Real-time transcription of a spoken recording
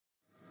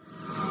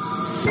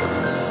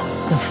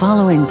The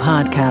following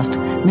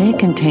podcast may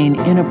contain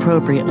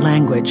inappropriate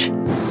language,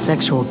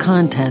 sexual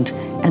content,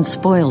 and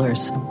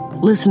spoilers.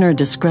 Listener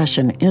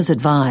discretion is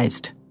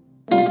advised.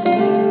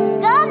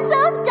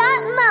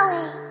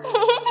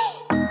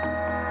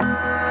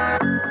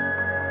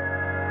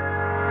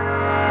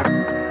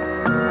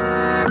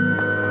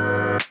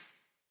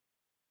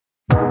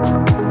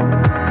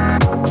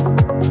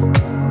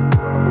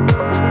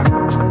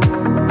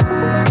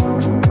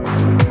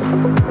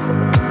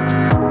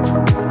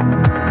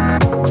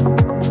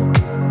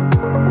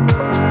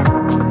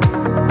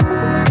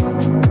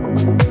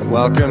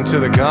 Welcome to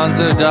the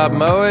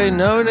Gonzo.moe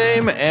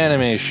no-name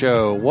anime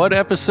show. What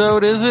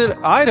episode is it?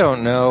 I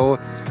don't know.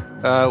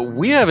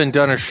 We haven't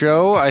done a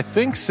show, I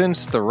think,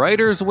 since the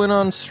writers went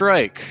on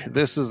strike.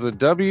 This is a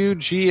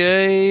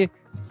WGA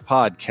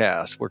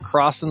podcast. We're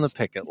crossing the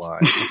picket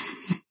line.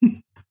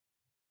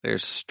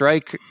 There's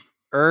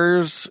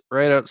strikers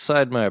right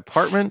outside my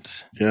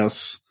apartment.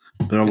 Yes.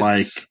 They're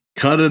like,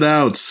 cut it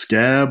out,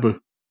 scab.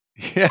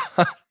 Yeah.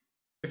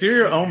 If you're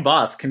your own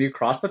boss, can you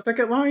cross the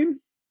picket line?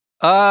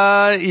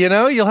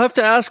 You'll have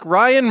to ask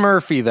Ryan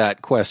Murphy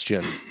that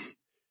question.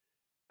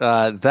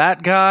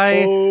 That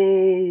guy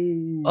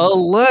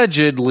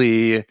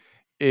allegedly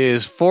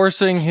is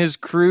forcing his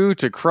crew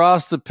to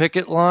cross the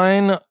picket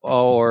line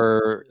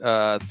or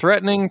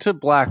threatening to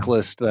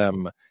blacklist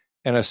them.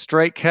 And a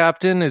strike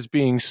captain is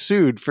being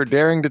sued for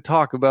daring to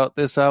talk about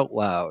this out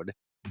loud.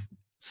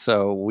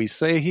 So we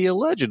say he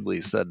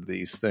allegedly said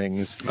these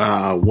things.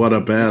 What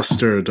a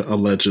bastard,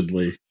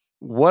 allegedly.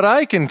 What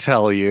I can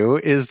tell you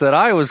is that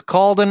I was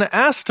called and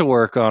asked to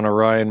work on a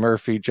Ryan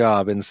Murphy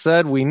job and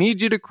said, we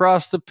need you to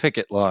cross the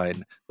picket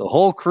line. The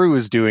whole crew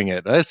is doing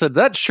it. I said,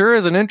 that sure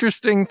is an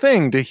interesting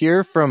thing to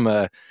hear from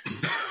a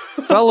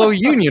fellow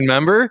union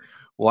member.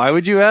 Why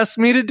would you ask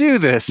me to do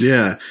this?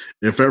 Yeah.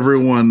 If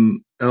everyone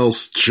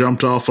else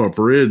jumped off a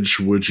bridge,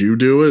 would you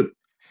do it?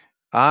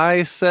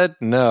 I said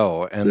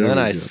no. And then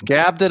I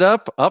scabbed it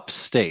up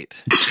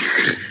upstate.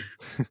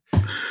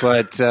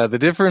 But the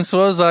difference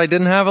was I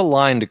didn't have a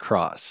line to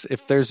cross.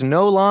 If there's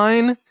no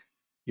line,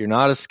 you're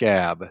not a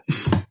scab.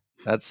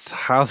 That's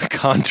how the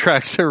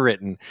contracts are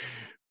written,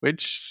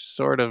 which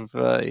sort of,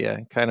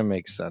 kind of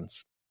makes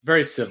sense.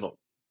 Very civil.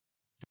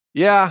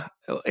 Yeah,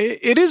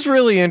 it is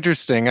really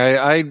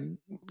interesting.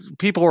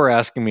 People were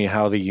asking me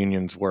how the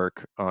unions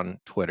work on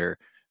Twitter,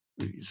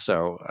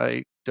 so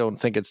I don't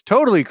think it's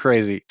totally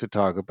crazy to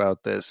talk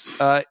about this.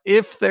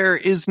 If there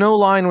is no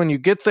line when you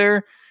get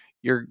there,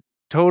 you're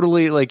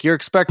totally, you're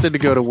expected to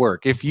go to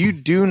work. If you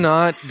do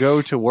not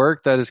go to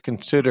work, that is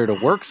considered a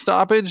work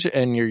stoppage,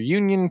 and your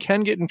union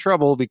can get in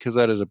trouble because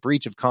that is a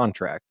breach of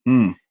contract.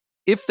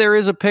 If there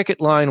is a picket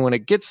line when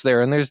it gets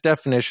there, and there's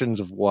definitions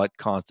of what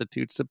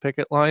constitutes a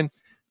picket line,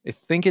 I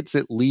think it's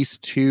at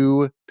least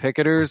 2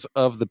 picketers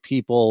of the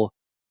people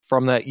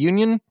from that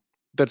union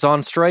that's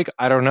on strike.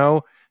 I don't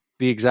know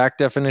the exact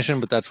definition,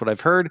 but that's what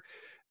I've heard.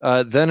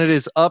 Then it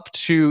is up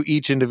to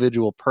each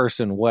individual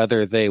person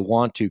whether they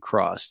want to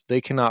cross.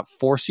 They cannot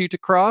force you to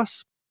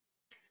cross,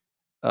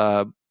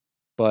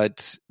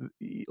 but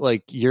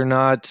you're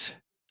not.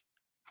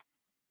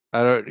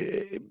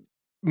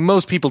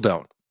 Most people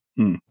don't.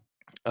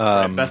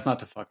 Best not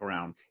to fuck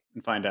around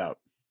and find out.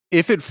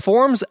 If it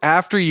forms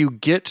after you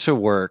get to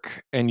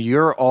work and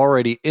you're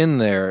already in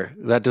there,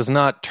 that does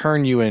not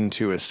turn you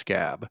into a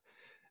scab.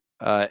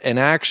 And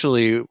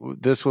actually,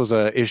 this was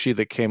an issue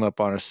that came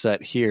up on a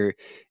set here.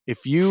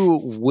 If you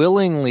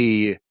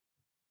willingly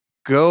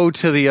go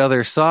to the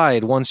other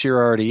side once you're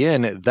already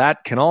in,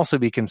 that can also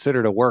be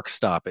considered a work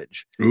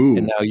stoppage. Ooh.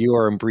 And now you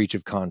are in breach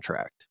of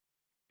contract.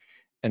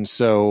 And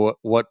so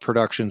what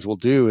productions will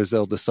do is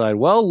they'll decide,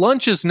 well,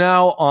 lunch is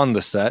now on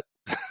the set.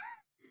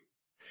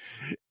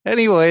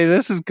 Anyway,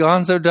 this is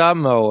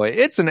Gonzo.moe.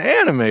 It's an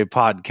anime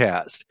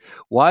podcast.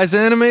 Why is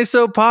anime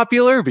so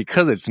popular?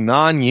 Because it's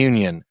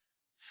non-union.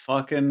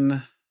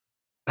 Fucking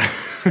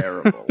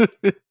terrible.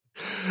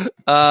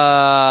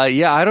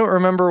 I don't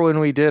remember when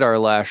we did our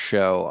last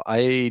show.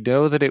 I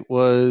know that it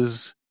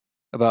was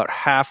about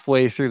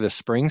halfway through the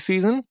spring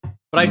season.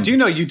 But I do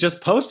know you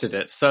just posted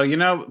it.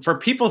 So, for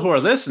people who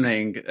are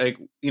listening,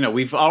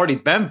 we've already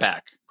been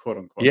back, quote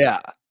unquote.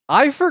 Yeah.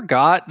 I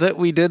forgot that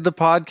we did the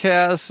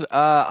podcast.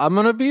 I'm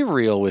going to be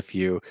real with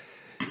you.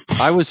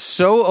 I was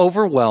so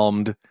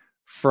overwhelmed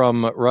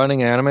from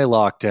running Anime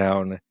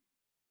Lockdown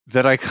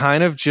that I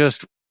kind of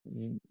just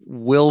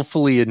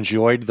willfully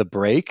enjoyed the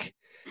break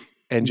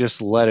and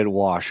just let it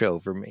wash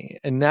over me.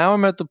 And now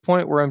I'm at the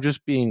point where I'm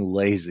just being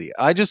lazy.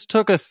 I just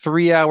took a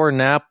 3-hour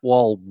nap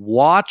while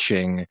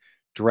watching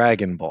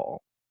Dragon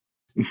Ball.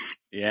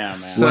 Yeah, man.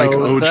 So like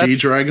OG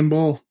Dragon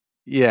Ball?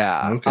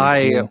 Yeah.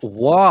 Okay, cool.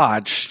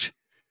 Watched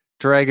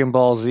Dragon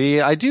Ball Z.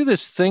 I do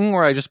this thing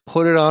where I just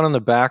put it on in the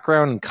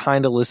background and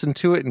kind of listen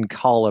to it and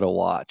call it a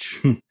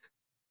watch.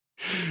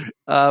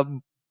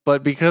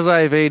 But because I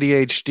have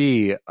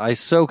ADHD, I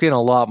soak in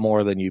a lot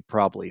more than you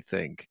probably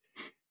think.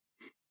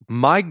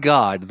 My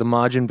God, the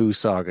Majin Buu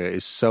saga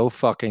is so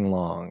fucking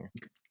long.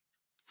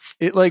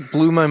 It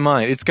blew my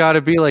mind. It's got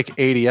to be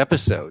 80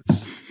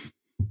 episodes.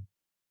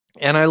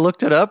 And I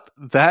looked it up.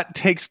 That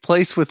takes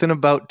place within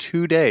about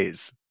 2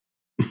 days.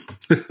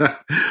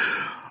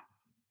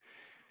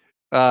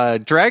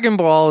 Dragon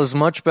Ball is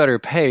much better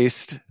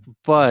paced,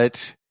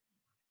 but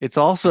it's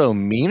also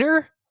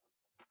meaner,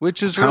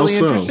 which is really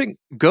interesting.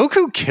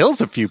 Goku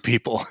kills a few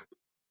people.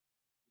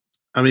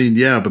 I mean,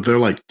 yeah, but they're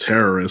like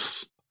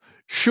terrorists.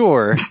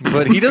 Sure,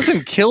 but he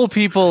doesn't kill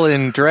people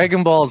in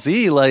Dragon Ball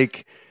Z.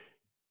 Like,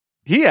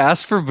 he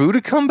asked for Boo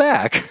to come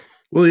back.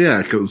 Well,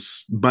 yeah,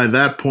 because by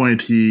that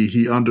point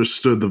he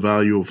understood the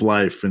value of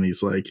life, and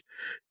he's like,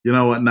 you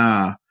know what?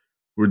 Nah,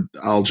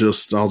 I'll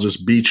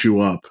just beat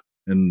you up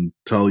and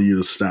tell you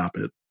to stop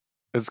it.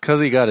 It's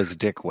because he got his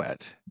dick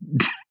wet.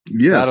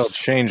 Yes, that'll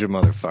change a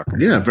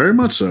motherfucker. Yeah, very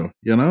much so.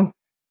 You know.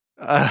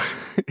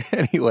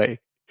 Anyway,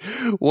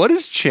 what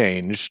has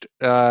changed?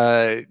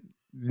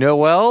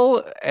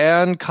 Noelle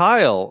and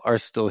Kyle are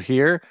still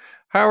here.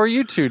 How are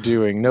you two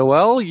doing?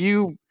 Noelle,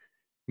 you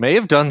may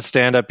have done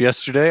stand-up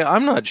yesterday.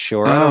 I'm not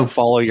sure. I don't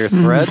follow your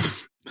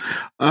threads.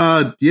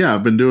 Yeah,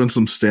 I've been doing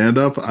some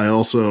stand-up. I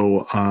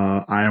also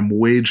I am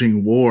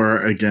waging war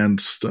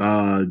against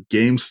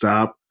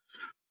GameStop.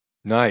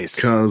 Nice.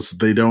 Because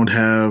they don't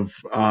have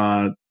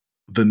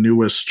the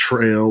newest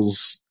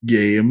Trails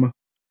game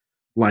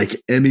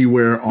like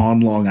anywhere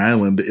on Long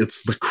Island.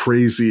 It's the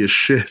craziest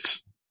shit.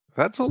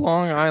 That's a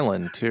Long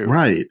Island too.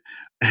 Right.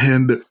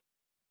 And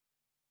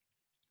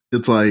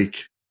it's like,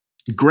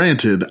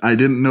 granted, I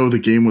didn't know the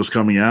game was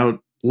coming out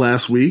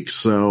last week,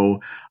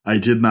 so I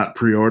did not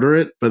pre-order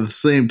it. But at the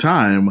same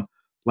time,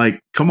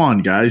 like, come on,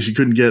 guys, you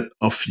couldn't get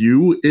a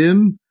few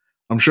in?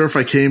 I'm sure if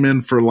I came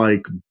in for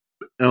like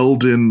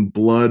Elden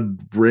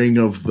Blood Ring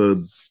of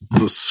the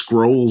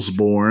Scrolls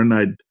Born,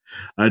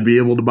 I'd be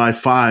able to buy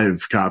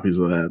 5 copies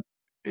of that.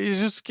 You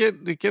just get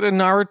a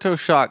Naruto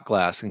shot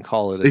glass and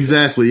call it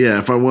exactly. Yeah,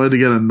 if I wanted to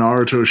get a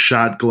Naruto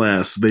shot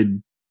glass,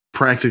 they'd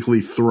practically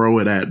throw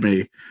it at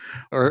me.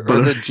 Or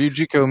the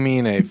Jujiko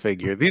Mine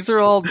figure. These are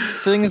all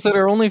things that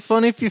are only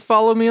fun if you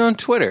follow me on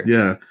Twitter.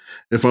 Yeah,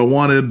 if I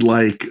wanted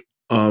like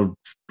a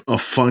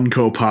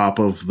Funko Pop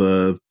of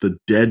the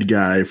dead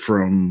guy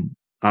from,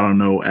 I don't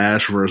know,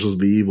 Ash versus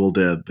the Evil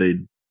Dead,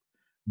 they'd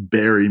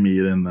bury me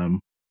in them.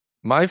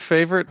 My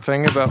favorite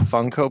thing about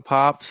Funko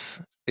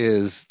Pops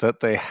is that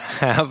they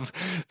have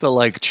the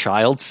like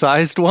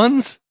child-sized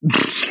ones.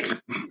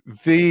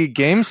 The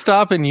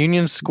GameStop in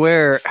Union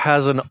Square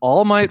has an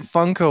All Might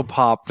Funko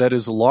Pop that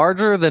is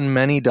larger than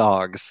many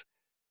dogs.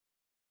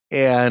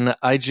 And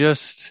I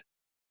just,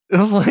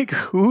 like,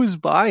 who's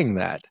buying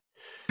that?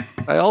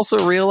 I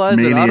also realized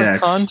that out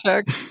of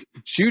context,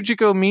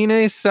 Jujiko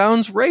Mine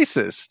sounds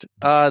racist.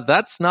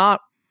 That's not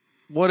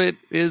what it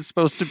is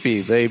supposed to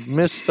be. They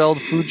misspelled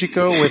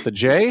Fujiko with a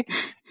J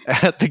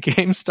at the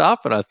GameStop,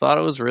 and I thought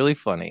it was really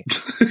funny.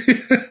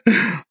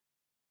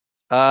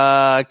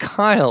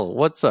 Kyle,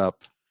 what's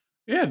up?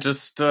 Yeah,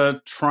 just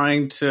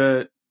trying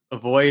to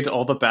avoid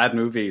all the bad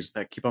movies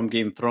that keep on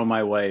getting thrown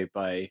my way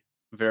by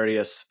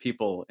various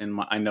people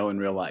I know in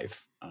real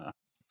life.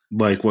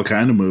 Like what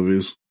kind of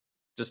movies?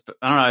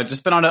 I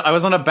don't know. I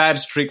was on a bad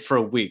streak for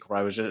a week where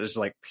I was just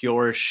like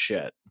pure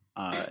shit,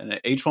 and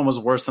each one was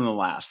worse than the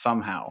last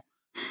somehow.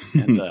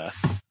 And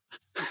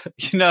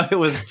it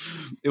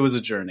was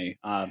a journey.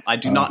 I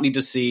do not need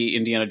to see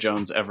Indiana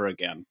Jones ever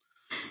again.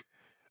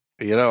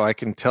 I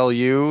can tell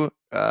you,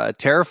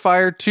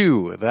 Terrifier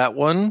 2, that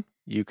one,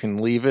 you can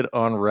leave it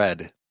on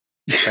red.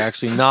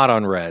 Actually, not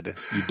on red.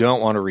 You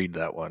don't want to read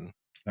that one.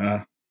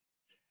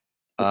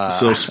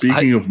 So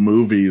speaking of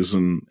movies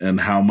and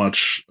how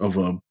much of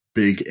a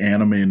big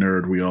anime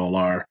nerd we all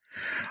are.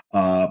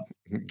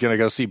 Gonna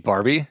go see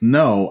Barbie?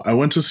 No, I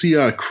went to see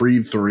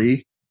Creed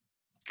 3.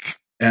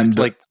 And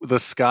like the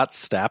Scott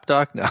Stapp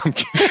doc? No, I'm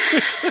kidding.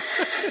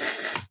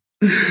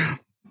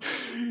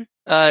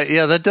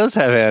 Yeah, that does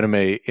have anime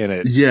in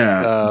it.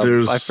 Yeah,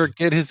 I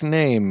forget his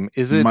name.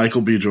 Is it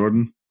Michael B.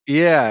 Jordan?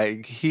 Yeah,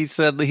 he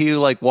said he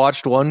like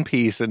watched One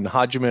Piece and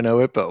Hajime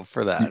no Ippo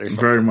for that. Or something.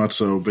 Very much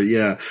so, but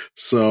yeah.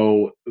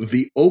 So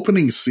the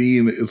opening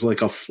scene is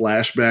like a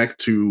flashback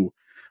to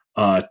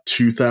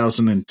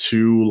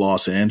 2002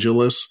 Los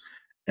Angeles,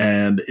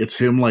 and it's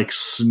him like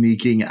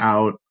sneaking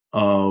out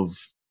of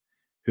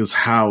his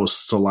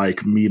house to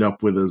like meet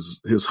up with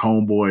his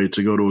homeboy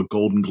to go to a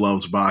Golden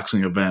Gloves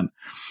boxing event.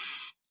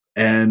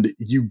 And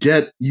you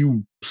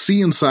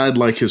see inside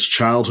like his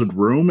childhood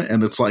room,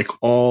 and it's like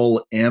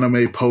all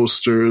anime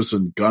posters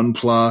and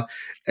Gunpla,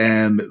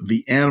 and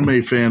the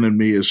anime fan in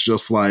me is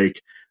just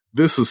like,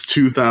 this is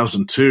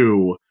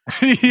 2002.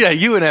 Yeah,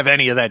 you wouldn't have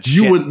any of that shit.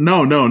 You would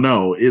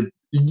no.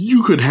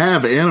 You could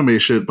have anime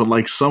shit, but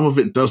like some of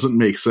it doesn't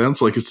make sense.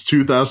 Like it's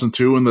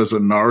 2002 and there's a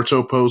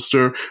Naruto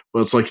poster, but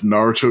it's like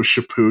Naruto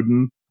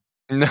Shippuden.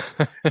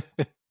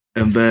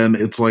 And then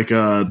it's like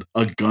a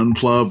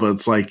Gunpla, but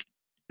it's like,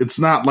 it's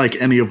not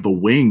like any of the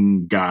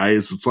Wing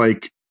guys. It's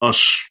like a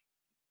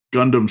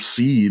Gundam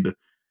Seed.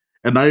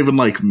 And not even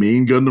like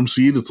main Gundam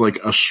Seed. It's like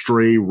a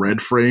stray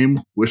red frame,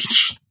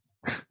 which...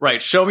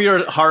 Right. Show me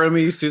your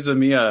Harumi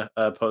Suzumiya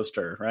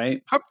poster,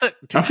 right?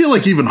 I feel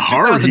like even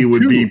Haruhi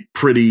would be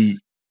pretty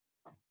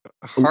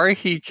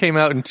Haruhi came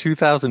out in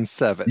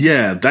 2007.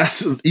 Yeah,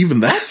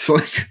 that's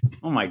like...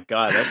 Oh my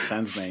god, that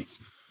sends me.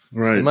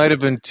 Right. It might have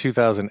been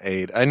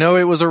 2008. I know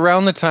it was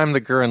around the time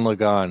that Gurren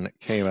Lagann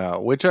came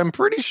out, which I'm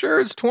pretty sure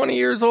is 20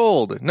 years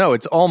old. No,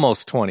 it's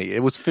almost 20.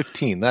 It was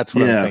 15. That's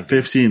what I'm thinking.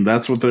 15.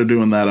 That's what they're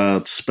doing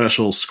that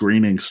special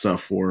screening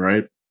stuff for,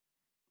 right?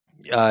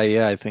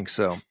 Yeah, I think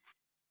so.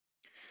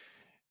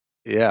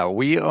 Yeah,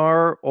 we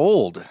are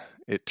old,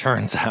 it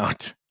turns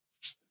out.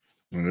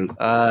 Right.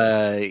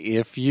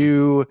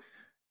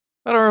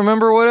 I don't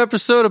remember what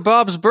episode of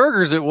Bob's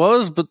Burgers it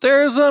was, but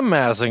there's a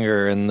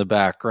Mazinger in the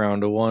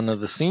background of one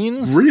of the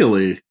scenes.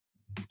 Really?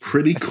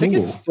 Pretty I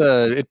cool. think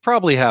it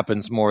probably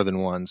happens more than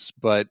once,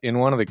 but in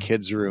one of the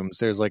kids' rooms,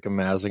 there's like a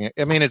Mazinger.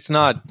 I mean, it's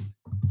not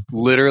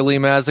literally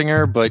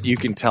Mazinger, but you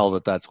can tell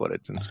that that's what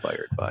it's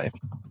inspired by.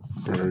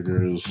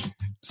 Burgers.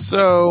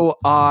 So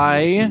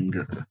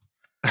Mazinger.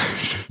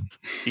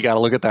 You got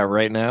to look at that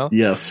right now.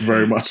 Yes,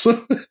 very much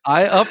so.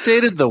 I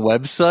updated the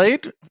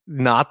website.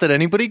 Not that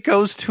anybody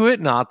goes to it,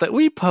 not that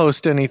we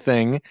post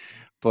anything,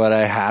 but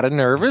I had a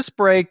nervous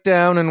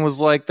breakdown and was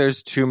like,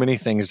 there's too many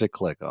things to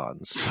click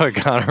on. So I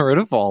got rid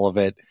of all of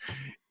it.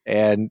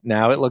 And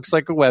now it looks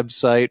like a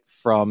website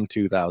from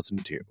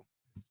 2002. Yeah,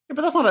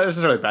 but that's not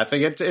necessarily a bad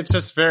thing. It's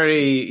just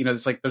very,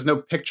 it's like there's no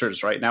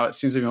pictures right now. It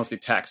seems to be mostly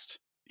text.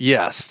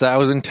 Yes, that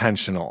was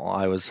intentional.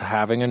 I was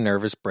having a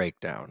nervous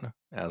breakdown,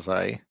 as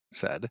I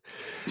said.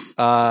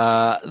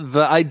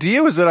 The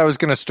idea was that I was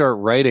going to start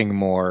writing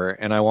more,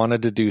 and I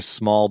wanted to do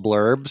small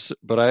blurbs,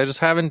 but I just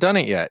haven't done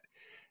it yet.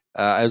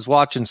 I was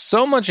watching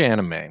so much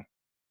anime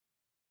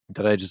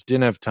that I just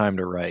didn't have time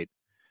to write.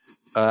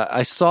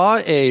 I saw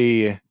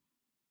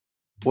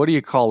what do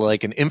you call it,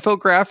 like an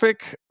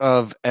infographic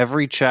of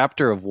every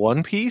chapter of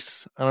One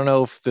Piece. I don't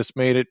know if this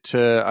made it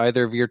to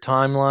either of your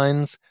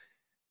timelines,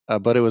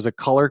 but it was a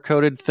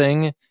color-coded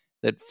thing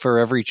that for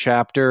every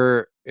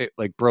chapter, it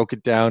like broke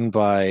it down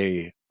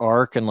by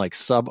arc and like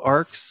sub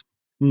arcs.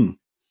 It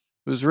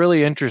was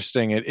really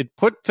interesting. It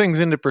put things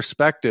into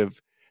perspective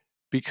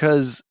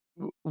because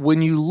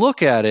when you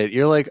look at it,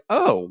 you're like,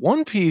 oh,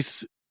 One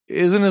Piece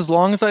isn't as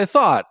long as I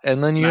thought.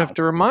 And then you have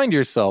to remind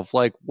yourself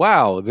like,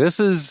 wow, this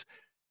is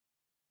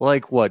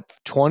like what,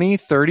 20,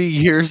 30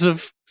 years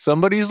of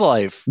somebody's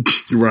life.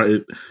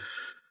 Right.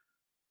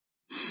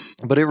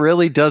 But it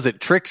really does. It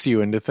tricks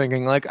you into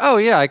thinking like, oh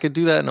yeah, I could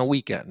do that in a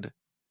weekend.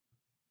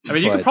 I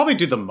mean, you could probably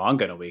do the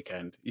manga in a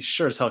weekend. You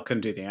sure as hell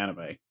couldn't do the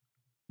anime.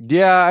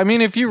 Yeah, I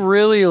mean, if you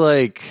really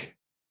like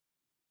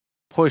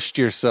pushed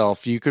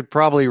yourself, you could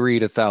probably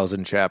read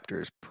 1,000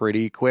 chapters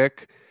pretty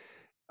quick.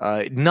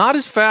 Not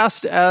as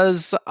fast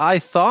as I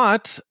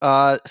thought.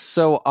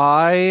 So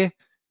I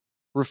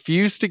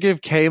refuse to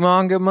give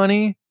KManga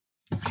money.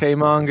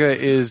 KManga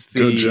is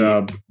Good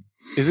job.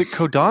 Is it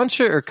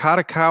Kodansha or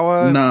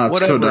Katakawa? No,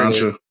 it's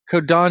Kodansha.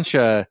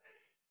 Kodansha.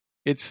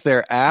 It's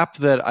their app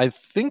that I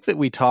think that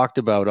we talked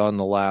about on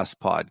the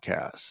last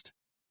podcast.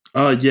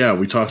 Yeah,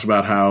 we talked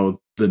about how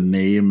the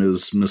name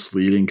is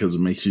misleading because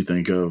it makes you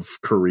think of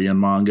Korean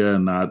manga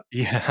and not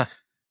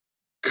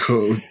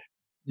Kodansha.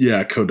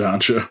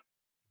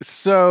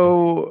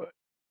 So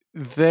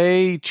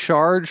they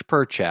charge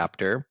per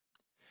chapter,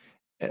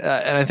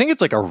 and I think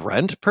it's like a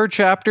rent per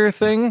chapter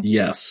thing.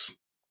 Yes.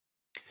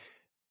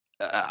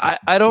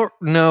 I don't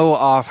know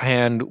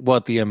offhand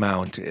what the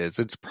amount is.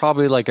 It's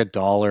probably like $1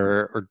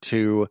 or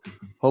 $2,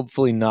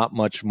 hopefully not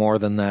much more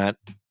than that.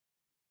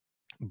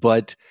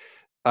 But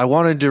I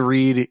wanted to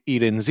read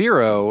Eden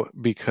Zero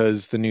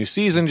because the new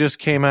season just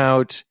came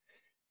out,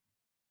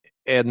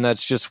 and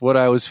that's just what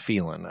I was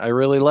feeling. I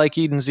really like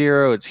Eden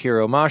Zero. It's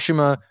Hiro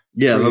Mashima.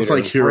 Yeah, that's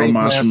like Hiro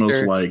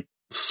Mashima's like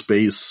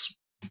space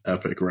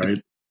epic, right?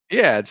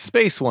 It's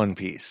Space One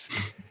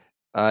Piece.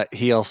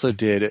 He also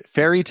did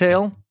Fairy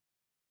Tail.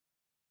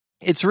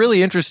 It's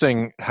really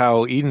interesting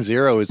how Eden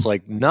Zero is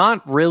like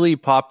not really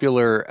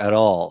popular at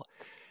all.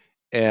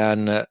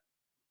 And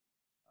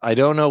I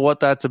don't know what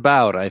that's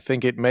about. I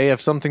think it may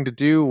have something to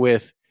do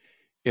with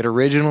it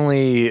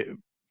originally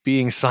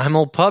being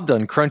simulpubbed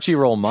on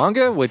Crunchyroll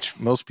manga, which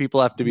most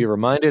people have to be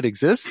reminded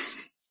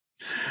exists.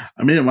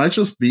 I mean, it might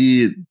just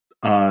be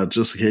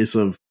just a case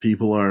of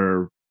people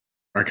are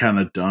kind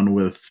of done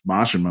with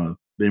Mashima.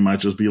 They might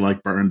just be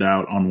like burned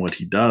out on what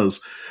he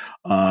does.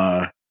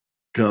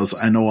 Because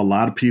I know a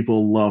lot of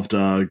people loved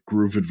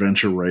Groove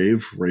Adventure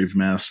Rave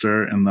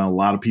Master, and a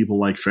lot of people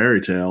like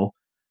Fairy Tail.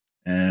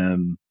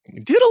 And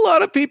did a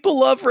lot of people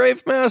love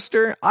Rave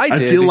Master? I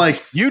did. feel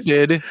like you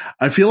did.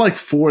 I feel like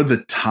for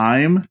the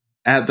time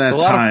at that a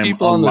lot time, of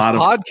people on this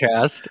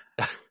podcast.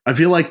 I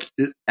feel like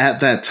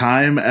at that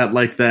time, at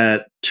like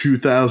that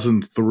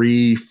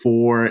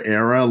 2003-4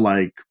 era,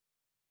 like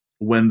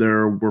when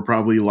there were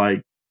probably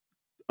like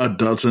a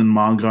dozen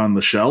manga on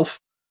the shelf.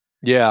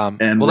 Yeah.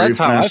 And Rave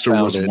Master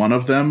was one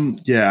of them.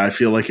 Yeah, I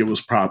feel like it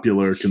was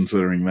popular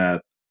considering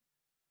that.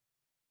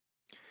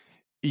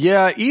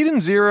 Yeah,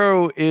 Eden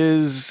Zero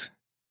is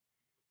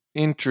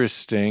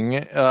interesting.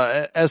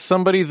 As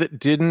somebody that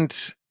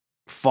didn't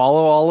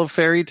follow all of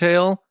Fairy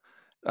Tail,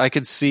 I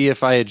could see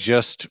if I had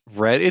just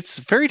read it's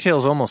Fairy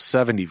Tail's almost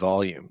 70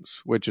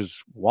 volumes, which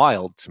is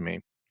wild to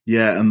me.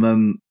 Yeah, and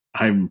then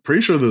I'm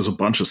pretty sure there's a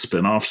bunch of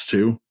spin-offs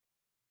too.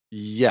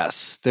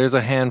 Yes, there's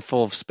a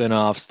handful of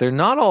spin-offs. They're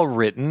not all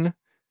written,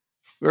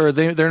 or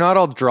they're not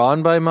all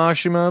drawn by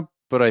Mashima,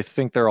 but I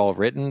think they're all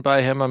written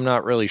by him. I'm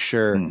not really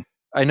sure.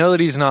 I know that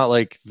he's not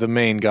like the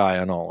main guy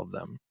on all of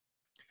them.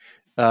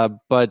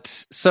 But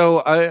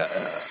so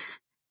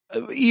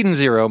Eden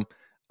Zero,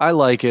 I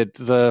like it.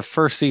 The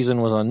first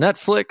season was on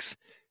Netflix.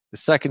 The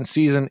second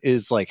season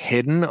is like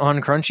hidden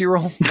on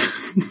Crunchyroll.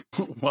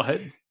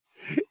 What?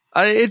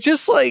 It's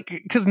just like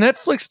because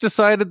Netflix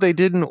decided they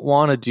didn't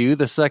want to do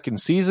the second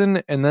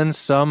season, and then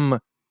some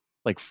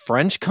like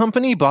French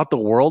company bought the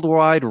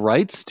worldwide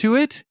rights to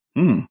it.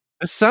 It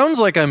sounds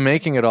like I'm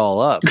making it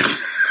all up.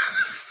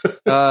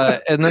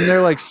 And then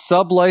they're like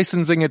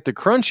sub-licensing it to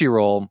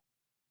Crunchyroll,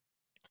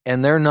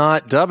 and they're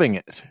not dubbing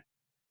it.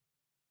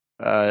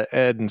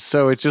 And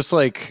so it's just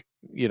like,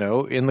 you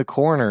know, in the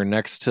corner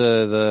next to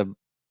the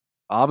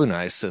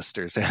Abunai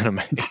Sisters anime.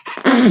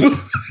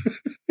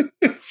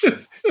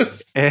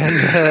 And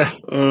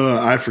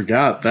I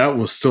forgot that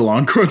was still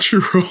on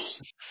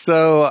Crunchyroll.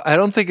 So I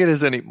don't think it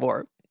is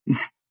anymore.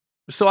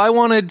 So I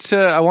wanted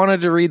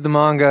to read the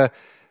manga.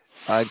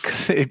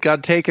 It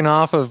got taken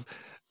off of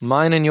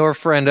mine and your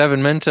friend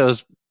Evan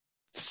Mento's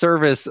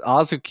service,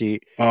 Azuki.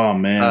 Oh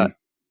man!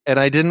 And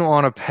I didn't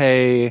want to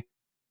pay,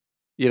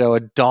 you know,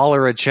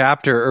 $1 a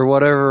chapter or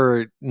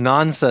whatever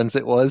nonsense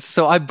it was.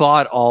 So I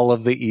bought all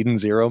of the Eden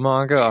Zero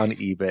manga on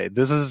eBay.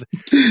 This is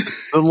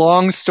the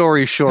long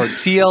story short.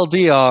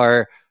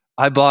 TLDR,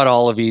 I bought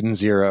all of Eden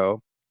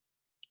Zero.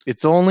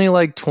 It's only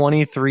like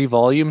 23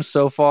 volumes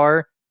so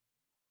far.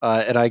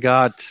 And I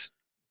got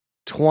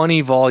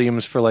 20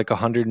 volumes for like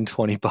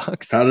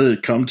 $120. How did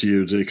it come to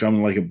you? Did it come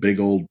in like a big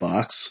old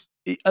box?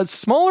 A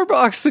smaller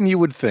box than you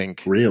would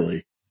think.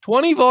 Really?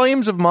 20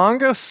 volumes of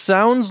manga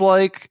sounds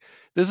like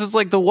this is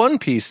like the One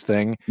Piece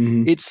thing.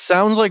 It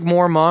sounds like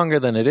more manga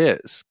than it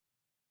is.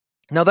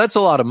 Now, that's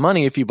a lot of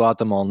money if you bought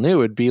them all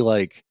new. It'd be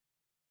like,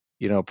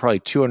 you know, probably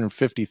 $250,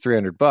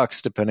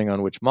 $300, depending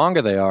on which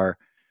manga they are.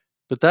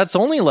 But that's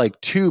only like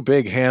 2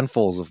 big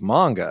handfuls of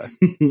manga.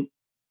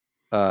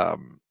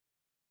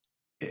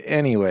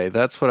 Anyway,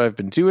 that's what I've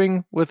been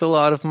doing with a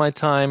lot of my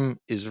time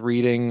is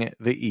reading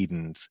the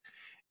Edens.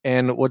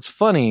 And what's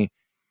funny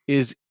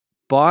is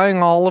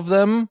buying all of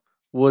them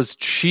was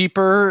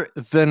cheaper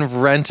than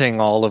renting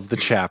all of the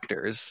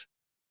chapters.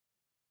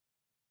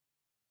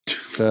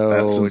 So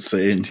that's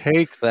insane.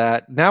 Take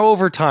that. Now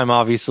over time,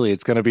 obviously,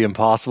 it's going to be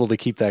impossible to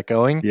keep that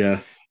going. Yeah.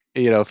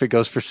 You know, if it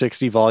goes for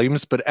 60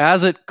 volumes. But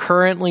as it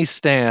currently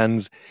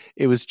stands,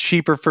 it was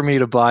cheaper for me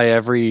to buy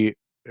every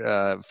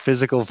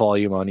physical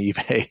volume on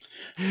eBay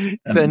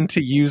than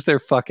to use their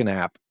fucking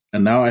app.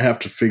 And now I have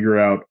to figure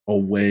out a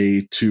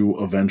way to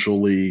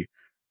eventually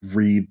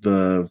read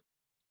the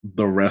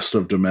rest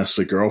of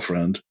Domestic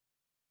Girlfriend.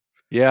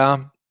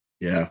 Yeah.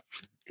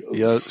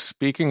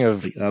 Speaking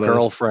of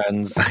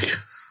girlfriends,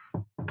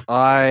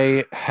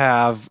 I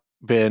have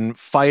been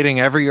fighting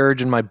every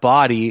urge in my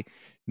body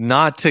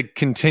not to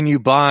continue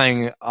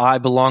buying I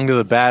Belong to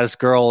the Baddest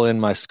Girl in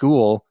My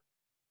School.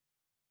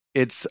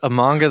 It's a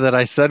manga that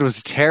I said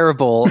was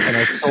terrible, and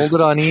I sold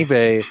it on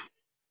eBay,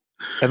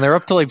 and they're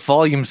up to like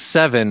volume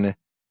 7, and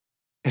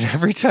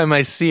every time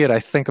I see it,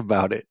 I think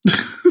about it.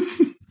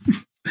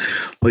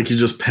 Like you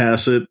just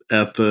pass it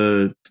at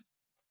the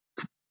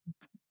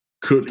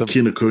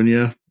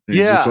Kinokuniya.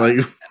 Yeah. Just like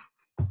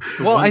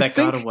well, I think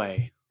got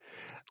away.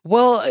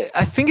 Well,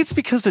 I think it's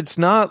because it's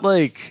not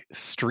like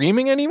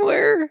streaming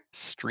anywhere.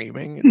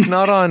 It's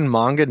not on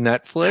manga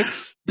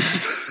Netflix.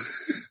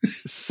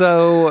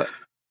 So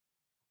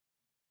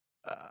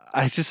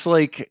I just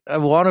like, I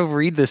want to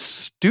read this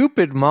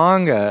stupid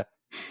manga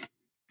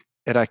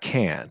and I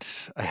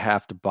can't. I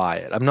have to buy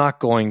it. I'm not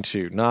going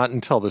to, not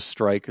until the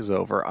strike is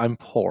over. I'm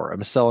poor.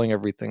 I'm selling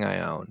everything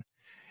I own.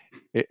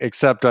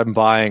 Except I'm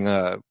buying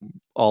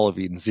all of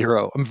Eden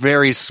Zero. I'm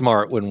very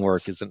smart when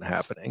work isn't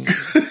happening.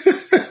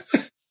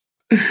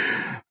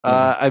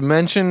 I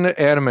mentioned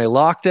Anime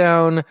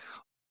Lockdown.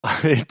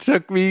 It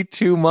took me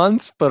 2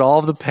 months, but all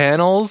of the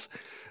panels,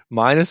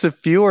 minus a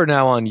few, are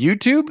now on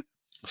YouTube.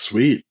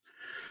 Sweet.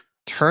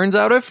 Turns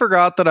out I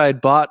forgot that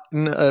I'd bought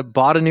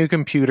a new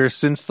computer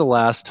since the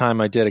last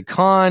time I did a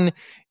con.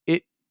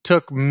 It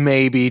took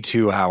maybe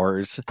 2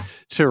 hours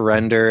to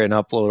render and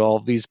upload all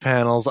of these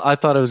panels. I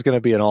thought it was going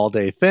to be an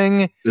all-day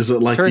thing. Is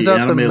it like the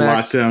Anime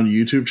Lockdown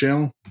YouTube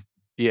channel?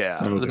 Yeah,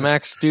 okay. The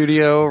Mac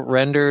Studio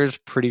renders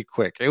pretty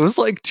quick. It was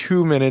like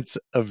 2 minutes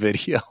of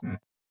video.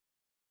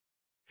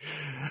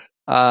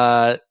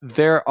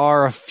 There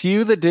are a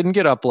few that didn't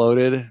get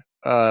uploaded.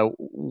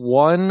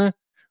 One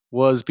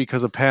was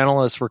because a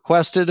panelist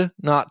requested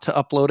not to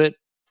upload it.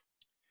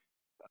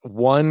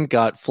 One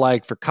got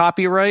flagged for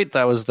copyright.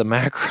 That was the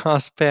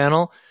Macross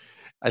panel.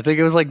 I think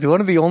it was like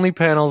one of the only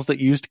panels that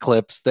used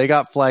clips. They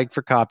got flagged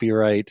for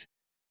copyright.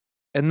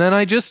 And then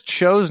I just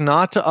chose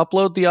not to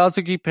upload the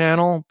Azuki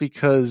panel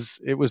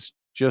because it was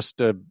just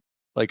a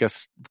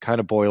kind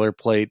of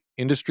boilerplate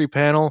industry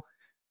panel.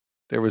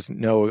 There was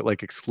no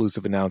like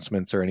exclusive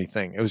announcements or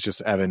anything. It was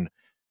just Evan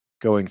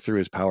going through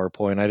his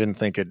PowerPoint. I didn't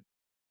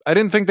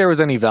think there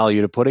was any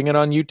value to putting it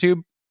on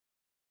YouTube,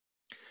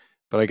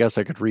 but I guess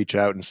I could reach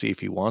out and see if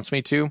he wants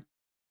me to.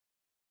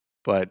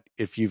 But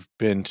if you've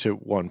been to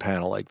one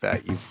panel like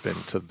that, you've been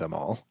to them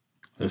all.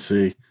 I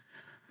see.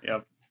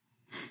 Yep.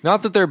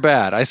 Not that they're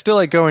bad. I still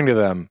like going to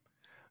them,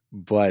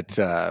 but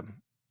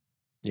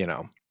you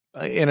know,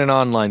 in an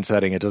online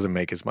setting, it doesn't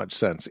make as much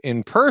sense.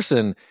 In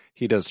person,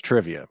 he does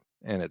trivia,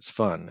 and it's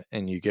fun,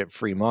 and you get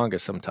free manga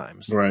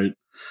sometimes. Right.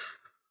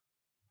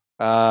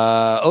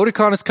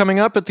 Otakon is coming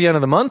up at the end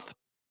of the month.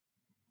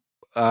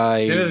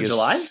 It's the end of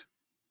July?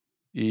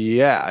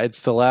 Yeah,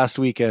 it's the last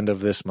weekend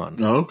of this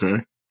month. Oh,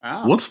 okay.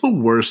 Wow. What's the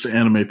worst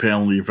anime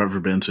panel you've ever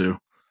been to?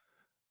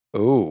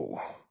 Oh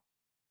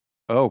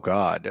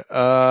God.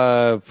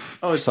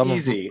 It's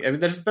easy. I mean,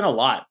 there's been a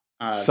lot.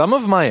 Some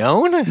of my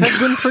own have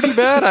been pretty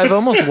bad. I've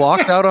almost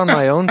walked out on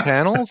my own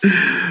panels.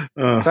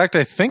 In fact,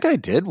 I think I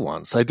did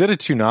once. I did a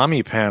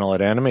Toonami panel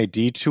at Anime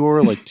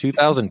Detour like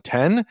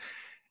 2010,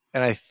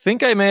 and I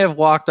think I may have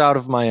walked out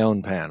of my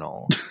own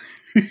panel.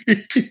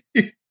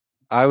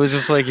 I was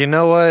just like, you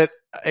know what?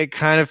 It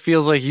kind of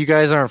feels like you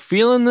guys aren't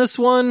feeling this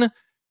one,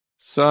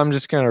 so I'm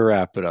just going to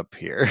wrap it up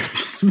here.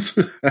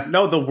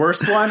 No, the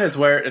worst one is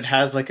where it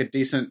has like a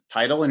decent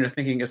title and you're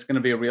thinking it's going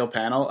to be a real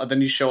panel. And then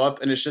you show up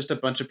and it's just a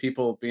bunch of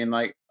people being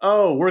like,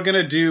 oh, we're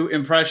going to do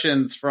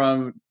impressions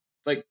from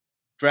like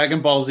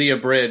Dragon Ball Z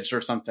Abridged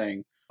or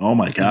something. Oh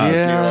my God.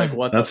 Yeah. And you're like,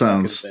 what That the fuck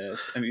sounds- is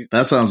this? I mean,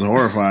 That sounds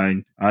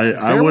horrifying.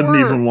 I wouldn't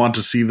even want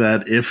to see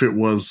that if it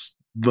was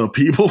the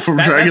people from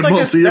Dragon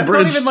Ball Z that's not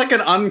Abridged. even like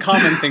an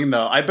uncommon thing,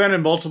 though. I've been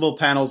in multiple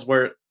panels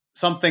where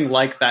something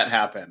like that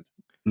happened.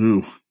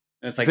 Ooh.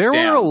 And it's like, there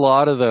damn. were a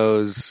lot of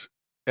those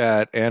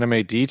at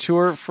Anime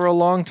Detour for a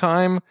long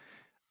time.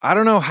 I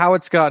don't know how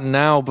it's gotten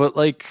now, but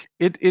like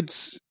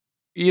it's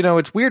you know,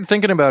 it's weird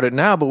thinking about it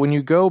now, but when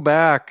you go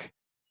back,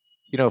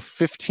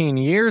 15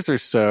 years or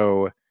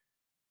so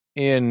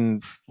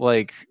in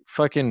like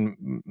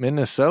fucking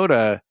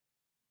Minnesota,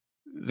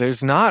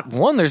 there's not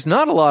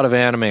a lot of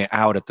anime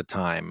out at the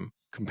time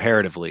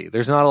comparatively.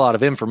 There's not a lot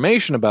of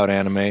information about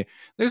anime.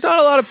 There's not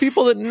a lot of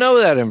people that know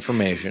that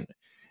information.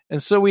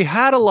 And so we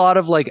had a lot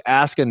of like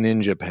Ask a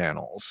Ninja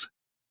panels.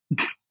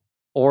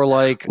 Or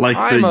like the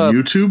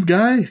YouTube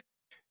guy?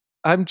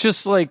 I'm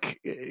just like,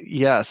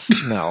 yes,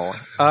 no.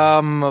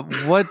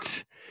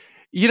 What,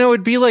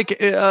 it'd be like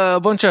a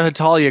bunch of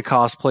Hatalia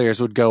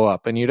cosplayers would go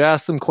up and you'd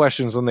ask them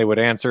questions and they would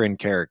answer in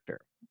character.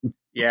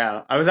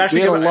 Yeah, I was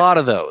actually a lot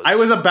of those. I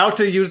was about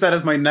to use that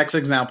as my next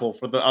example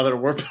for the other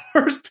worst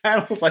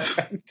panels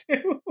I've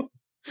been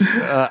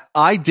to.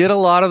 I did a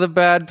lot of the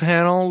bad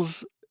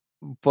panels,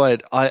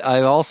 but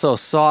I also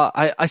saw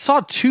I saw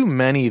too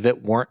many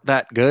that weren't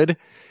that good,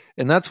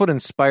 and that's what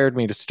inspired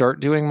me to start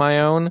doing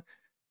my own.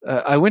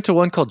 I went to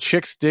one called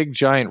Chicks Dig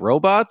Giant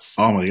Robots.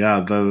 Oh my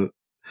God.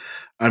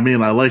 I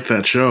like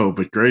that show,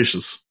 but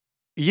gracious.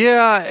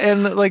 Yeah,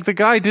 and like the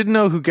guy didn't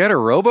know who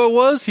Getter Robo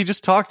was. He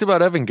just talked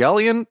about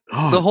Evangelion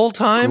the whole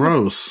time.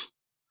 Gross.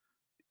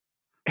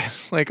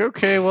 Like,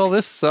 okay, well,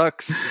 this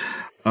sucks.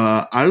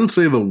 I would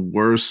say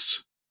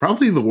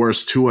probably the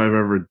worst two I've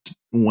ever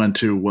went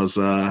to was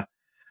I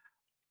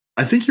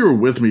think you were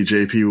with me,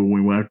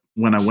 JP,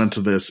 when I went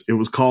to this. It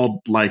was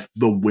called like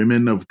the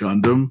Women of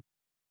Gundam.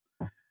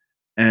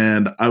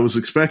 And I was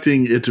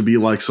expecting it to be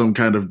like some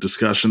kind of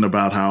discussion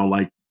about how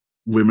like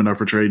women are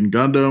portrayed in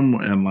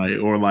Gundam and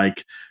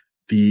like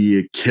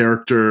the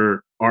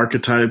character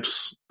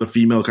archetypes, the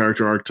female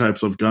character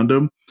archetypes of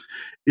Gundam.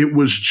 It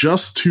was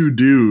just two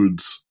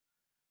dudes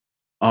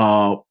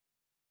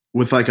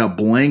with like a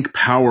blank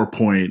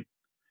PowerPoint,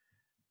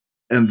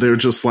 and they're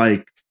just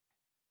like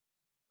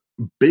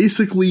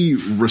basically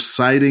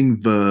reciting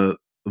the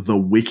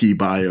wiki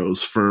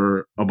bios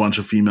for a bunch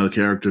of female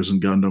characters in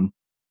Gundam.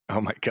 Oh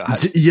my God.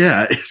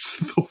 Yeah,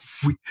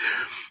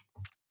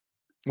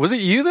 Was it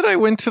you that I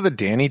went to the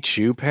Danny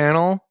Chu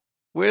panel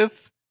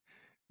with?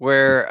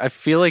 Where I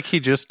feel like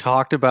he just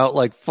talked about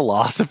like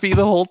philosophy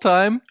the whole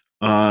time?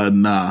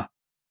 Nah.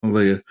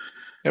 It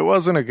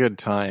wasn't a good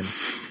time.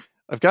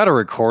 I've got a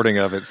recording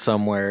of it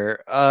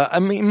somewhere.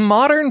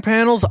 Modern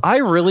panels, I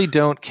really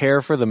don't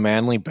care for the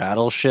Manly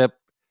Battleship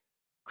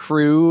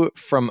crew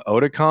from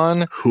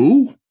Otakon.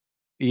 Who?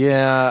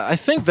 Yeah, I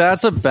think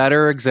that's a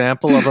better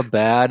example of a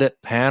bad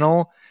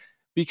panel.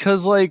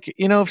 Because, like,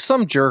 if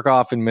some jerk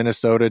off in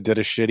Minnesota did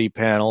a shitty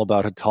panel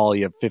about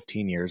Hatalia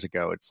 15 years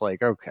ago, it's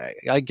like, okay,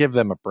 I give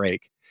them a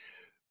break.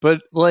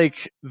 But,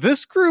 like,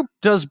 this group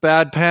does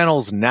bad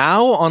panels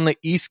now on the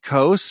East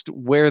Coast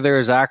where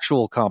there's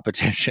actual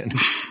competition.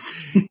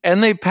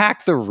 And they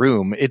pack the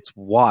room. It's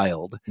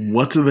wild.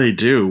 What do they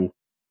do?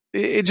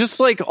 It just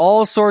like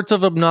all sorts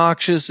of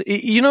obnoxious,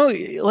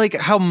 like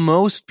how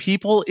most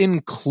people,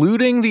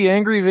 including the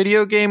Angry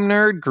Video Game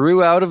Nerd,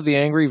 grew out of the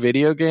Angry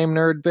Video Game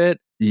Nerd bit.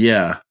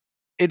 Yeah.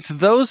 It's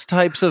those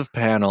types of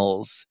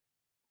panels.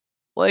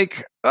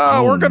 Like,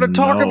 we're going to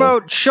talk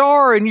about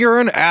Char and you're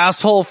an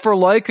asshole for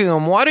liking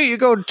him. Why don't you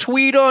go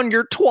tweet on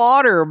your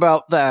twatter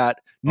about that?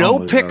 No Oh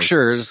my God.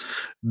 pictures.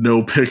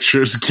 No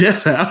pictures.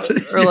 Get out of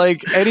here. Or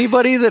like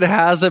anybody that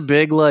has a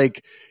big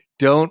like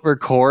don't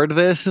record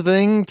this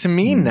thing, to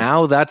me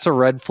now that's a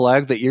red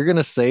flag that you're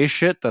gonna say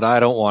shit that I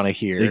don't want to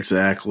hear.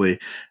 Exactly.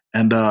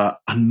 And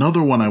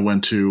another one I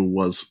went to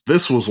was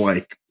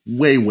like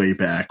way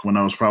back when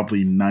I was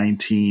probably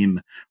 19,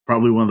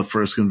 probably one of the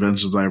first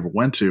conventions I ever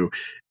went to.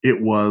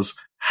 It was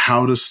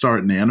How to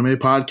Start an Anime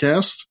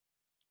Podcast.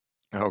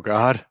 Oh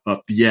God.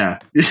 Yeah.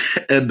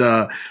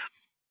 And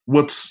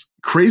what's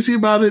crazy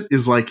about it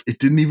is like it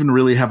didn't even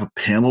really have a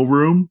panel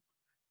room.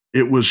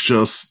 It was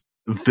just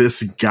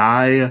this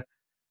guy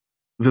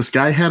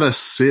had to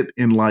sit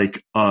in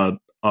like a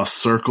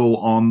circle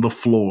on the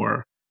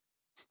floor,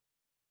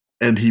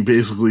 and he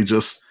basically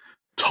just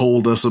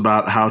told us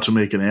about how to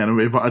make an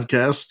anime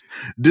podcast.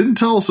 Didn't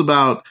tell us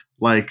about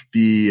like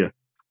the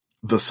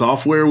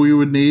software we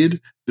would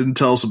need. Didn't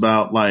tell us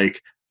about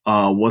like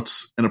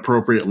what's an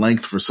appropriate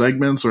length for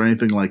segments or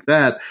anything like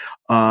that.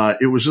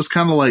 It was just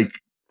kind of like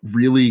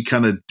really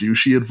kind of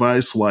douchey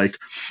advice, like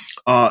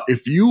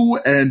if you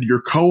and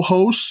your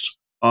co-host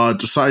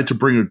decide to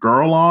bring a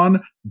girl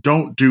on,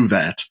 don't do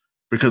that.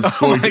 Because it's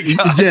going to,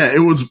 yeah,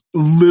 it was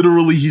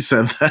literally, he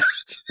said that.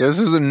 This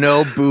is a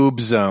no boob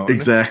zone.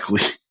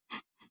 Exactly.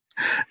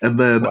 And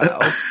then, wow.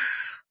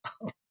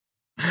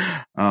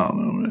 I don't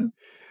know, man.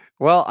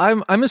 Well,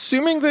 I'm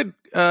assuming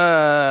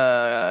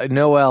that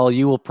Noel,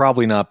 you will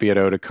probably not be at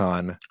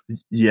Otakon.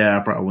 Yeah,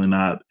 probably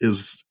not.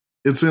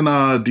 It's in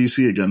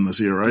DC again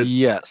this year, right?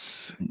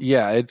 Yes.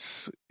 Yeah,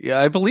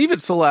 I believe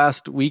it's the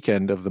last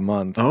weekend of the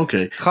month.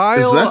 Okay. Kyle,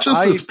 is that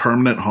just his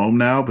permanent home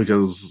now?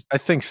 Because I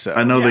think so.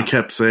 I know they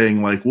kept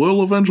saying like,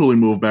 we'll eventually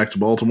move back to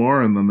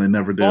Baltimore, and then they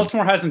never did.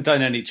 Baltimore hasn't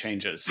done any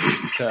changes.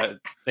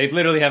 They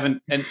literally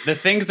haven't. And the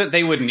things that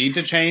they would need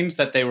to change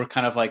that they were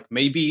kind of like,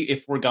 maybe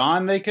if we're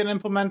gone, they can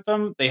implement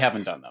them. They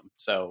haven't done them.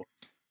 So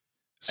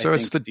I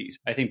think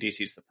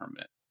DC's the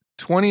permanent.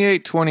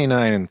 28,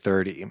 29, and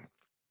 30.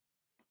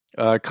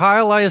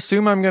 Kyle, I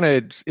assume I'm going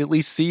to at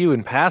least see you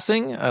in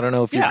passing. I don't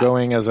know if you're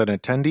going as an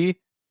attendee.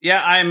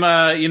 Yeah, I'm,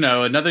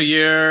 another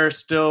year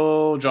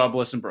still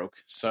jobless and broke.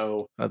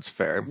 So that's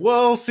fair.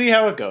 We'll see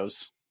how it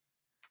goes.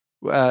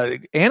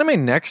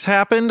 Anime Next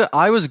happened.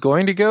 I was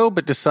going to go,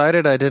 but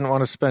decided I didn't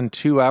want to spend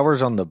 2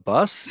 hours on the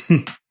bus.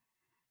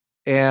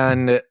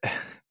 And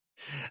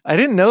I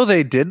didn't know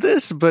they did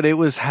this, but it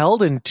was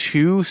held in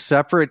 2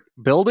 separate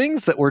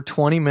buildings that were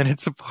 20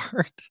 minutes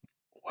apart.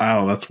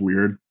 Wow, that's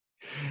weird.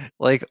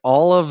 Like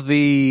all of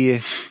the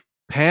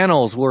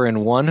panels were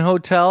in one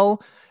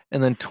hotel,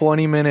 and then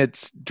 20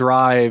 minutes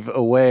drive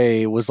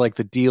away was like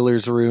the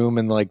dealer's room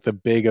and like the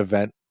big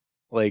event,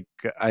 like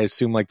I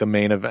assume like the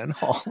main event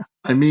hall.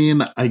 I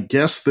mean, I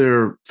guess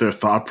their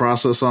thought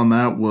process on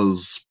that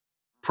was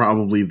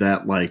probably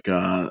that like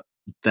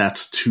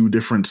that's 2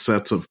 different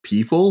sets of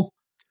people.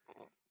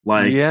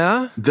 Like,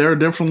 yeah, there are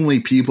definitely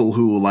people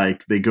who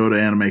like they go to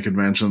anime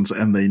conventions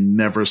and they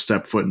never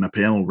step foot in a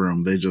panel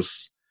room. They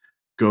just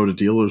go to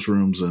dealers'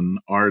 rooms and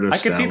artists.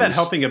 I could see that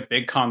helping a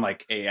big con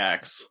like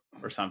AX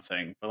or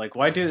something. But like,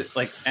 why do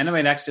like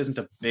Anime Next isn't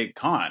a big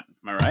con?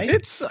 Am I right?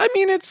 It's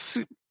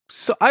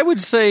so I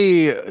would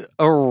say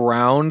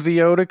around the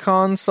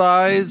Otakon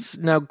size.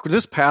 Now,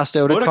 this past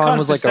Otakon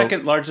was like the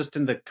second largest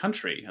in the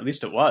country. At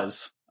least it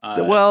was.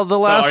 Well, the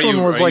last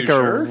one was like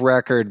a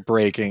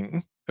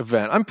record-breaking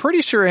event. I'm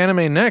pretty sure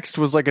Anime Next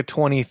was like a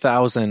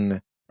 20,000.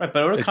 Right, but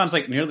Otakon's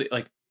like nearly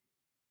like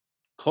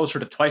closer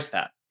to twice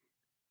that.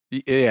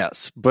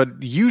 Yes,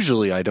 but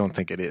usually I don't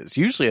think it is.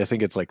 Usually I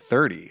think it's like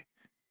 30.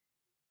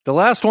 The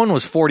last one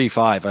was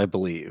 45, I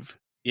believe.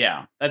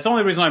 Yeah, that's the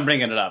only reason I'm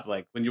bringing it up.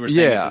 Like when you were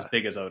saying it's as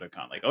big as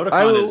Otakon. Like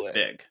Otakon is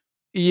big.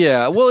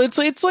 Yeah, well, it's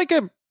like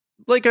a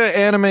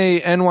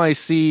anime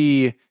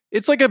NYC.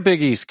 It's like a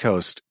big East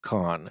Coast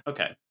con.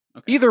 Okay.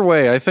 Either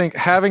way, I think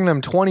having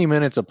them 20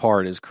 minutes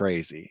apart is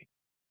crazy.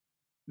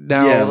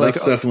 Now, yeah, like,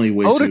 that's definitely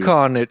way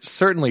Otakon, it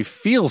certainly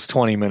feels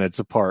 20 minutes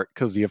apart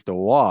because you have to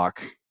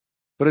walk.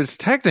 But it's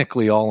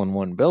technically all in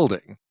one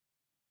building.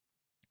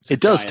 It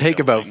does take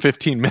about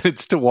 15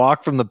 minutes to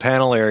walk from the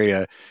panel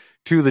area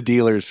to the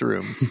dealer's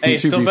room. Hey,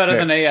 it's still better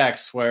than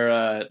AX,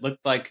 where it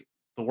looked like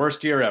the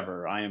worst year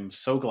ever. I am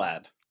so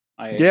glad.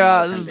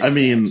 I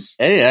mean,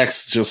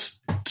 AX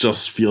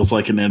just feels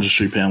like an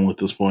industry panel at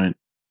this point.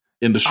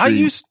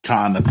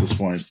 Con at this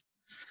point.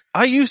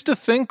 I used to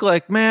think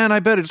like, man, I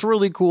bet it's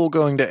really cool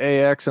going to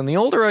AX. And the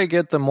older I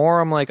get, the more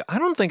I'm like, I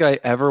don't think I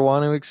ever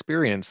want to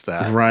experience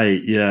that.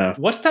 Right, yeah.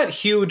 What's that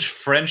huge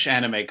French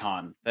anime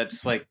con?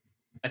 That's like,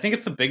 I think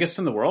it's the biggest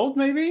in the world,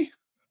 maybe?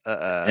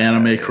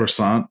 Anime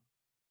Croissant.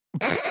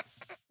 I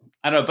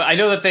don't know, but I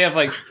know that they have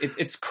like,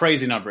 it's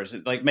crazy numbers.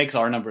 It like makes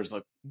our numbers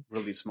look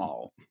really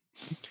small.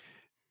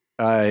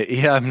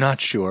 Yeah, I'm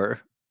not sure.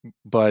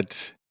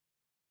 But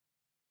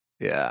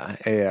yeah,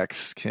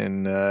 AX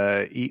can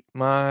eat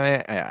my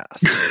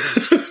ass.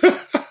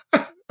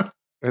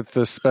 With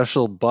the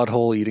special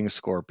butthole eating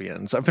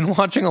scorpions. I've been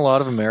watching a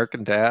lot of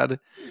American Dad.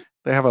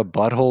 They have a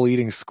butthole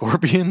eating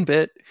scorpion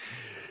bit.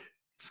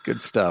 It's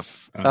good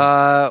stuff.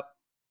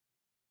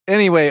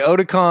 Anyway,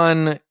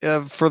 Otakon,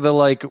 for the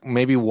like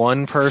maybe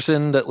one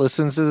person that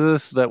listens to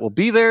this that will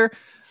be there,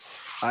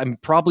 I'm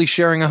probably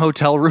sharing a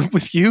hotel room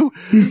with you.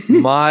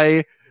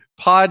 My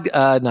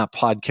not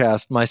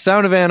podcast, my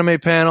Sound of Anime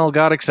panel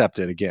got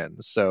accepted again.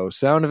 So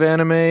Sound of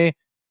Anime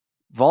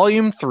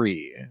Volume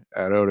 3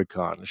 at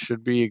Otakon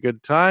should be a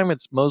good time.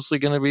 It's mostly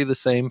going to be the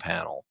same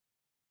panel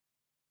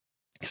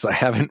because I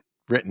haven't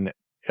written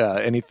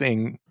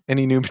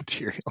any new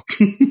material.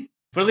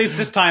 But at least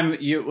this time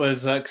it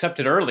was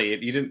accepted early.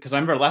 You didn't, because I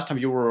remember last time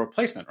you were a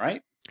replacement,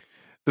 right?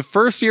 The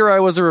first year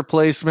I was a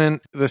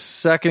replacement. The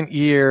second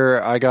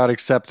year I got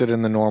accepted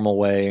in the normal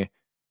way.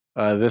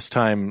 This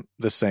time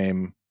the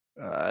same.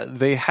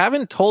 They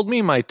haven't told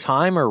me my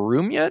time or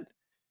room yet.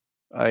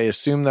 I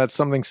assume that's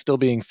something still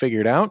being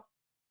figured out.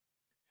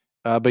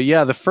 But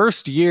yeah, the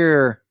first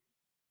year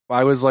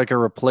I was like a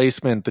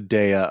replacement the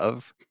day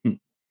of.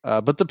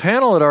 But the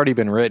panel had already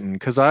been written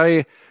because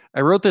I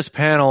wrote this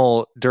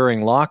panel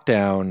during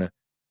lockdown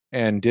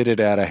and did it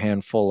at a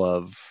handful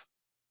of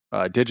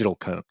digital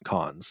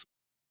cons.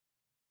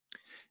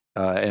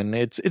 And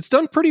it's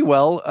done pretty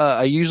well.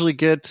 I usually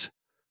get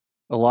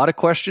a lot of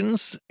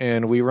questions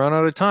and we run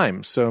out of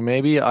time. So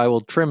maybe I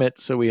will trim it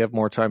so we have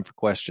more time for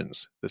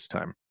questions this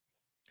time.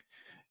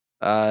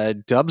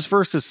 Dubs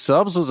versus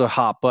subs was a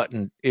hot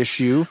button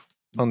issue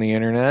on the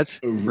internet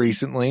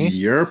recently.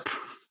 Yep,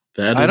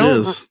 that it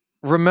is.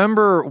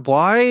 Remember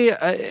why.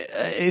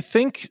 I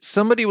think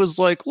somebody was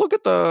like, look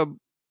at the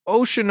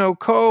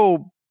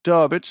Oshinoko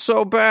dub. It's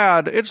so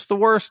bad. It's the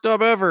worst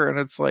dub ever. And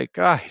it's like,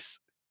 guys,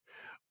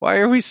 why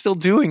are we still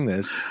doing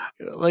this?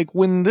 Like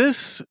when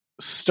this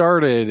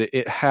started,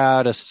 it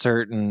had a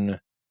certain,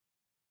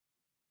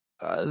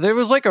 there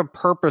was like a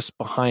purpose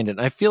behind it.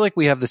 And I feel like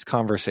we have this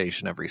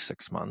conversation every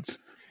 6 months.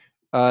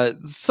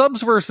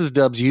 Subs versus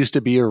dubs used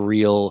to be a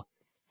real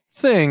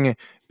thing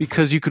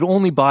because you could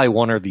only buy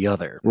one or the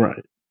other.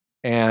 Right.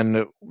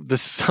 And the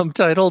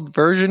subtitled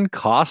version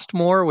cost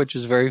more, which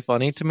is very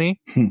funny to me.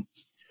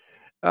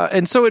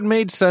 And so it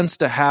made sense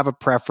to have a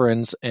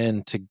preference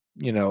and to,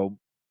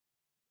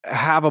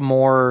 have a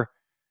more,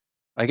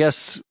 I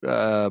guess,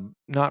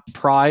 not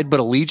pride, but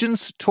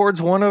allegiance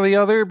towards one or the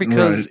other.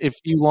 Because if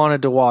you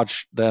wanted to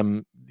watch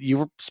them, you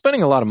were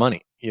spending a lot of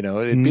money. It'd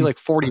be like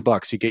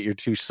 $40. You get your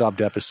 2 subbed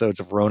episodes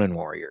of Ronin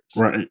Warriors.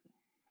 Right.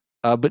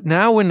 But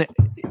now when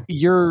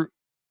you're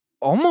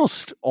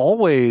almost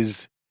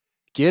always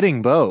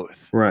getting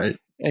both, right,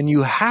 and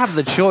you have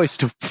the choice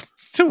to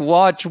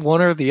watch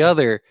one or the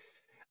other,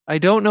 I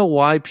don't know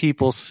why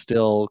people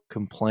still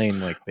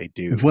complain like they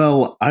do.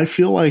 Well, I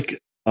feel like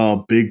a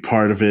big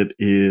part of it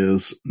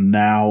is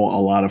now a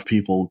lot of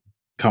people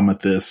come at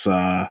this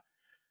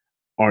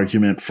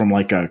argument from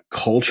like a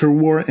culture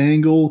war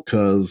angle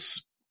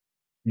because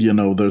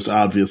there's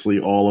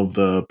obviously all of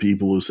the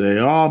people who say,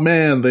 oh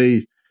man,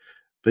 they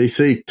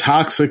say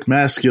toxic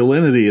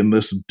masculinity in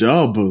this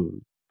dub.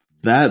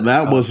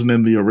 That wasn't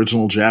in the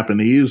original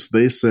Japanese.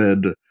 They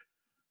said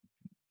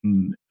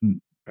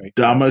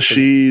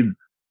Damashi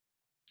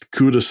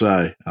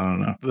Kudasai. I don't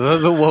know.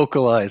 The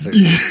vocalizer.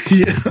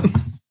 Yeah.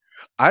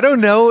 I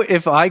don't know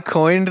if I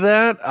coined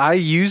that. I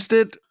used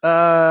it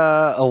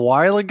a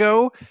while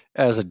ago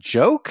as a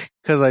joke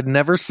because I'd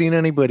never seen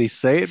anybody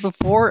say it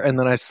before. And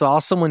then I saw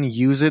someone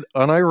use it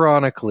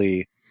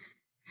unironically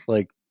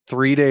like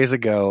 3 days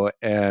ago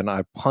and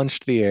I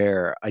punched the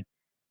air. I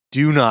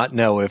do not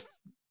know if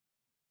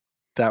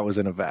that was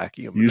in a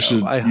vacuum. You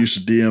should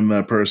DM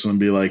that person and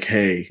be like,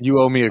 hey,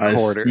 you owe me a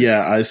quarter.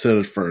 I said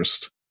it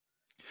first.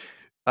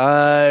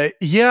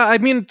 Yeah, I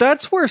mean,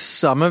 that's where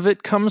some of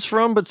it comes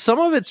from, but some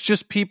of it's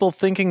just people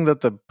thinking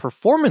that the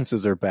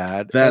performances are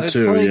bad. That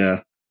too, like, yeah.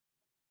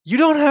 You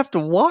don't have to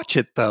watch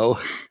it though.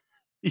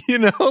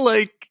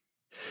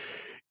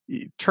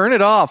 Turn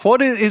it off.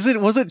 What is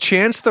it? Was it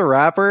Chance the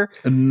Rapper?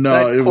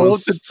 No, it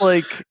was. It's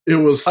like it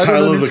was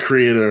Tyler the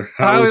Creator.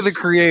 Tyler the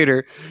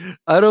Creator.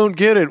 I don't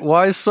get it.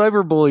 Why is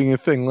cyberbullying a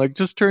thing? Like,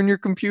 just turn your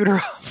computer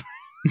off.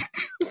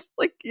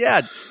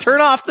 Just turn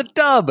off the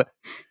dub.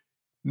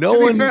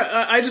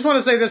 I just want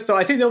to say this though.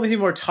 I think the only thing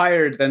more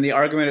tired than the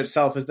argument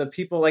itself is that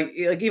people like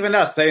even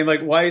us saying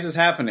like, why is this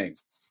happening?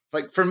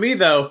 Like for me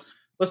though,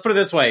 let's put it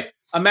this way.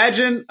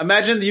 Imagine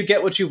you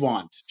get what you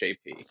want,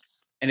 JP.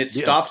 And it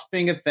stops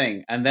being a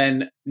thing. And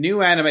then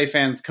new anime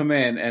fans come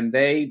in and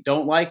they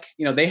don't like,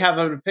 they have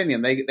an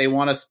opinion. They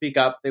want to speak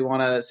up. They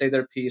want to say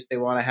their piece. They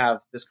want to have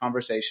this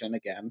conversation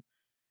again.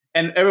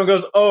 And everyone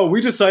goes, oh,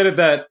 we decided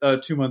that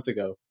 2 months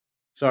ago.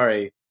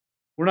 Sorry.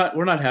 We're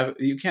not having,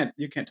 you can't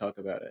talk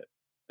about it.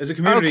 As a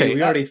community,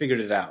 we already figured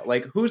it out.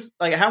 Like,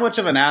 how much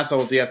of an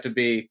asshole do you have to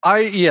be?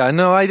 I do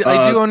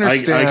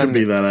understand. I can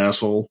be that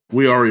asshole.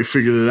 We already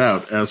figured it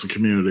out as a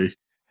community.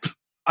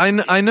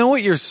 I know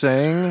what you're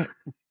saying.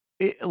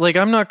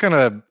 I'm not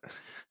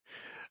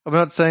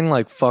saying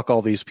like fuck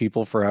all these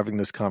people for having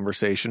this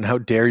conversation. How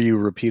dare you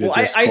repeat it?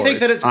 Well, I think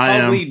that it's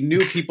probably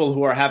new people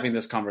who are having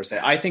this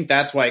conversation. I think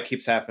that's why it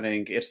keeps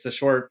happening. It's the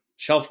short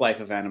shelf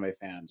life of anime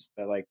fans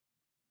that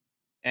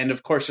and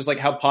of course, just like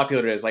how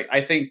popular it is. Like,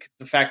 I think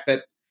the fact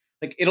that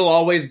like it'll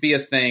always be a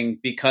thing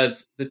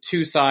because the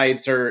two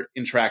sides are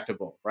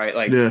intractable, right?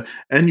 Like, yeah,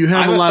 and you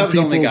have I'm a lot of subs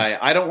people. only guy.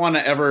 I don't want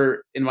to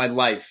ever in my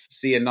life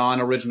see a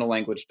non-original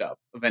language dub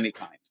of any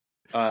kind,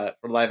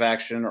 for live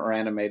action or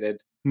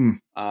animated. You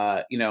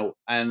know,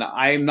 and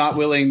I'm not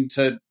willing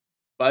to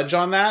budge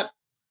on that.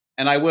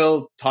 And I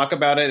will talk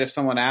about it if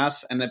someone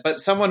asks. But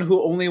someone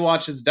who only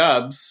watches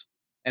dubs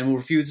and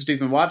refuses to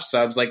even watch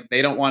subs, like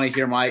they don't want to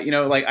hear my, you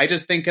know, like I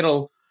just think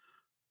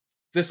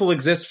this will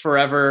exist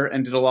forever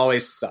and it'll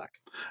always suck.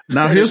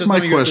 Now And here's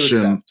my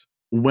question: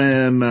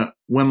 when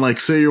like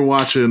say you're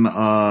watching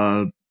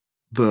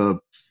the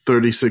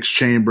 36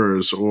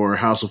 Chambers or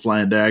House of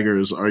Flying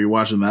Daggers, are you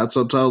watching that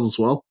subtitled as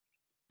well?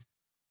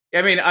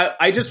 I mean,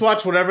 I just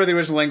watch whatever the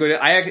original language.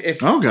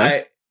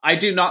 I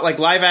do not like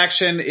live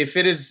action. If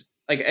it is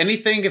like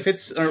anything, if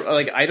it's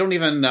like I don't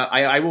even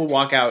I will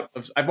walk out.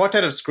 I've walked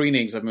out of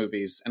screenings of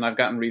movies and I've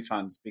gotten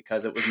refunds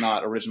because it was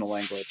not original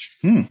language.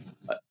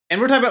 And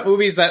we're talking about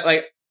movies that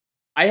like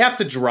I have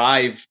to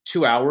drive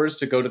 2 hours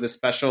to go to the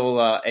special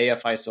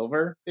AFI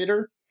Silver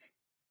Theater.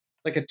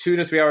 Like a 2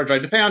 to 3 hour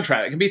drive, depending on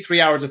traffic. It can be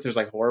 3 hours if there's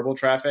like horrible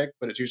traffic,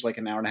 but it's usually like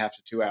an hour and a half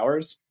to 2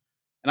 hours.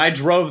 And I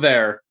drove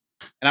there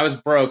and I was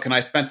broke and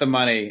I spent the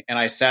money and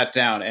I sat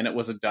down and it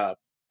was a dub,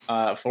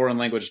 foreign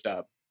language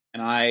dub.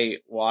 And I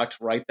walked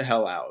right the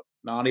hell out,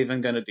 not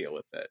even going to deal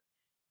with it.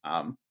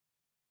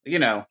 You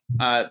know,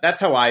 that's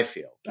how I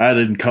feel. I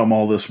didn't come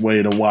all this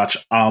way to watch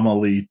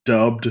Amelie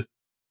dubbed.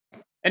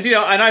 And you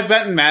know, and I've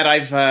bet Matt,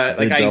 I've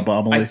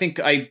I think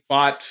I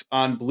bought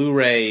on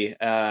Blu-ray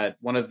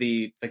one of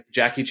the like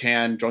Jackie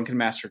Chan Drunken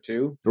Master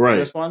 2, right?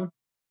 This one,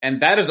 and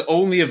that is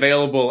only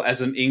available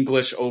as an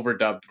English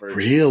overdubbed version.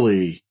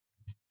 Really?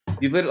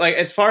 You literally, like,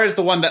 as far as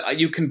the one that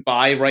you can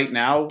buy right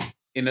now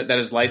that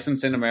is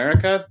licensed in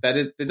America,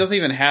 it doesn't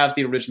even have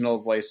the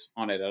original voice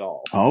on it at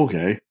all. Oh,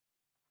 okay. And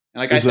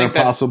like, is I think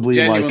there possibly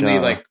genuinely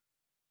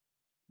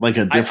like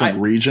a different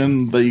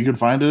region that you could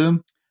find it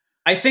in?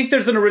 I think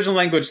there's an original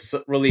language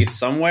release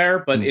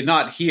somewhere, but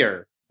not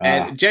here.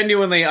 And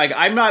genuinely, like,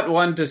 I'm not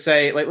one to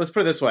say, like, let's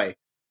put it this way.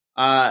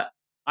 I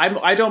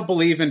don't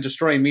believe in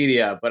destroying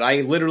media, but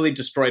I literally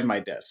destroyed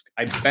my disc.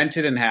 I bent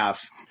it in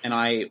half, and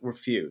I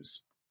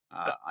refuse.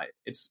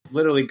 It's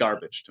literally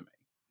garbage to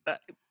me.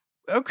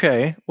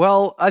 Okay.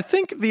 Well, I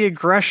think the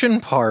aggression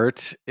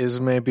part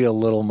is maybe a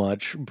little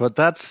much, but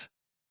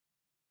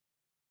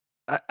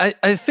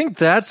I think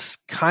that's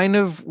kind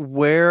of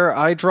where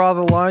I draw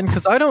the line,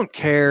 because I don't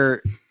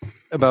care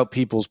about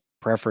people's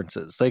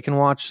preferences. They can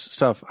watch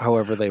stuff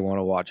however they want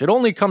to watch. It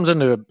only comes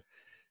into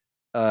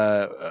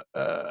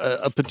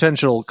a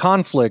potential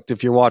conflict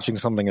if you're watching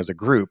something as a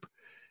group.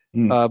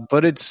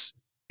 But it's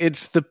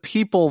the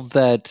people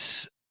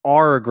that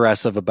are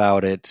aggressive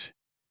about it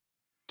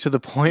to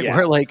the point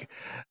where, like,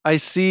 I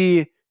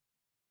see,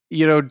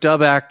 you know,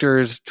 dub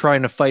actors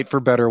trying to fight for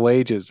better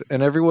wages,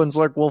 and everyone's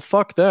like, well,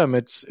 fuck them.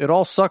 It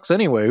all sucks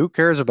anyway. Who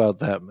cares about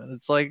them? And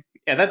it's like,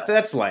 yeah,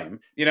 that's lame.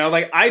 You know,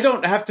 like, I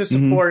don't have to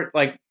support,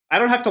 like, I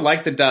don't have to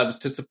like the dubs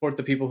to support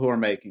the people who are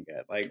making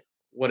it. Like,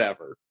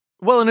 whatever.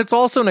 Well, and it's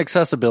also an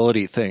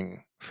accessibility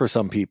thing for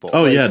some people.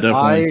 Oh, like, yeah,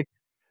 definitely.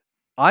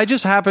 I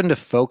just happen to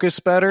focus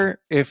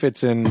better if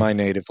it's in my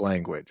native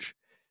language.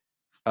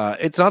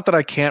 It's not that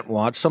I can't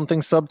watch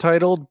something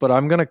subtitled, but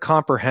I'm going to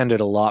comprehend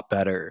it a lot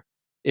better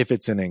if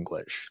it's in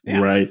English. Yeah.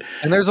 Right.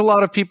 And there's a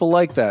lot of people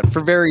like that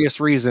for various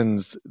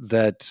reasons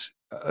that,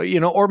 you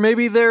know, or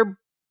maybe they're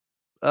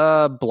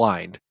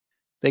blind.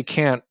 They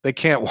can't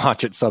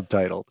watch it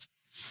subtitled.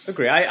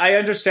 Agree. I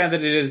understand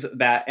that it is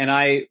that,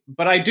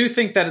 but I do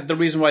think that the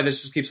reason why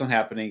this just keeps on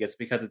happening is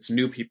because it's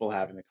new people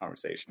having the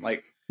conversation.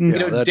 Like, you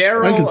know,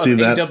 Daryl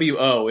of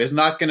AWO is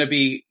not going to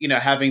be, you know,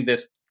 having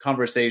this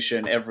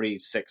conversation every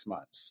 6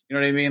 months. You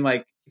know what I mean?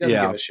 Like, he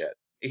doesn't give a shit.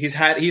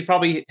 He's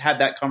probably had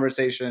that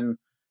conversation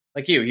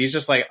like you. He's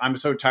just like, I'm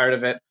so tired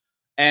of it.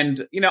 And,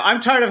 you know, I'm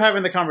tired of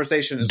having the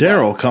conversation as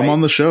Daryl, well, come on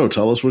the show.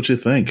 Tell us what you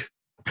think.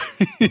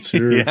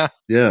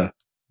 Yeah.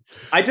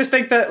 I just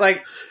think that,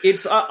 like,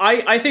 it's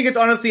I think it's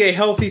honestly a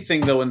healthy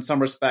thing, though, in some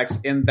respects,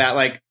 in that,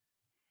 like,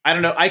 I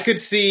don't know, I could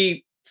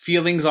see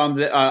feelings on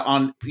the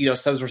on, you know,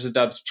 subs versus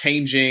dubs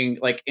changing,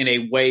 like, in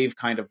a wave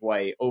kind of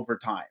way over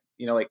time.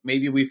 You know, like,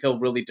 maybe we feel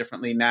really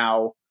differently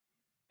now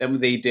than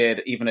they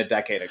did even a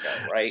decade ago,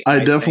 right?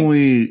 I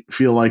definitely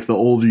feel like the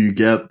older you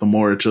get, the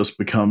more it just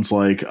becomes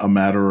like a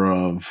matter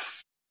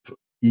of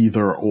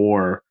either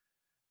or.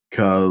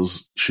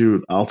 Because,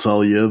 shoot, I'll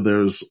tell you,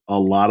 there's a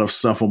lot of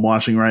stuff I'm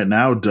watching right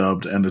now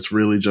dubbed, and it's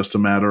really just a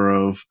matter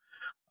of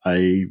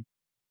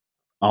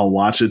I'll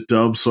watch it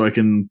dubbed so I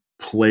can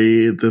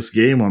play this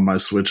game on my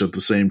Switch at the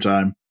same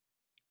time.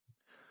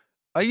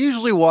 I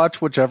usually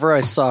watch whichever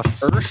I saw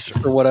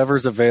first or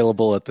whatever's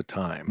available at the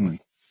time.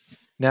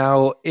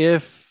 Now,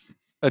 if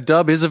a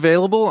dub is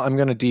available, I'm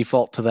going to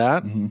default to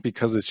that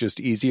because it's just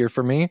easier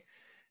for me.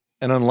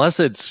 And unless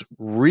it's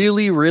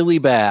really, really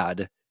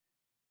bad,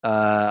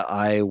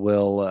 I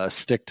will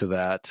stick to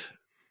that.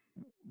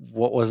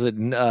 What was it?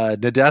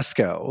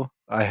 Nadesco.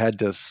 I had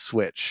to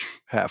switch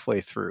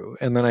halfway through,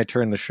 and then I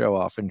turned the show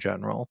off in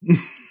general.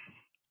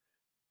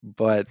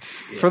 but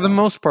for the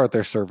most part,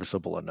 they're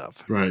serviceable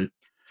enough. Right.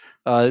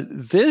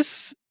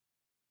 This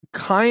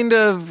kind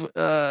of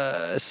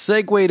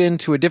segued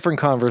into a different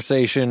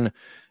conversation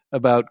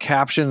about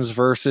captions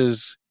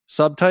versus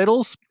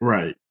subtitles.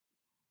 Right.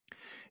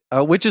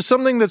 Which is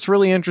something that's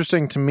really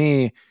interesting to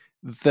me,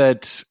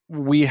 that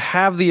we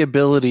have the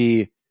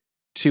ability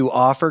to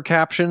offer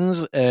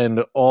captions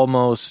and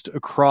almost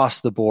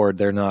across the board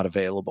they're not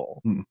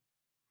available.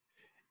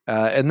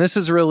 And this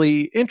is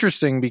really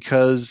interesting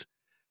because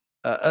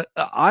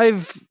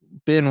I've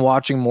been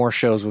watching more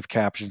shows with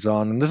captions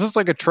on, and this is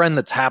like a trend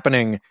that's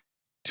happening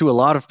to a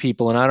lot of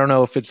people. And I don't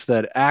know if it's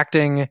that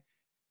acting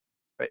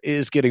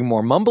is getting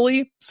more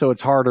mumbly, so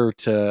it's harder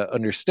to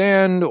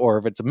understand, or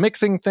if it's a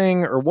mixing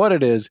thing, or what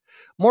it is.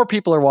 More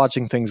people are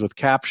watching things with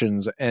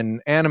captions,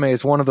 and anime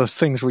is one of those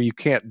things where you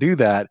can't do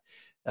that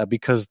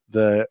because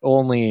the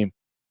only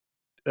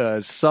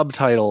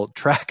subtitle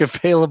track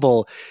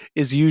available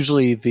is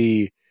usually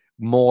the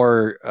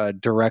more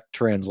direct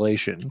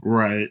translation.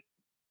 Right.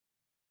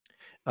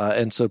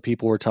 And so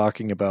people were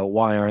talking about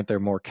why aren't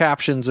there more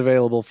captions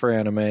available for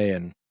anime,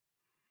 and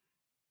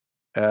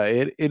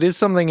it is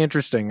something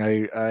interesting.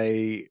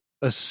 I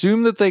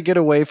assume that they get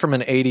away from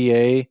an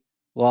ADA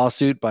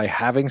lawsuit by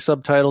having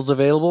subtitles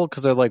available,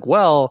 because they're like,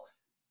 well,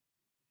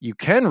 you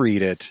can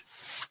read it.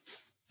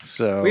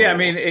 So yeah, I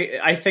mean,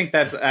 I think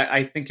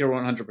you're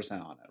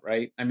 100% on it,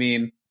 right? I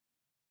mean,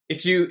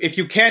 if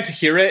you can't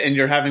hear it and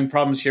you're having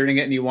problems hearing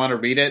it and you want to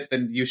read it,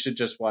 then you should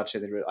just watch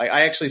it.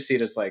 I actually see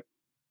it as like,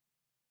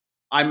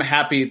 I'm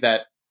happy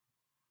that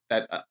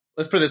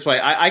let's put it this way.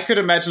 I could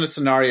imagine a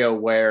scenario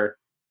where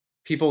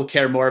people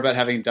care more about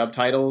having dub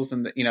titles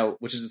and,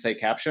 which is to say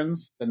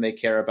captions, than they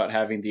care about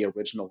having the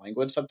original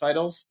language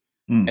subtitles.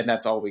 And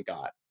that's all we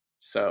got.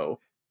 So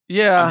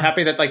yeah, I'm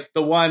happy that like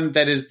the one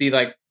that is the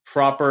like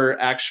proper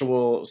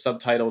actual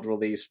subtitled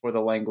release for the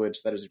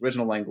language that is the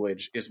original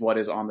language is what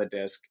is on the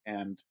disc.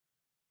 And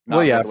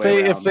well, yeah,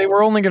 if they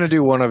were only going to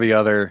do one or the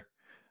other,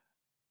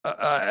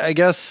 I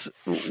guess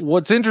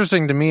what's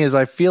interesting to me is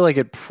I feel like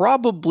it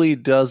probably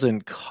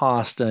doesn't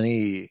cost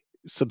any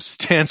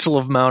substantial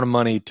amount of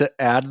money to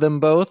add them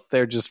both.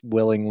 They're just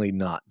willingly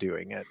not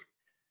doing it.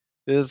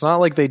 It's not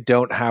like they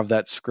don't have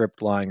that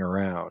script lying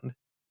around.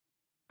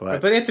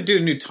 But they have to do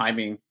new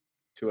timing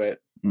to it.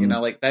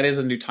 Like that is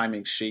a new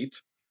timing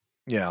sheet.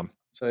 Yeah.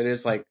 So it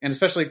is like, and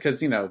especially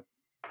because,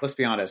 let's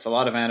be honest, a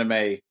lot of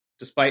anime,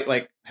 despite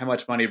like how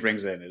much money it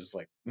brings in, is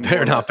like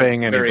they're not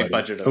paying anybody. Very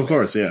budget. Of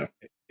course, yeah.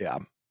 Yeah.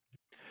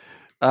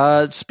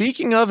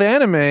 Speaking of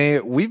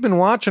anime, we've been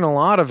watching a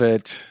lot of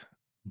it.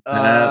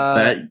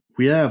 That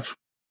we have.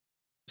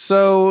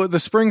 So the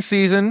spring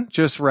season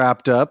just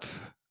wrapped up.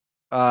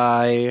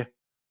 I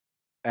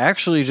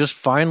actually just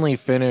finally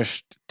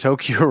finished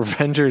Tokyo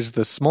Revengers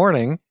this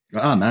morning.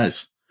 Oh,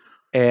 nice.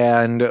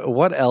 And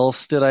what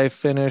else did I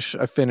finish?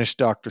 I finished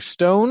Dr.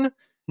 Stone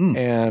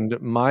and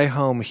My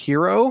Home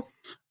Hero.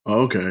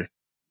 Okay.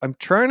 I'm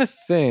trying to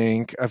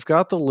think. I've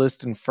got the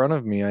list in front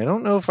of me. I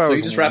don't know if I was... So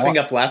you're just wrapping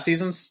up last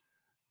season's?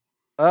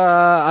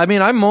 I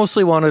mean, I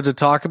mostly wanted to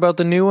talk about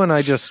the new one.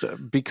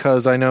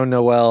 Because I know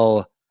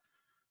Noelle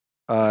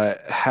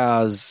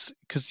has...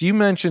 Because you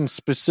mentioned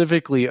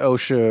specifically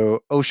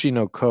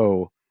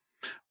Oshinoko.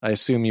 I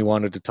assume you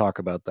wanted to talk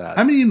about that.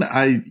 I mean,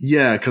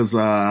 because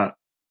I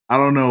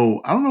don't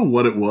know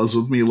what it was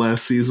with me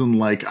last season.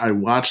 Like, I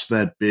watched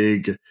that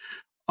big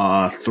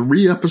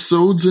 3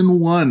 episodes in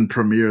one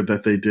premiere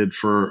that they did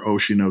for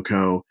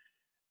Oshinoko,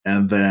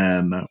 and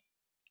then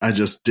I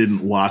just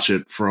didn't watch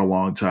it for a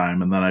long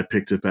time, and then I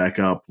picked it back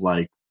up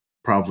like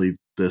probably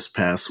this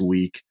past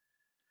week.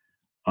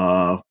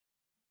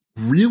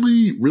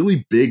 Really,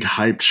 really big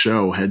hyped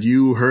show. Had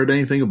you heard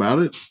anything about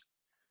it?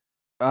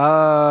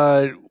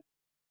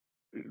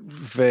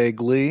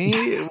 Vaguely.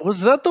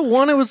 Was that the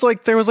one? It was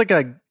like there was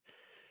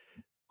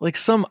like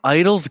some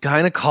idol's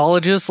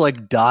gynecologist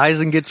like dies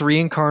and gets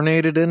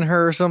reincarnated in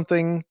her or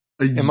something.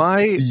 Am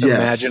I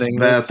imagining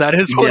that? That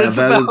is what it's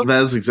about?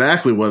 That is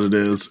exactly what it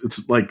is.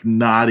 It's like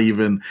not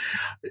even...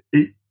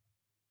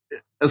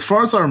 as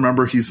far as I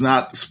remember, he's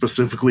not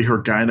specifically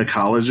her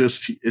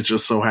gynecologist. It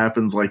just so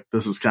happens like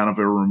this is kind of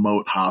a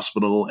remote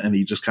hospital, and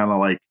he just kind of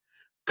like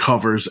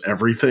covers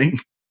everything.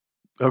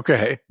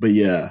 Okay. But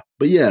yeah,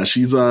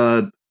 she's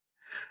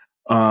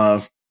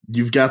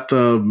you've got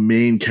the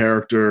main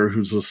character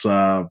who's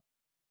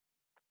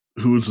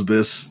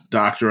this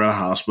doctor at a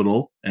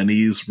hospital, and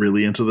he's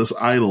really into this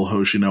idol,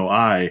 Hoshino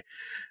Ai.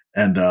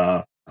 And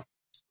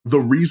the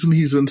reason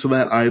he's into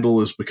that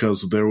idol is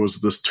because there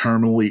was this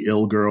terminally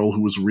ill girl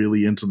who was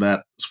really into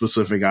that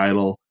specific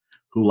idol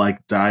who like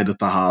died at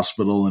the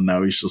hospital, and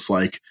now he's just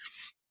like,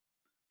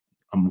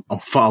 I'm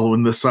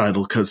following this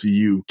idol because of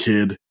you,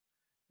 kid.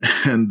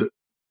 And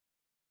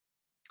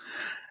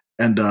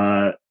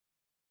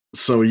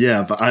so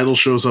yeah, the idol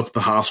shows up at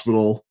the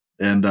hospital,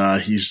 and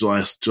he's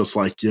just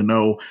like,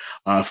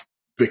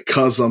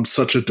 because I'm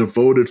such a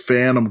devoted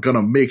fan, I'm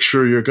gonna make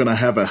sure you're gonna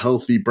have a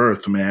healthy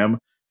birth, ma'am.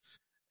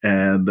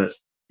 And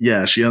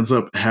yeah, she ends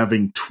up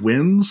having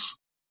twins.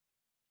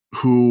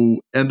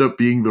 who end up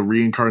being the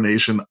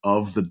reincarnation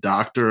of the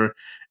doctor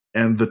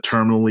and the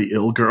terminally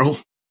ill girl.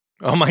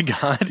 Oh my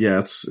God. Yeah,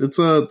 it's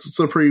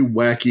a pretty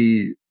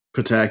wacky,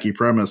 patacky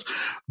premise.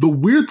 The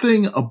weird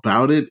thing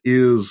about it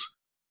is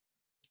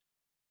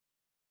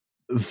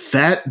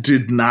that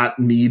did not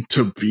need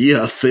to be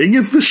a thing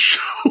in the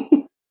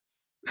show.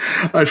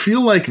 I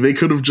feel like they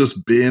could have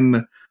just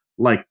been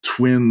like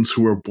twins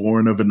who were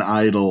born of an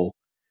idol,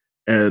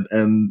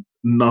 and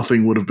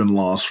nothing would have been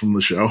lost from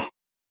the show.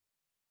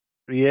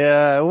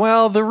 Yeah,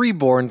 well, the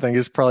reborn thing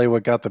is probably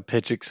what got the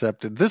pitch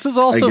accepted. This is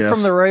also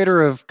from the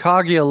writer of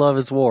Kaguya Love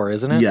is War,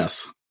 isn't it?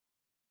 Yes.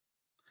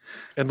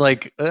 And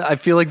like, I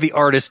feel like the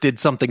artist did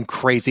something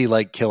crazy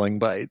like Killing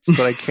Bites,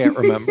 but I can't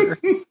remember.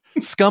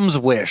 Scum's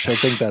Wish, I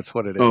think that's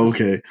what it is. Oh,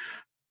 okay. It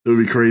would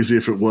be crazy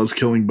if it was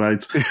Killing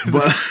Bites.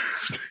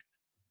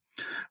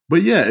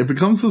 But yeah, it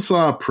becomes this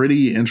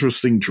pretty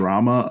interesting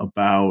drama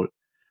about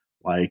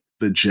like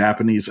the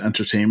Japanese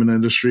entertainment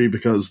industry,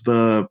 because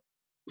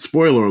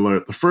spoiler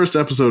alert, the first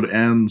episode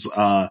ends,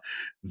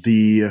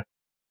 the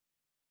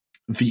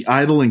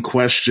idol in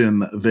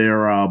question,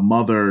 their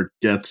mother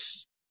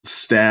gets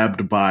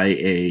stabbed by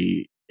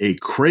a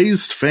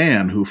crazed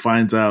fan who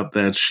finds out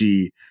that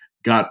she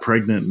got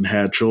pregnant and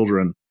had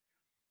children.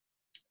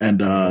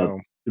 And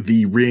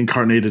the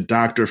reincarnated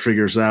doctor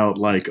figures out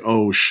like,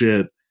 oh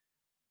shit,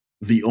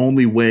 the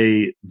only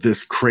way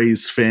this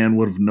crazed fan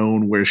would have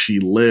known where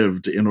she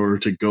lived in order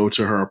to go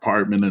to her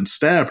apartment and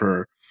stab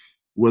her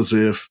was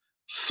if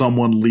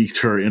someone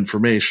leaked her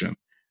information.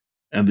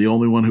 And the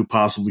only one who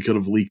possibly could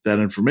have leaked that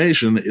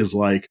information is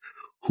like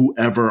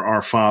whoever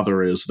our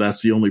father is.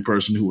 That's the only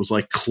person who was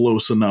like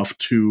close enough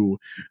to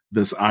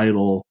this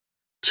idol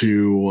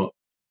to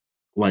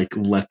like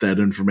let that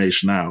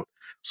information out.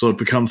 So it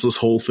becomes this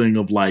whole thing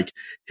of like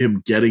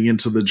him getting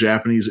into the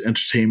Japanese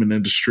entertainment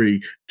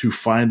industry to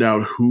find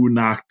out who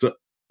knocked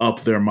up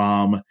their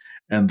mom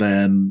and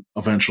then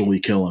eventually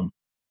kill him.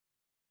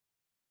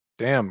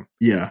 Damn.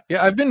 Yeah.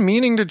 Yeah, I've been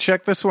meaning to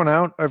check this one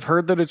out. I've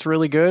heard that it's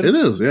really good. It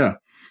is, yeah.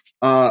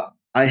 I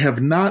have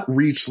not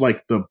reached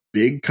like the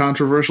big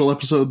controversial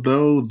episode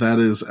though. That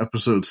is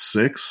episode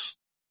 6,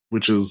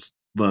 which is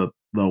the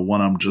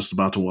one I'm just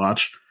about to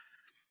watch.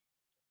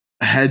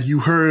 Had you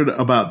heard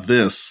about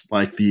this,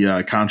 like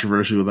the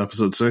controversy with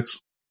episode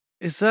 6?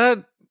 Is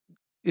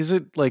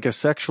it like a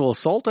sexual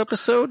assault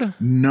episode?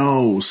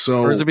 No.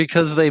 So, or is it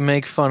because they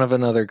make fun of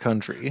another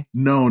country?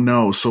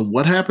 No. So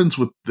what happens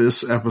with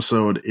this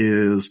episode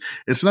is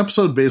it's an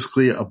episode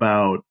basically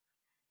about,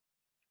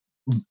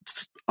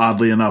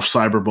 oddly enough,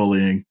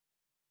 cyberbullying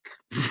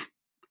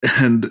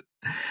and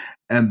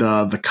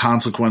the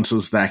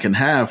consequences that can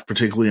have,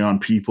 particularly on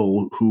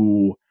people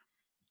who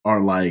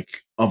are like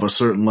of a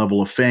certain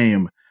level of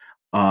fame,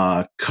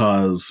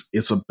 cause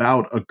it's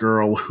about a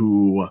girl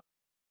who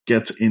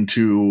gets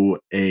into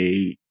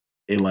a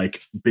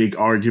like big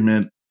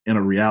argument in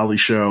a reality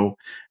show,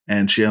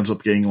 and she ends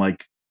up getting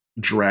like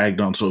dragged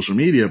on social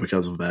media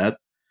because of that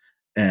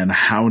and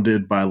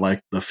hounded by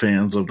like the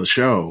fans of the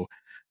show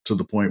to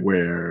the point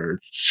where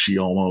she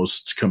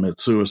almost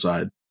commits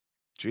suicide.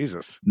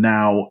 Jesus.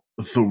 Now,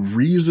 the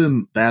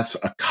reason that's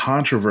a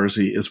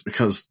controversy is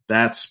because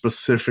that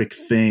specific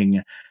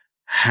thing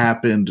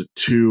happened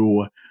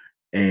to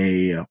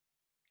a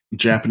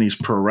Japanese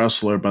pro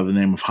wrestler by the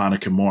name of Hana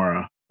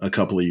Kimura a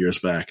couple of years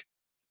back.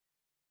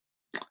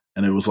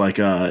 And it was like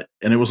a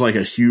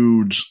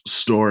huge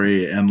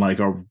story and like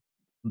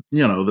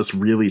this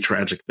really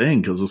tragic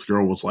thing, because this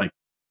girl was like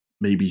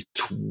maybe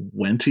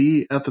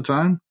 20 at the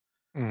time.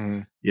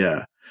 Mm-hmm.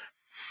 Yeah.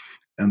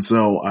 And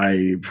so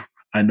I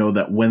know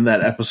that when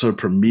that episode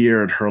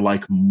premiered, her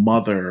like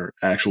mother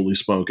actually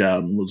spoke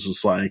out and was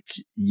just like,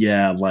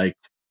 yeah, like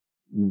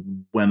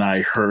when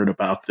I heard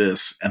about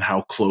this and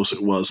how close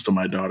it was to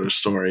my daughter's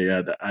story,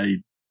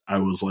 I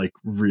was like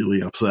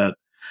really upset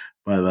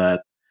by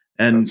that.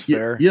 And that's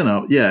fair.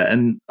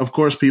 And of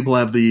course people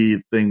have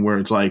the thing where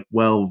it's like,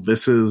 well,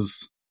 this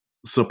is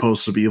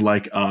supposed to be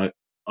like a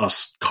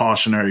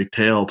cautionary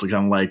tale to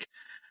kind of like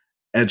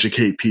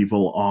educate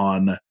people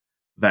on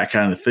that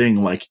kind of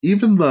thing. Like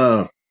even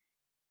like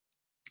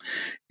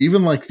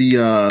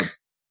the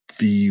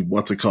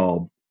what's it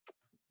called?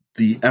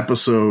 The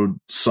episode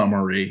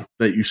summary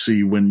that you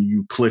see when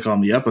you click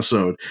on the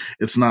episode,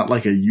 it's not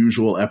like a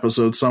usual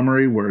episode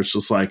summary where it's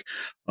just like,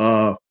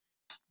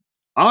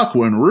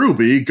 Aqua and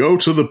Ruby go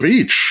to the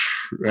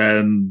beach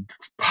and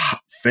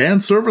fan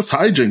service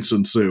hijinks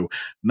ensue.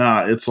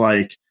 Nah, it's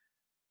like,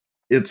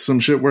 it's some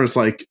shit where it's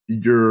like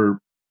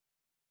your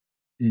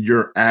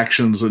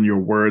actions and your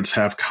words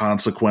have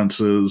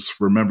consequences.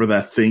 Remember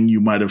that thing you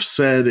might have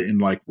said in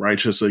like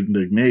righteous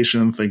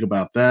indignation. Think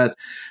about that.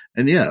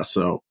 And yeah,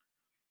 so,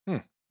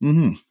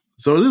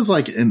 so it is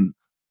like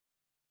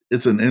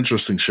it's an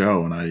interesting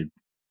show, and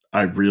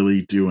I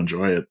really do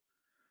enjoy it.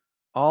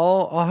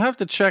 I'll have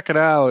to check it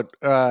out.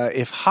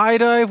 If High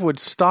Dive would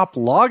stop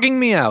logging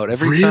me out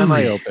every time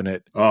I open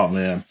it. Oh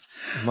man.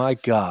 My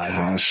God.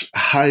 Gosh.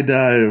 High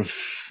Dive,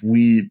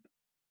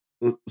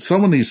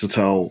 someone needs to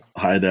tell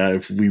High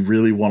Dive we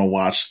really want to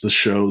watch the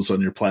shows on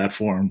your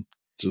platform.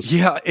 Just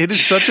Yeah, it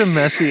is such a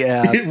messy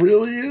app. It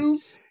really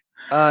is.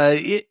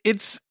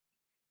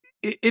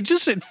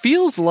 It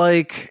feels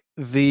like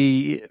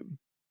the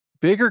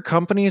bigger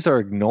companies are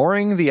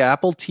ignoring the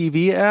Apple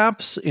TV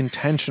apps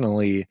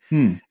intentionally.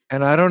 And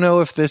I don't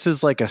know if this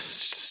is like a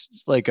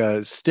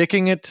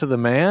sticking it to the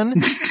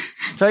man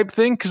type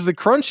thing, because the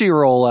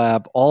Crunchyroll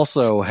app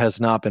also has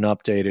not been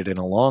updated in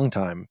a long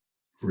time.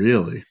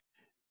 Really?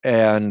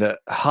 And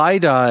High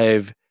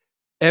Dive,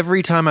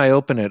 every time I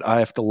open it, I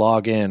have to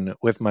log in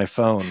with my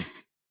phone.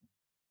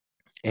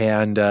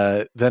 And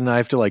then I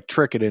have to like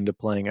trick it into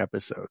playing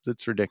episodes.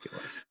 It's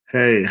ridiculous.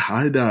 Hey,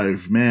 High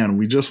Dive, man,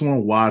 we just want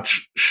to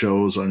watch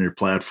shows on your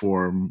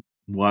platform.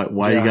 Why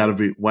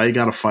you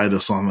gotta fight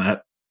us on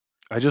that?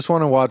 I just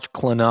want to watch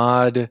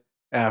Clannad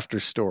After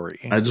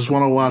Story. I just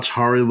want to watch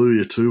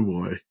Hallelujah too,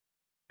 boy.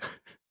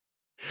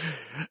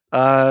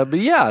 But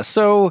yeah,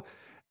 so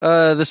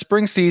the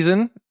spring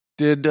season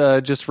did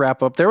just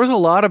wrap up. There was a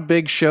lot of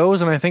big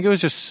shows, and I think it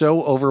was just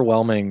so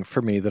overwhelming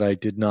for me that I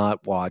did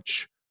not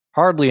watch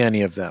hardly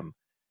any of them.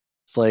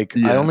 It's like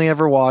I only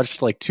ever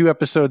watched like 2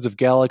 episodes of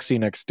Galaxy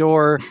Next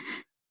Door.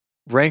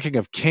 Ranking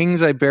of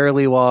Kings I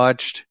barely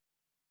watched.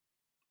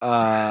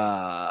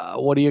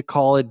 What do you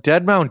call it?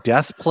 Dead Mount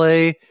Death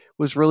Play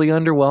was really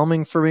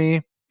underwhelming for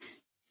me.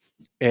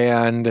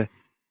 And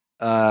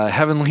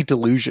Heavenly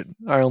Delusion,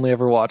 I only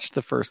ever watched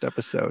the first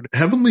episode.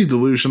 Heavenly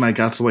Delusion, I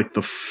got to like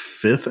the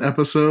 5th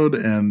episode,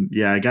 and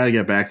yeah, I gotta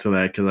get back to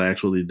that because I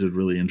actually did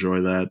really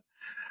enjoy that.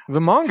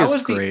 The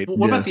manga's great.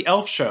 What about the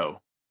Elf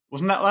show?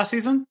 Wasn't that last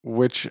season?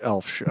 Which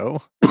elf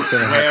show?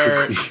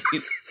 Where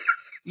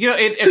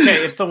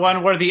it's the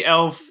one where the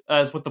elf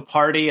is with the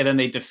party and then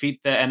they defeat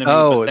the enemy.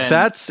 Oh,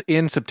 that's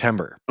in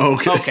September.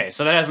 Okay,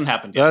 so that hasn't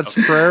happened yet.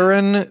 That's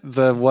Frerin,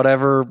 the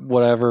whatever.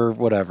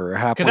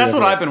 Because that's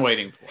what I've been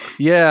waiting for.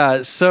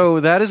 Yeah, so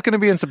that is going to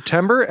be in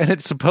September, and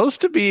it's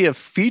supposed to be a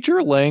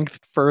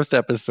feature-length first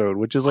episode,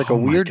 which is like a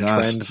weird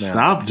trend now.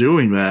 Stop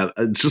doing that.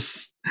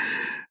 Just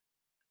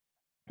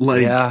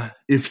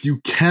if you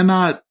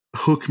cannot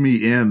hook me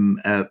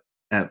in at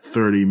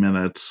 30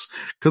 minutes,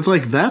 because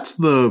like that's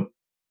the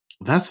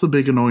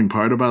big annoying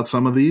part about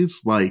some of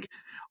these, like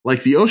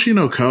the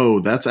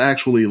Oshinoko, that's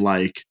actually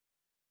like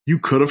you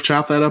could have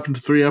chopped that up into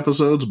 3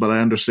 episodes, but I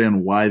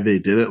understand why they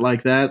did it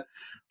like that.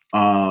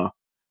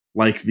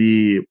 Like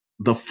the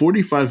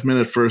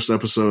 45-minute first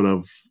episode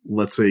of,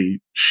 let's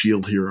say,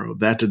 Shield Hero,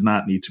 that did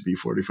not need to be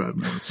 45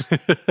 minutes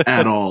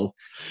at all.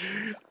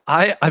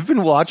 I've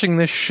been watching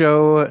this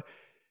show.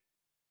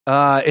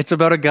 It's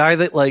about a guy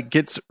that like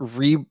gets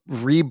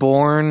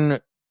reborn,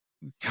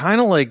 kind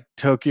of like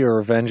Tokyo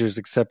Revengers,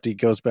 except he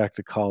goes back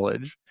to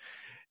college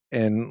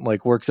and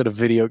like works at a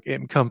video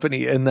game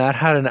company. And that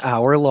had an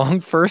hour-long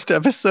first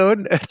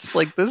episode. It's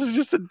like, this is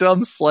just a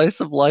dumb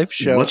slice of life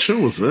show. What show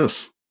was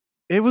this?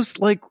 It was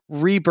like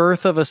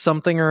Rebirth of a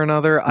something or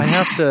another. I'd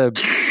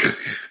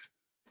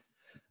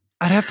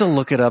have to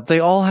look it up. They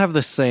all have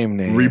the same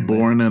name.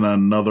 Reborn in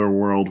Another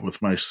World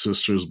with My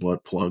Sister's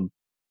Butt Plug.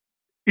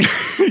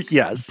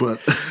 Yes. And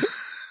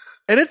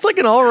it's like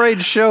an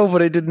all-right show,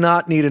 but it did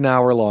not need an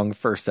hour-long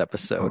first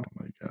episode. Oh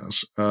my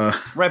gosh.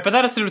 Right, but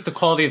that has to do with the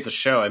quality of the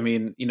show. I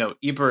mean,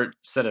 Ebert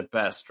said it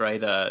best,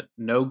 right?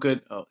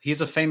 He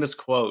has a famous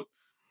quote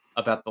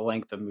about the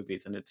length of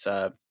movies, and it's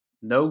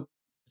no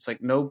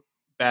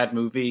bad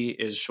movie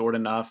is short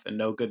enough, and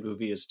no good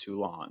movie is too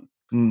long.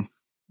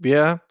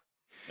 Yeah.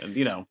 And,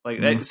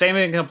 that same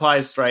thing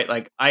applies, right?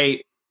 Like,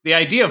 the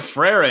idea of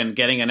Frerin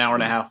getting an hour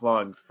and a half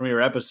long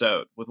premiere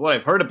episode, with what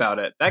I've heard about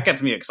it, that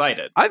gets me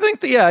excited. I think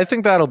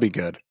that'll be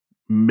good.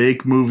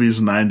 Make movies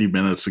 90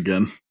 minutes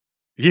again.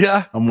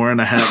 Yeah. I'm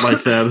wearing a hat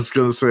like that. It's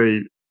going to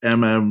say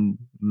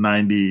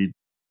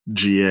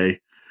MM90GA.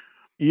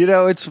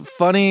 It's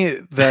funny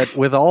that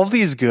with all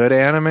these good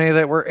anime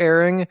that were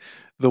airing,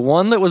 the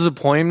one that was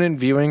appointment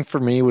viewing for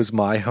me was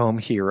My Home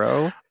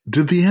Hero.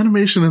 Did the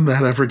animation in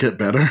that ever get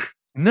better?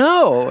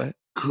 No.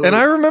 Good. And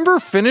I remember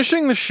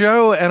finishing the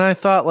show and I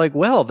thought like,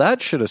 well, that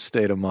should have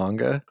stayed a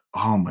manga.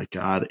 Oh my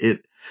God.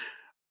 It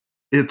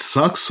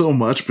sucks so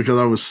much because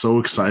I was so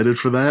excited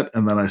for that.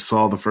 And then I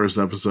saw the first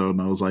episode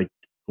and I was like,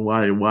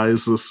 why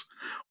is this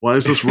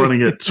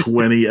running at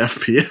 20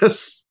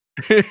 FPS?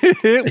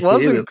 It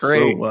wasn't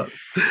great. So much.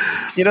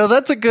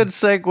 That's a good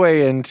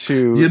segue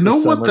into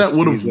what that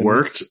would have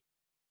worked.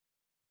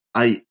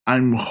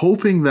 I'm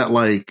hoping that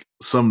like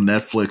some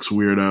Netflix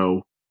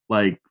weirdo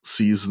like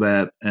sees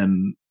that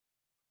and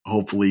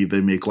hopefully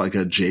they make like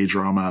a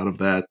J-drama out of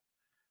that.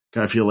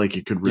 I feel like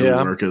it could really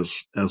work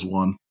as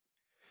one.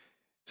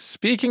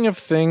 Speaking of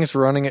things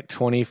running at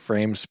 20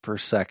 frames per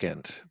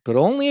second, but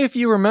only if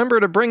you remember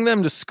to bring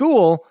them to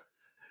school,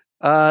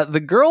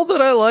 the girl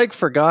that I like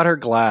forgot her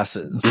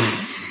glasses.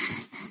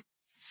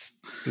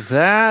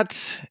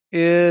 That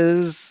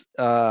is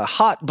a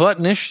hot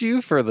button issue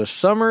for the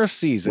summer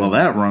season. Well,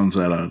 that runs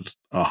at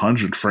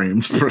 100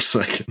 frames per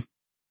second.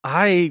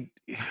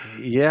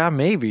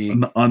 Maybe.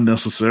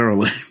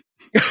 Unnecessarily.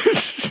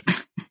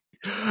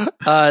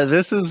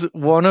 This is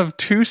one of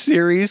 2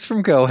 series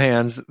from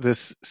Gohan's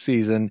this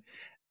season.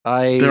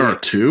 There are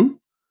 2?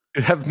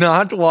 have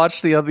not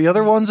watched the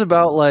other ones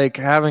about like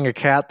having a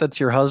cat that's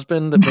your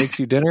husband that makes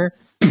you dinner.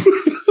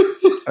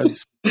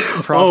 It's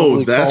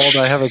probably called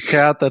I Have a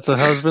Cat That's a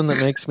Husband That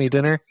Makes Me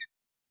Dinner.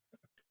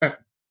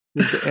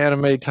 The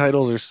anime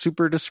titles are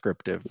super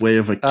descriptive. Way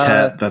of a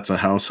cat that's a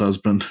house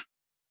husband.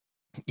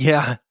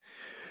 Yeah.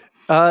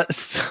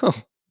 So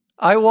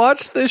I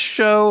watched this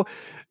show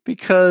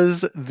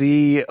because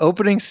the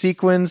opening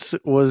sequence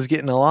was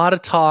getting a lot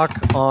of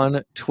talk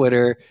on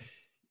Twitter.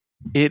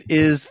 It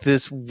is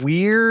this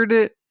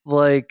weird,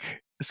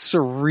 like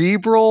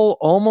cerebral,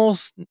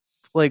 almost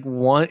like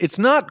it's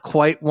not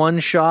quite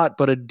one shot,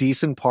 but a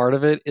decent part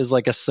of it is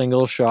like a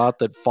single shot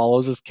that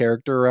follows his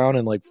character around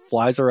and like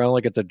flies around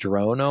like it's a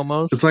drone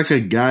almost. It's like a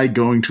guy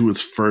going to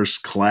his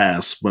first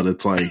class, but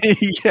it's like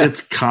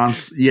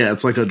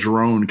it's like a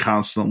drone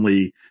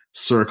constantly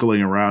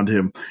circling around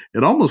him.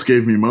 It almost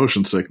gave me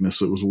motion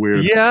sickness. It was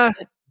weird. Yeah.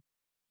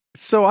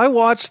 So I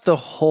watched the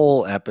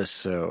whole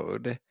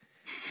episode.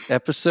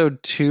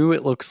 Episode 2,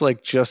 it looks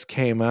like just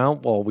came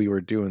out while we were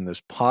doing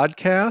this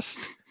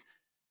podcast.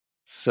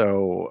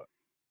 So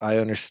I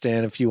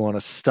understand if you want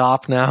to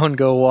stop now and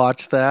go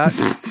watch that.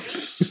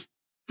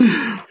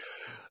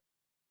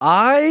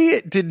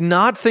 I did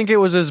not think it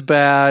was as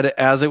bad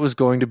as it was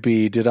going to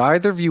be. Did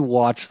either of you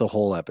watch the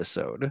whole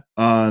episode?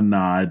 No,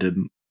 I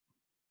didn't.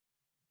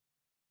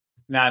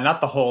 Nah, not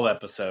the whole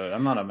episode.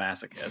 I'm not a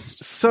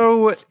masochist.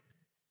 So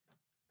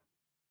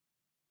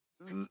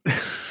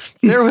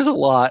there was a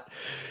lot.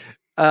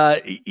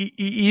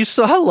 You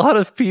saw a lot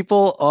of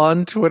people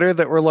on Twitter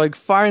that were like,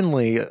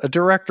 finally, a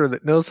director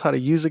that knows how to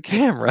use a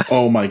camera.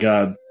 Oh my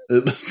God.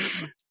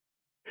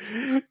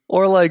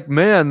 Or like,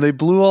 man, they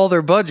blew all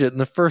their budget in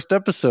the first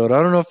episode.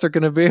 I don't know if they're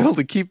going to be able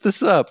to keep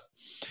this up.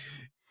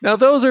 Now,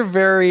 those are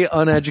very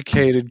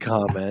uneducated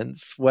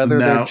comments. Whether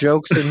they're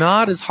jokes or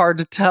not is hard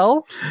to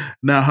tell.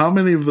 Now, how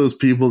many of those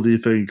people do you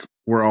think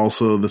were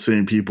also the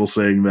same people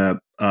saying that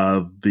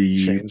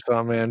the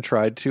Chainsaw Man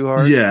tried too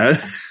hard? Yeah.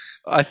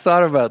 I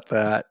thought about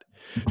that.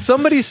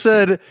 Somebody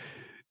said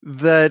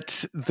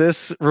that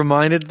this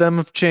reminded them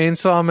of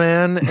Chainsaw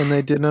Man, and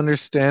they didn't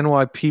understand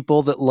why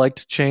people that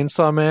liked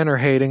Chainsaw Man are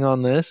hating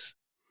on this.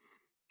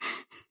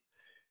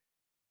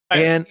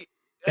 I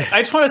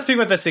just want to speak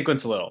about this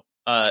sequence a little.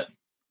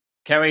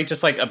 Can we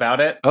just like about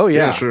it? Oh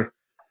yeah, sure.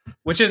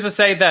 Which is to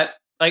say that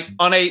like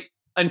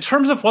in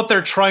terms of what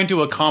they're trying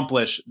to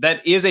accomplish,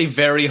 that is a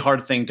very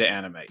hard thing to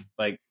animate.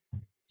 Like,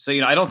 so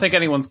I don't think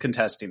anyone's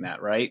contesting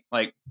that, right?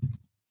 Like,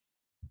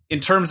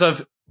 in terms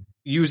of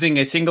using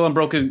a single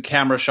unbroken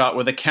camera shot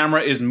where the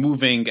camera is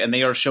moving and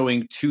they are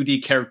showing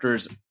 2D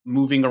characters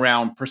moving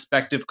around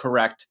perspective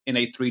correct in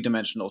a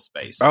 3-dimensional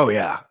space. Oh,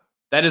 yeah.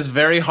 That is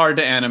very hard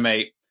to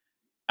animate.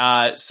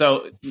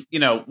 So,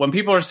 when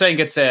people are saying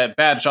it's a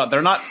bad shot,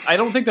 I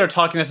don't think they're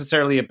talking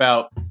necessarily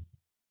about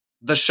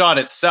the shot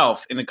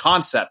itself in a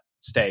concept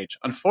stage.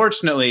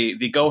 Unfortunately,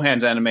 the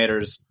Gohan's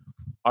animators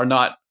are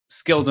not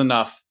skilled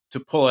enough to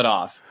pull it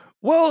off.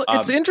 Well,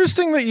 it's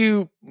interesting that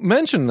you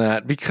mentioned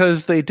that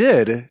because they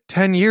did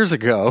 10 years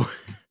ago.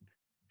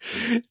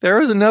 There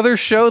was another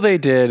show they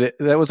did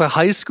that was a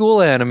high school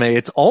anime.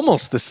 It's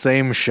almost the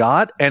same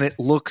shot and it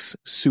looks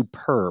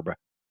superb.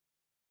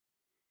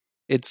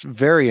 It's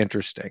very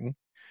interesting.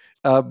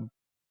 But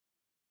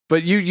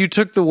you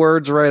took the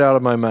words right out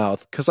of my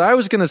mouth because I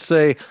was going to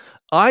say,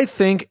 I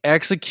think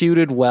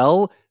executed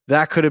well,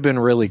 that could have been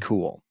really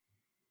cool.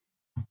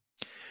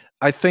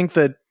 I think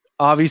that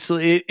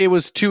obviously, it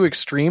was too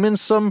extreme in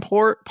some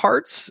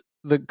parts.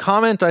 The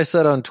comment I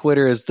said on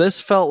Twitter is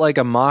this felt like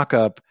a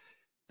mock-up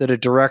that a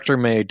director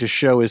made to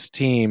show his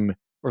team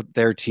or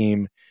their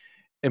team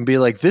and be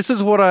like, this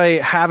is what I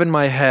have in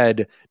my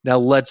head. Now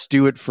let's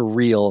do it for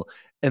real.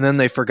 And then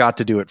they forgot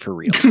to do it for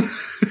real.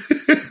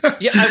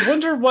 Yeah, I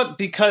wonder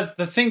because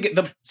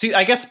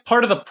I guess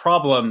part of the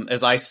problem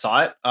as I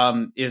saw it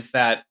is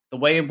that the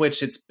way in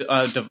which it's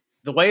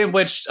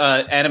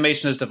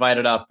animation is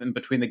divided up in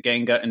between the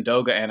Ganga and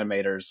Doga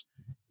animators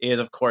is,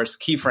 of course,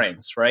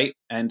 keyframes, right?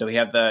 And we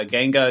have the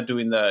Ganga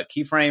doing the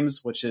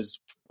keyframes, which is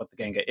what the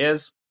Ganga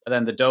is, and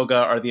then the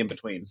Doga are the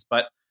in-betweens.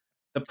 But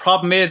the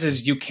problem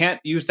is you can't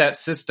use that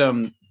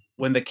system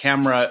when the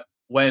camera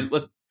when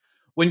the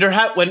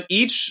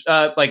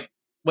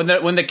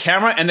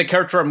camera and the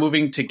character are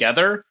moving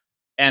together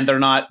and they're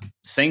not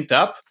synced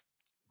up,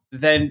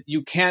 then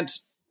you can't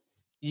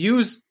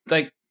use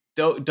like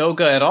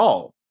Doga at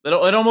all.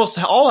 It almost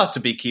all has to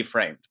be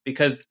keyframed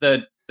because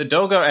the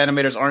Doga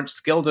animators aren't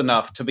skilled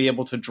enough to be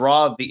able to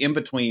draw the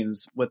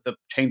in-betweens with the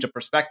change of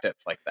perspective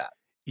like that.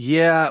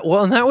 Yeah,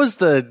 well, and that was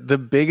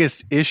the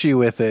biggest issue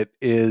with it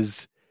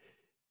is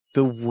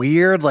the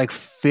weird like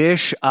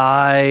fish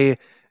eye,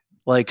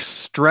 like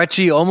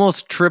stretchy,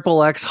 almost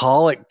XXX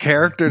holic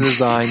character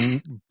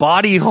design,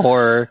 body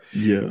horror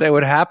that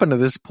would happen to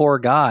this poor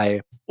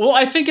guy. Well,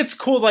 I think it's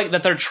cool like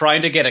that they're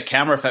trying to get a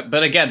camera effect,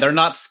 but again, they're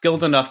not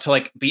skilled enough to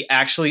like be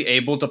actually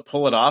able to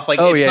pull it off. Like,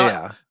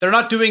 they're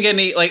not doing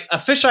any like a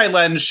fisheye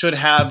lens should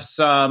have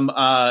some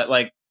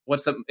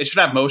it should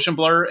have motion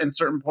blur in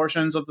certain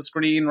portions of the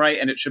screen, right?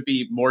 And it should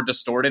be more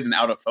distorted and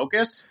out of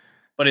focus.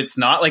 but it's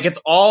not. Like, it's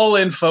all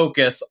in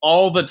focus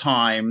all the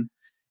time,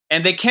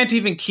 and they can't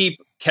even keep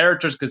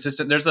characters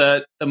consistent. There's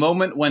the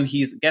moment when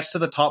he gets to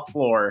the top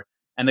floor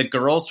and the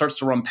girl starts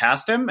to run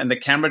past him, and the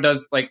camera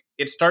does, like,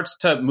 it starts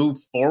to move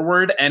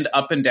forward and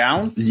up and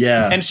down.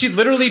 Yeah. And she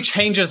literally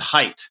changes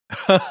height.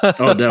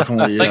 Oh,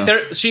 definitely. Yeah.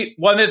 Like,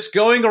 when it's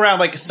going around,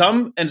 like,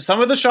 some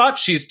of the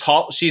shots, she's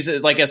tall, she's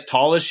like as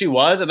tall as she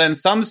was, and then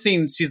some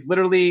scenes she's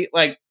literally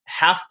like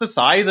half the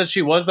size as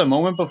she was the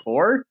moment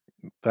before.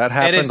 That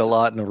happened a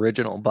lot in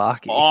original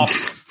Baki.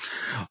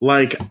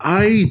 Like,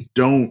 I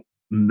don't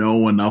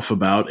know enough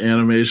about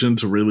animation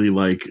to really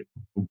like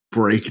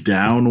break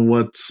down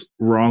what's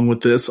wrong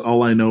with this.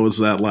 All I know is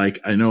that, like,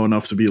 I know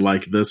enough to be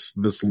like,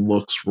 this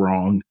looks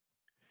wrong.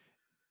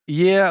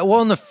 Yeah,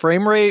 well, and the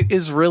frame rate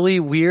is really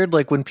weird.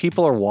 Like, when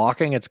people are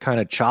walking, it's kind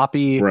of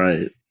choppy.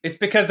 Right. It's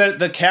because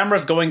the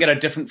camera's going at a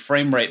different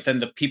frame rate than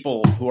the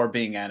people who are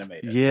being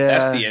animated. Yeah.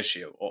 That's the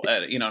issue,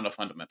 on a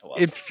fundamental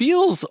level. It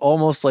feels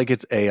almost like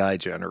it's AI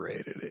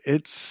generated.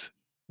 It's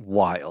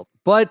wild.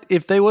 But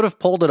if they would have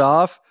pulled it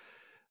off,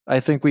 I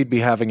think we'd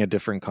be having a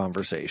different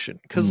conversation.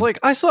 Because, like,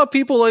 I saw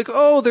people like,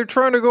 oh, they're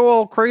trying to go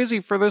all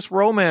crazy for this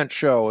romance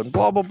show and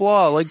blah, blah,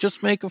 blah. Like,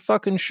 just make a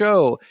fucking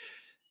show.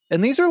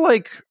 And these are,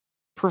 like,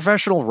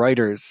 professional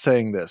writers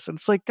saying this. And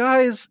it's like,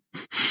 guys,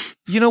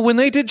 when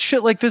they did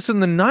shit like this in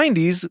the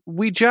 90s,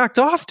 we jacked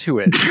off to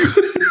it.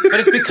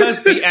 But it's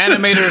because the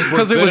animators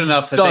were good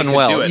enough that they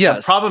could do it. Yes.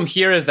 The problem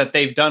here is that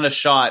they've done a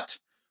shot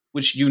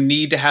which you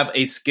need to have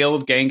a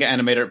skilled Ganga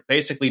animator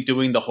basically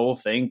doing the whole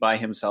thing by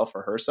himself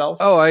or herself.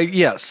 Oh,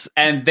 yes.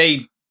 And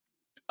they,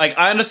 like,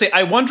 I honestly,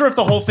 I wonder if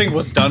the whole thing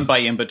was done by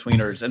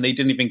in-betweeners and they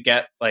didn't even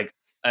get like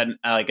an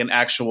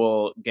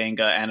actual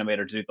Ganga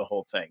animator to do the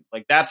whole thing.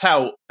 Like, that's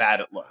how bad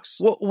it looks.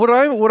 Well,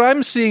 what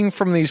I'm seeing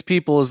from these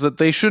people is that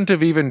they shouldn't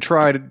have even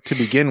tried to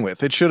begin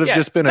with. It should have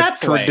just been a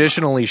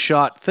traditionally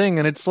shot thing.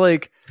 And it's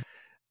like,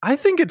 I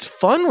think it's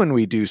fun when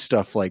we do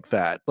stuff like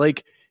that.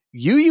 Like,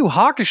 Yu Yu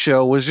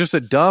Hakusho was just a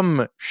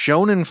dumb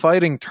shonen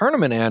fighting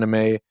tournament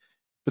anime,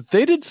 but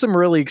they did some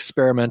really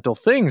experimental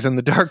things in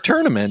the Dark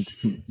Tournament.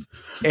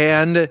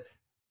 And,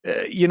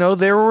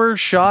 there were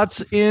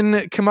shots in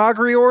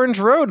Kamagari Orange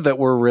Road that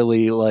were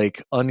really,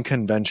 like,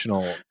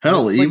 unconventional.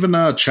 Hell,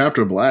 even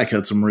Chapter Black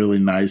had some really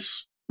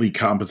nicely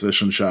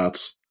composition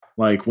shots,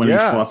 like when he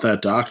fought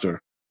that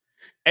doctor.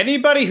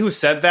 Anybody who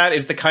said that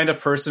is the kind of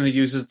person who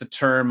uses the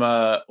term,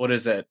 what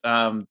is it?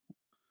 Oh,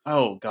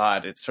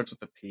 God, it starts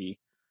with a P.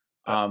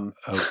 Oh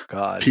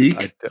God!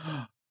 Peak?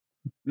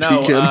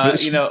 No,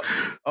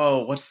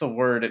 what's the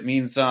word? It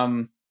means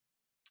fuck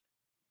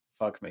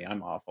me,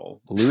 I'm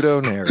awful.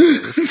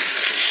 Ludonarrative.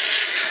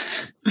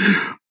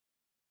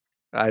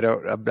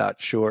 I'm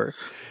not sure.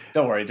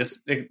 Don't worry,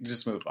 just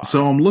move on.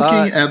 So I'm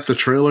looking at the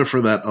trailer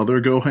for that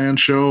other Gohan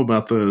show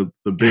about the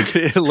big.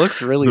 It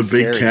looks really the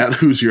scary. Big cat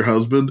who's your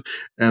husband,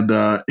 and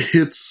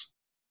it's.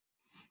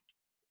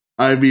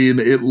 I mean,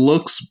 it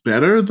looks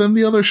better than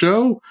the other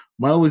show.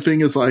 My only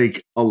thing is,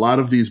 like, a lot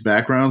of these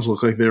backgrounds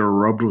look like they were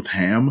rubbed with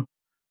ham.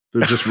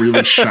 They're just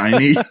really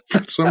shiny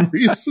for some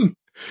reason.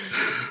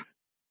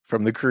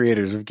 From the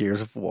creators of Gears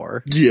of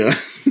War. Yeah.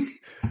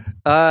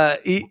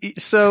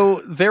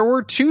 So there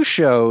were two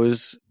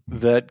shows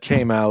that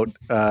came out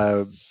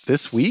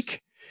this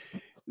week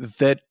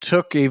that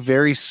took a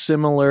very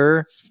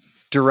similar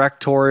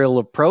directorial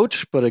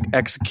approach, but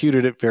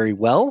executed it very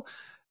well.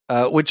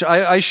 Which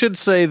I should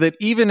say that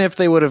even if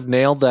they would have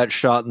nailed that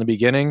shot in the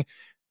beginning,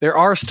 there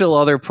are still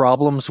other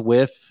problems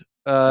with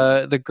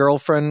the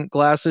Girlfriend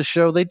Glasses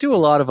show. They do a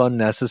lot of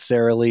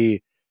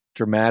unnecessarily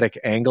dramatic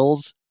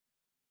angles.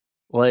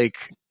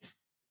 Like,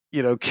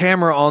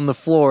 camera on the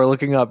floor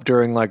looking up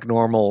during, like,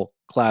 normal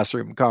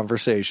classroom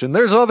conversation.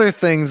 There's other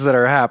things that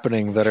are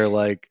happening that are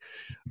like,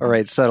 all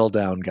right, settle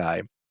down,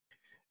 guy.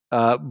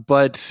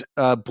 But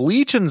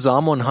Bleach and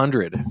Zom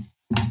 100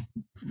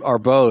 are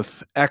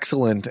both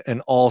excellent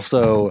and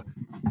also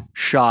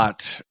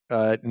shot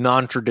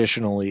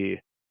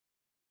non-traditionally.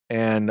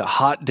 And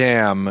hot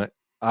damn,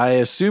 I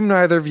assume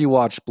neither of you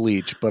watched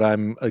Bleach, but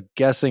I'm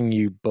guessing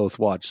you both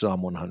watched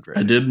Zom 100.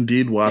 I did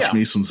indeed watch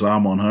me some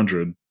Zom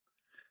 100.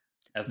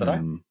 As did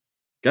I.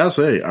 Gotta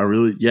say,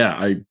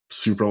 I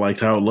super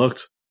liked how it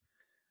looked.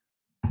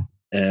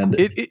 And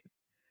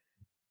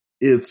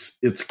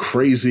it's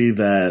crazy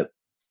that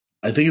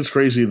I think it's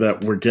crazy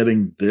that we're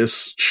getting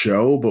this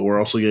show, but we're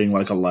also getting,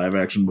 like, a live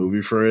action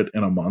movie for it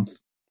in a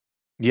month.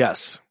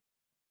 Yes.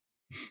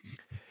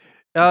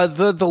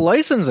 The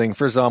licensing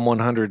for Zom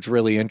 100 is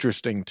really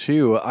interesting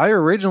too. I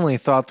originally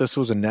thought this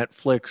was a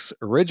Netflix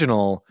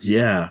original.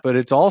 Yeah. But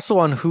it's also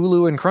on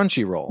Hulu and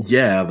Crunchyroll.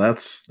 Yeah,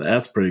 that's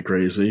pretty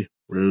crazy.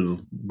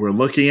 We're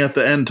looking at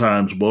the end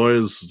times,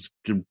 boys.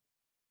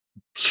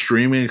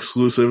 Streaming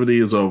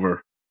exclusivity is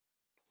over.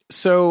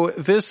 So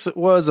this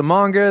was a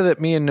manga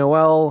that me and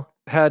Noel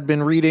had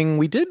been reading.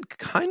 We did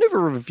kind of a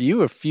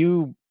review a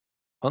few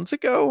months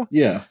ago.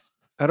 Yeah.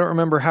 I don't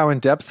remember how in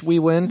depth we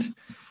went.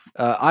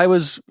 I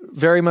was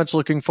very much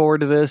looking forward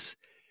to this,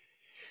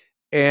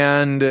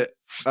 and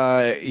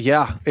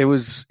it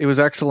was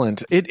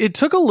excellent. It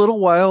took a little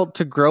while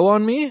to grow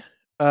on me.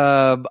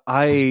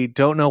 I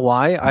don't know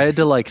why. I had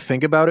to like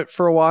think about it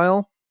for a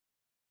while.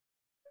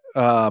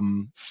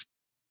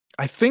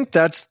 I think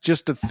that's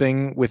just a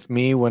thing with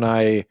me when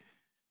I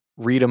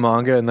read a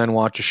manga and then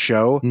watch a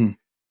show.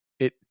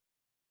 It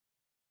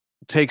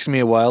takes me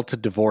a while to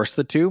divorce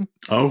the two.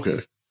 Okay.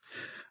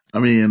 I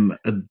mean,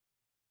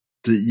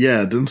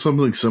 didn't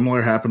something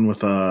similar happen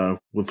with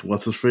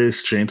what's his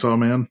face, Chainsaw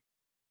Man?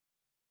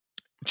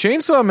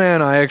 Chainsaw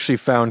Man I actually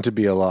found to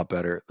be a lot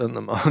better than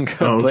the manga.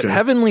 Oh, okay. But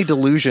Heavenly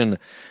Delusion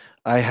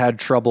I had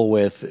trouble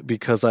with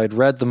because I'd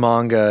read the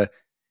manga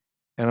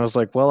and I was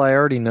like, well, I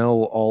already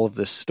know all of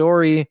this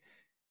story.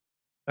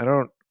 I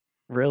don't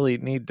really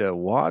need to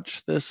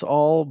watch this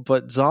all.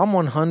 But Zom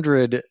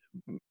 100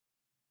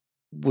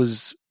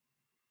 was...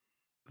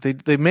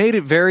 They made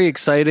it very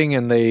exciting,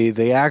 and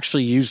they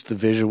actually used the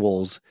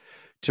visuals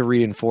to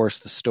reinforce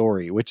the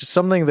story, which is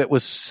something that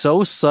was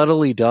so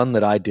subtly done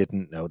that I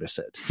didn't notice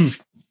it.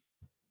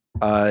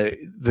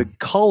 The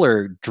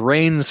color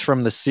drains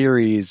from the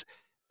series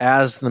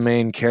as the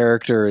main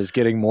character is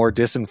getting more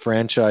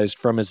disenfranchised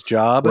from his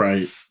job,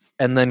 right?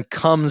 And then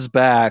comes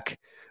back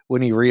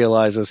when he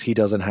realizes he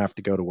doesn't have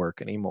to go to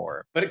work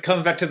anymore. But it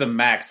comes back to the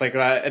max. Like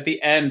at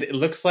the end, it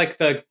looks like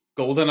the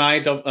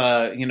GoldenEye,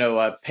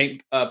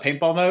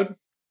 paintball mode.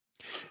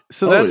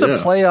 So that's a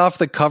play off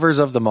the covers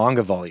of the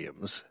manga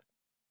volumes.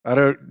 I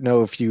don't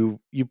know if you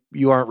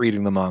aren't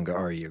reading the manga,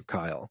 are you,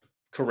 Kyle?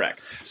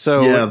 Correct.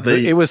 So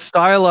it was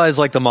stylized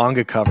like the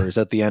manga covers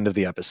at the end of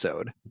the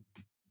episode.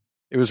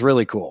 It was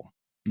really cool.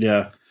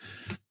 Yeah.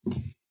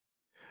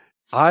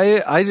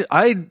 I'm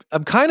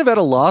kind of at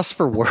a loss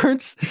for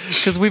words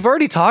because we've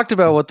already talked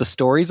about what the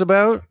story's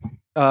about.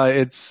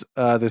 It's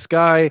this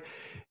guy.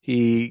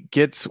 He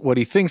gets what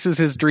he thinks is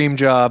his dream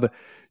job.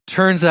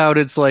 Turns out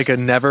it's like a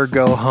never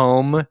go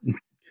home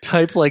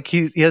type. Like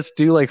he has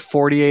to do like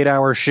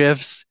 48-hour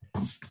shifts.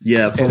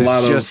 Yeah, it's a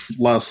lot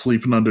of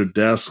sleeping under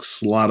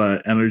desks, a lot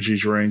of energy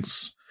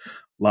drinks,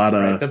 a lot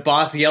of... The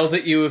boss yells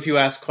at you if you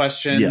ask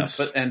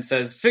questions and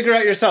says, figure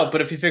out yourself.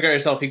 But if you figure out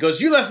yourself, he goes,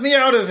 you left me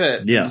out of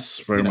it. Yes,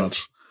 very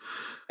much.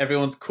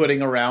 Everyone's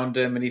quitting around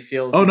him and he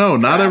feels... Oh, no,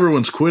 not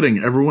everyone's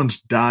quitting.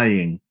 Everyone's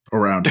dying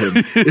around him.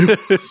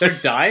 They're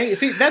dying?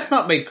 See, that's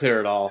not made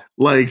clear at all.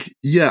 Like,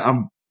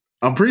 yeah,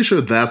 I'm pretty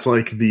sure that's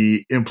like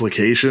the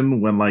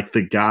implication when like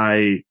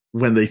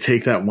when they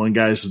take that one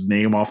guy's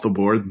name off the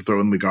board and throw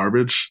it in the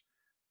garbage.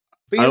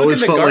 But you I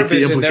always felt like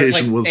the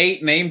implication was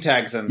 8 name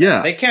tags in there.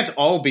 Yeah. They can't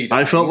all be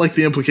dying. I felt like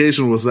the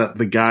implication was that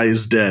the guy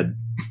is dead.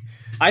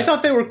 I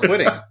thought they were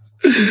quitting.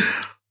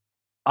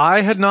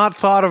 I had not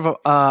thought of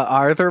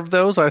either of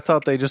those. I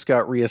thought they just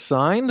got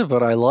reassigned,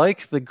 but I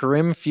like the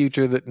grim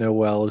future that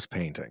Noelle is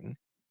painting.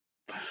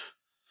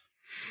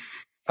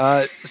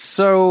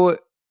 So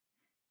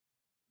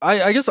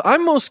I guess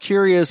I'm most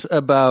curious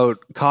about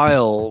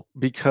Kyle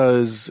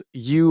because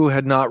you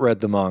had not read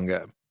the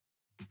manga.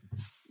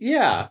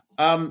 Yeah.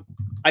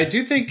 I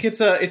do think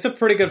it's a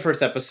pretty good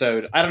first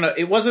episode. I don't know.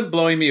 It wasn't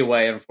blowing me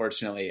away,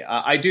 unfortunately.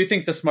 I do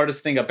think the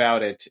smartest thing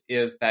about it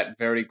is that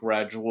very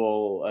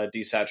gradual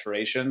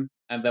desaturation.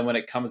 And then when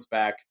it comes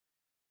back,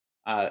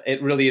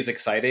 it really is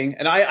exciting.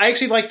 And I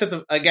actually like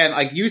that, again,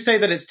 like you say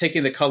that it's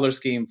taking the color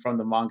scheme from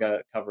the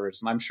manga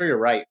covers, and I'm sure you're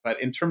right.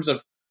 But in terms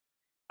of,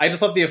 I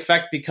just love the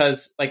effect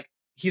because like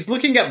he's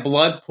looking at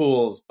blood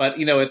pools, but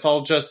it's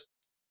all just,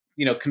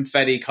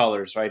 confetti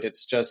colors, right?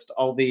 It's just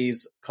all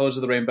these colors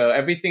of the rainbow,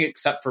 everything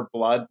except for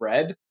blood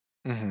red.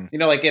 Mm-hmm.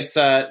 Like it's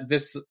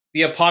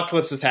the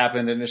apocalypse has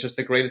happened and it's just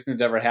the greatest thing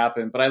that ever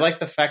happened. But I like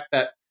the fact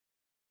that,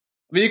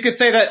 I mean, you could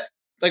say that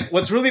like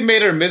what's really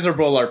made her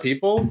miserable are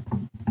people.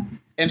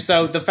 And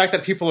so the fact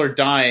that people are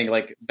dying,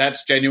 like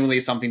that's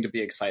genuinely something to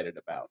be excited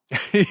about.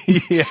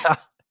 Yeah.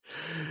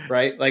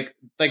 Right? Like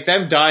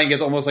them dying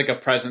is almost like a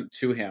present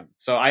to him.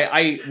 So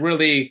I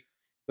really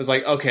was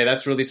like, okay,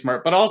 that's really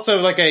smart. But also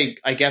like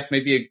I guess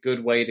maybe a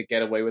good way to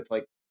get away with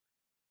like,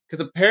 because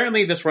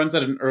apparently this runs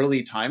at an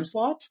early time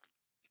slot.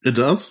 It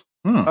does?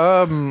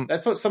 Huh.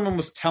 That's what someone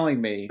was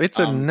telling me. It's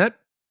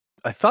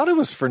I thought it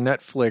was for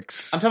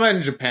Netflix. I'm talking about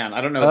in Japan.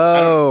 I don't know.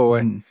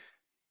 Oh,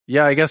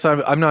 yeah, I guess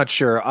I'm not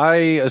sure. I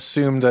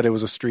assumed that it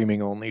was a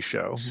streaming only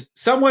show.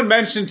 Someone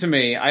mentioned to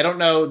me, I don't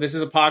know, this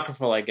is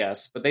apocryphal, I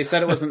guess, but they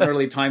said it was an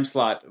early time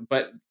slot.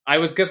 But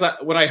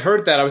when I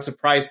heard that, I was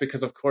surprised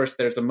because, of course,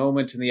 there's a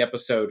moment in the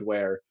episode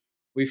where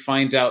we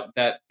find out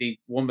that the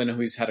woman who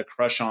he's had a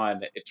crush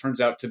on, it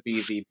turns out to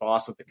be the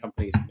boss of the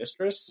company's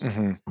mistress.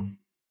 Mm-hmm.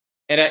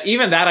 And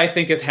even that, I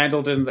think, is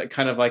handled in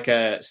kind of like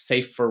a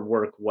safe for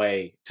work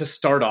way to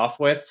start off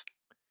with.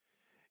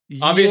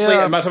 Obviously,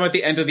 I'm not talking about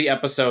the end of the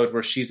episode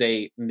where she's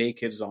a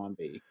naked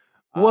zombie.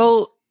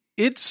 Well,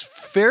 it's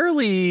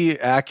fairly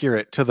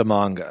accurate to the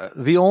manga.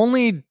 The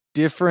only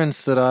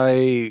difference that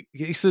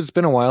it's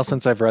been a while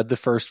since I've read the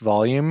first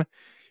volume.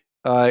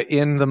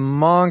 In the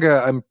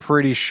manga, I'm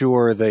pretty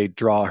sure they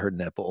draw her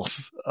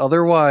nipples.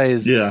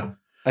 Otherwise,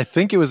 I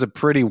think it was a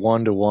pretty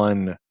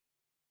 1-to-1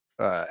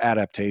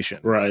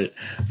 adaptation. Right.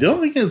 The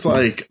only thing is,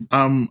 like,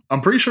 I'm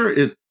pretty sure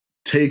it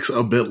takes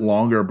a bit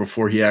longer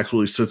before he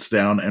actually sits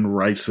down and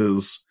writes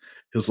his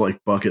his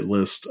like bucket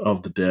list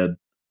of the dead.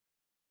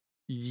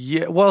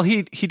 Yeah, well,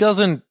 he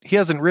hasn't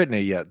written it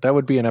yet. That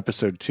would be in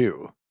episode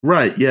 2.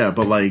 Right, yeah,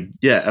 but like,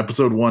 yeah,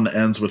 episode 1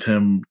 ends with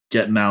him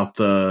getting out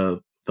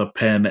the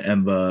pen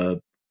and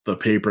the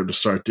paper to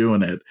start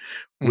doing it,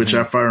 which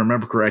if I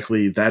remember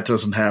correctly, that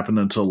doesn't happen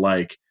until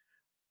like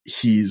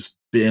he's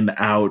been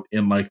out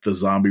in like the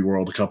zombie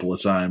world a couple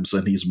of times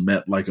and he's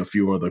met like a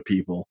few other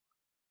people.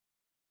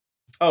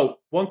 Oh,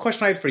 one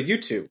question I had for you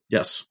two.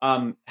 Yes.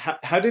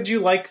 How did you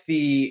like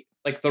the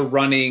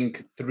running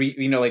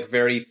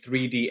very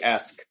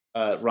 3D-esque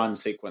run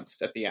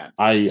sequence at the end?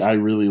 I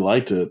really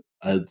liked it.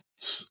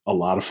 It's a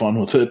lot of fun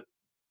with it.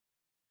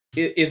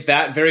 Is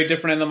that very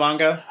different in the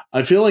manga?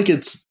 I feel like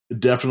it's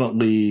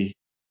definitely,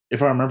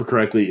 if I remember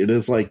correctly, it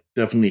is like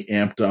definitely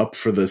amped up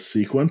for this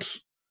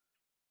sequence.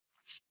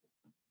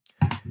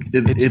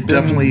 There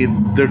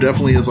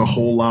definitely is a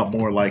whole lot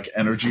more like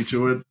energy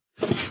to it.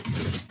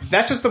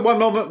 That's just the one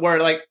moment where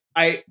like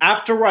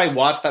after I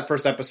watched that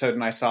first episode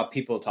and I saw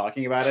people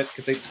talking about it,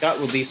 because it got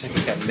released I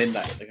think at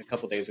midnight, like a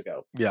couple days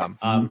ago. Yeah.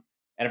 And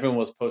everyone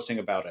was posting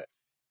about it.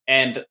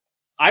 And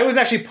I was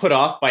actually put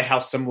off by how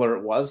similar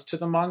it was to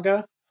the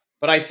manga.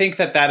 But I think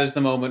that is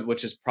the moment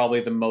which is probably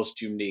the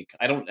most unique.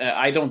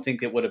 I don't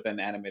think it would have been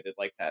animated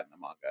like that in the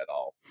manga at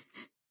all.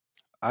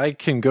 I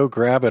can go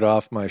grab it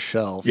off my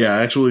shelf. Yeah,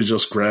 I actually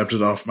just grabbed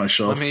it off my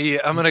shelf.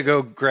 I'm going to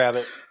go grab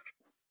it.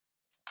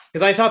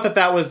 Because I thought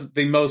that was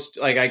the most,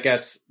 like, I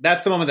guess,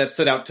 that's the moment that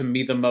stood out to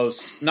me the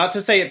most. Not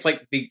to say it's,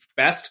 like, the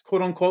best,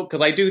 quote-unquote,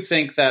 because I do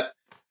think that,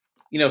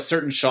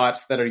 certain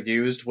shots that are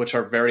used, which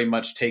are very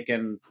much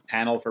taken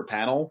panel for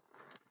panel,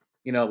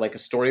 like a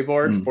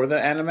storyboard for the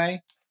anime,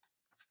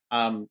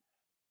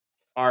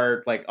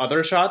 are, like,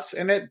 other shots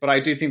in it. But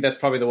I do think that's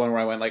probably the one where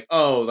I went, like,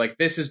 oh, like,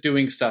 this is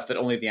doing stuff that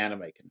only the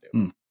anime can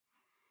do.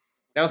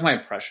 That was my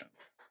impression.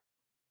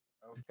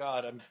 Oh,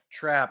 God, I'm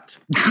trapped.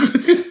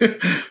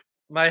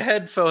 My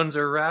headphones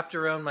are wrapped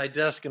around my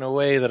desk in a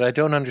way that I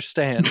don't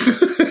understand. What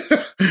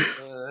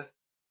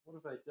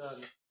have I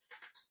done?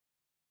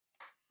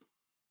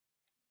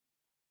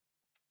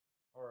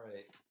 All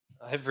right.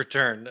 I've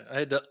returned. I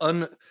had to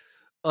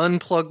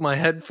unplug my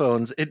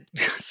headphones. It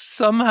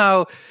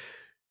somehow...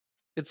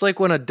 It's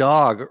like when a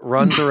dog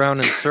runs around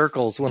in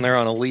circles when they're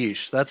on a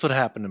leash. That's what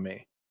happened to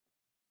me.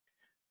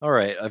 All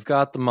right. I've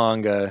got the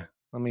manga.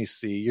 Let me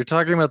see. You're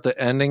talking about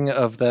the ending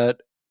of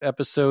that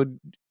episode...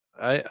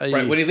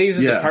 Right, when he leaves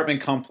his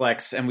apartment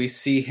complex and we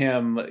see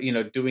him,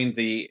 doing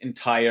the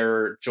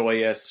entire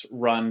joyous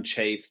run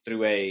chase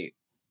through a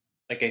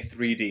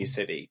 3D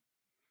city.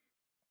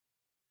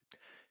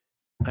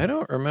 I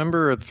don't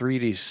remember a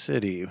 3D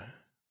city,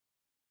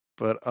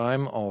 but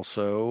I'm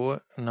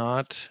also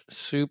not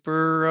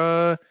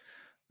super,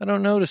 I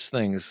don't notice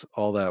things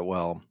all that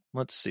well.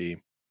 Let's see.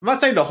 I'm not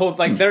saying the whole,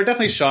 there are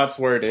definitely shots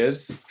where it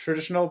is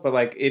traditional,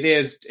 but, it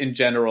is, in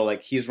general,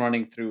 he's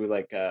running through,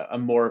 a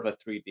more of a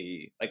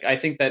 3D. I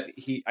think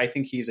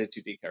he's a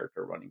 2D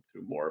character running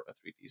through more of a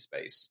 3D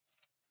space.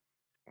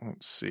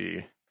 Let's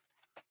see.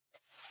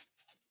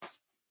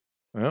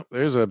 Well,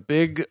 there's a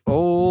big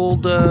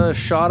old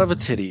shot of a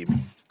titty.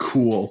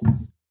 Cool.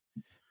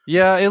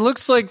 Yeah, it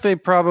looks like they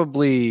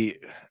probably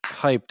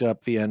hyped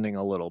up the ending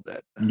a little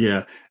bit.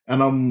 Yeah,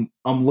 and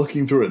I'm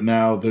looking through it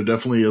now. There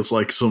definitely is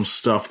some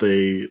stuff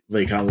they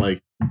kind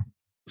of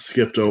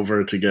skipped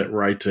over to get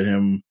right to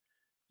him,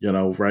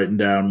 writing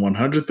down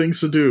 100 things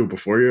to do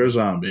before you're a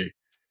zombie.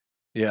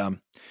 Yeah,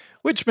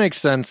 which makes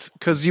sense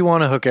because you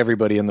want to hook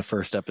everybody in the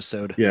first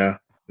episode. Yeah,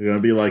 they're gonna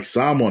be like,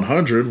 Psalm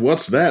 100.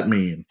 What's that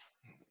mean?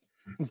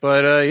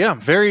 But yeah,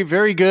 very,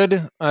 very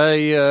good.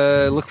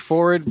 I look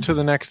forward to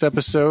the next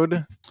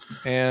episode.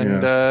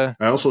 And I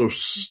also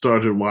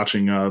started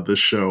watching this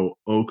show,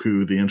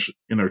 Oku, The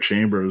Inner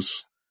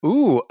Chambers.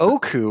 Ooh,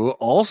 Oku,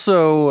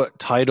 also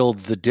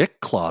titled The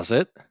Dick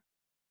Closet.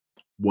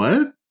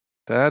 What?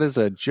 That is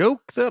a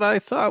joke that I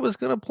thought was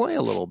going to play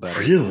a little better.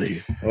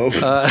 Really? Oh,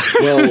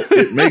 well,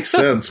 it makes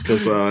sense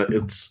because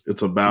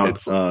it's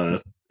about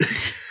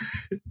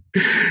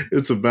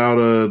it's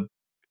about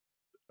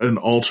an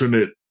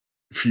alternate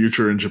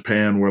future in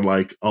Japan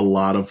where a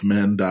lot of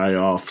men die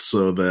off,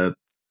 so that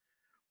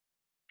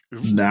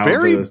now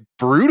very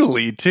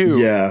brutally too.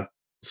 Yeah,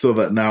 so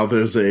that now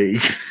there's a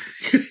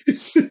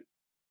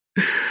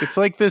it's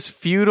like this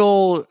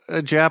feudal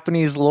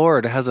Japanese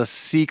lord has a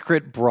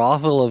secret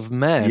brothel of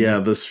men. Yeah,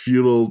 this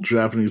feudal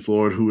Japanese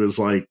lord who is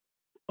a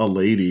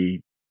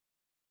lady,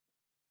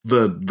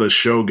 the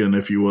shogun,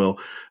 if you will.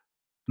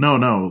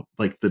 No,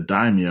 the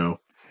daimyo.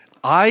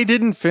 I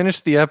didn't finish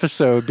the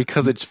episode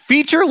because it's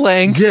feature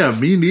length. Yeah,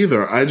 me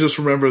neither. I just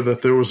remember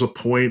that there was a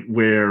point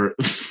where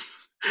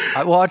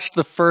I watched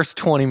the first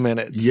 20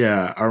 minutes.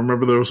 Yeah, I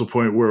remember there was a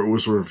point where it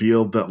was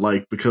revealed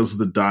that because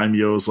the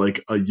daimyo is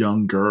a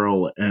young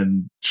girl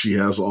and she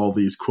has all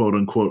these quote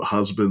unquote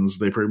husbands,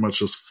 they pretty much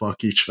just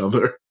fuck each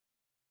other.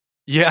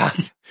 Yeah.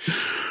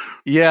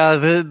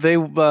 Yeah,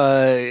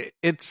 they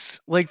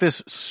it's like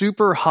this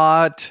super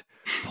hot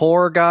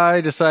poor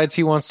guy decides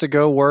he wants to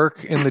go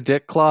work in the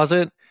dick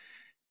closet.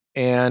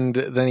 and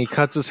then he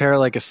cuts his hair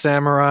like a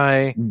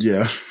samurai.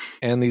 Yeah.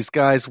 And these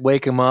guys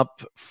wake him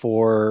up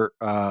for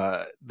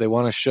they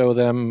want to show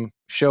him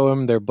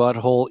their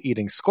butthole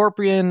eating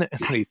scorpion,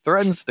 and he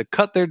threatens to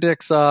cut their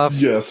dicks off.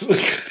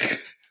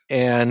 Yes.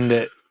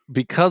 And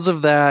because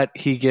of that,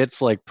 he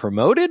gets like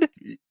promoted.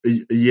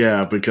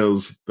 Yeah,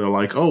 because they're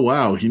like, oh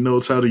wow, he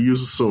knows how to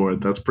use a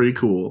sword. That's pretty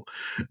cool.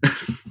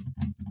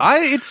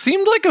 It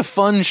seemed like a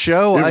fun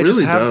show. It I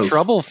really just have does.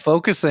 trouble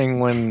focusing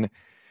when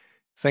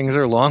things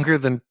are longer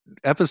than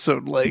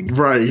episode length.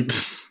 Right.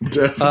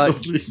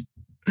 Definitely.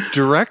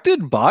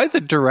 Directed by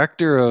the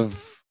director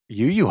of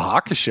Yu Yu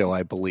Hakusho,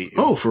 I believe.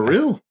 Oh, for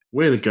real?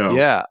 Way to go.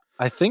 Yeah.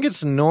 I think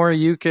it's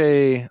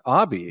Noriyuki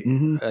Abi.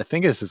 Mm-hmm. I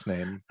think is his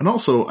name. And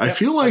also, I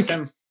feel like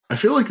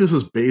this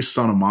is based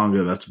on a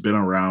manga that's been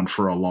around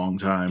for a long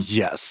time.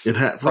 Yes.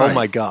 Right. Oh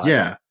my god.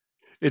 Yeah.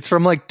 It's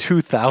from like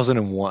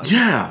 2001.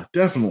 Yeah,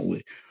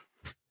 definitely.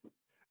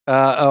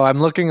 I'm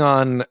looking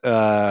on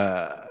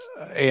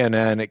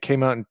ANN. It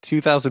came out in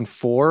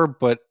 2004,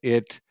 but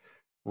it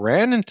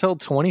ran until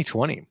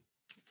 2020.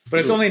 But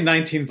it's only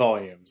 19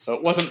 volumes, so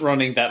it wasn't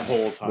running that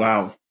whole time.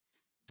 Wow.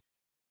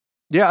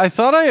 Yeah, I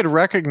thought I had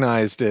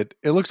recognized it.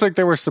 It looks like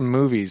there were some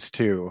movies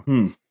too.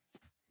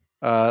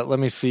 Let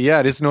me see. Yeah,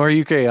 it is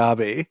Noriyuki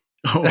Abe.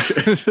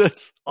 Okay.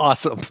 That's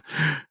awesome.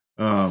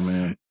 Oh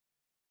man.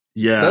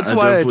 Yeah, that's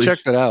why I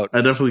checked it out.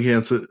 I definitely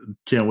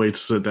can't wait to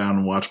sit down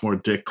and watch more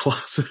Dick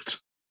Closet.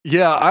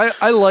 Yeah,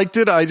 I liked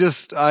it.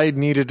 I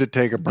needed to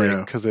take a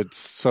break because it's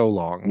so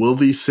long. Will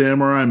these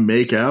samurai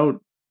make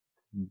out?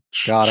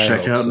 God,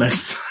 check out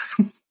next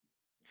time.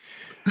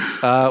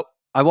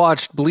 I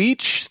watched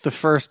Bleach. The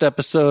first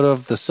episode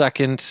of the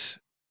second,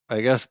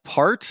 I guess,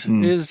 part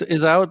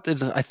is out.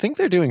 I think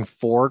they're doing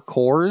 4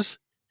 cores.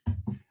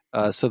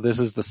 So this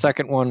is the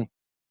second one.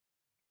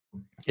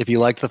 If you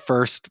like the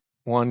first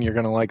one, you're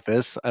going to like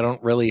this. I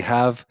don't really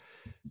have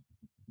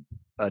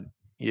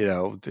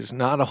there's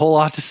not a whole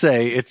lot to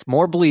say. It's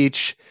more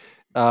Bleach.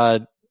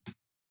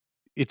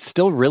 It's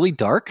still really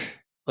dark.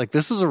 Like,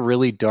 this is a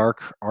really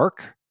dark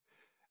arc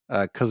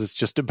because it's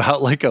just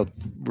about like a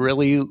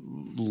really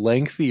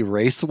lengthy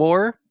race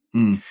war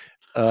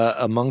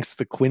amongst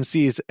the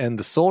Quincy's and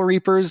the Soul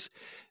Reapers.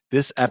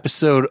 This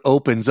episode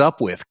opens up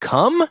with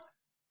 "Come,"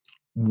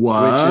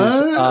 what?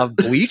 Which is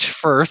Bleach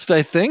first,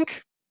 I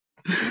think.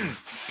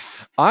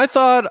 I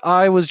thought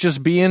I was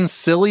just being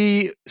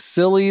silly,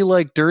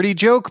 like dirty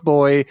joke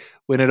boy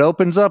when it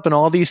opens up and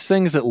all these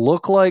things that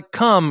look like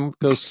cum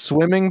go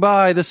swimming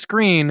by the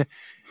screen,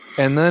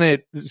 and then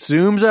it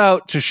zooms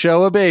out to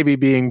show a baby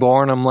being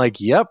born. I'm like,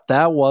 yep,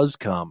 that was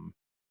cum.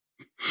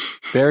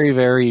 Very,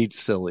 very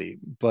silly,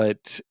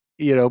 but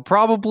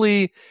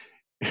probably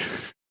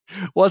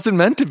wasn't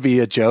meant to be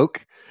a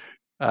joke.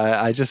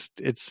 I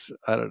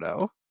don't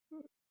know.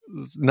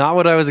 It's not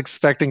what I was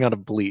expecting out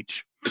of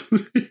Bleach.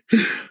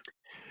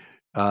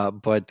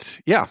 But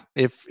yeah,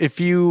 if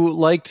you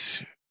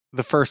liked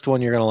the first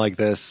one, you're gonna like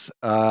this.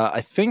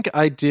 I think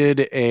I did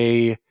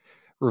a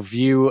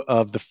review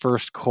of the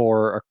first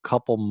core a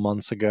couple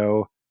months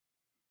ago.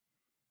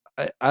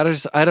 I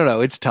don't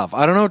know. It's tough.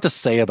 I don't know what to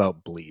say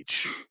about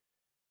Bleach.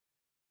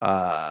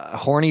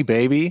 Horny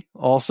Baby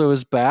also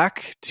is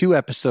back. 2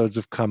 episodes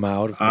have come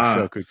out of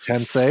Mushoku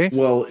Tensei.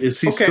 Well, is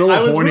he still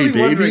a horny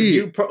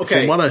baby?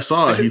 From what I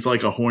saw, he's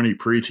like a horny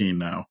preteen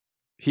now.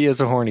 He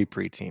is a horny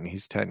preteen.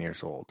 He's 10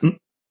 years old.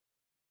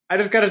 I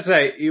just gotta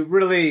say, you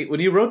really, when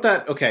you wrote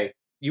that,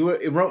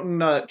 you wrote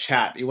in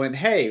chat, you went,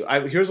 hey,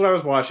 here's what I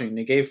was watching, and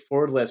you gave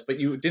forward list, but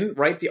you didn't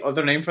write the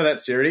other name for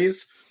that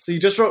series, so you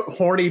just wrote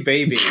Horny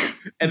Baby.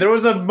 And there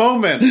was a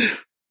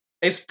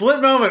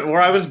split moment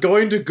where I was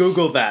going to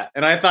Google that,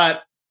 and I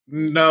thought,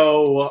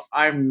 no,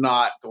 I'm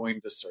not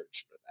going to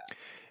search for that.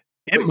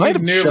 It might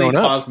have nearly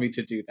caused me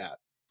to do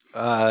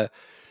that.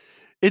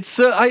 It's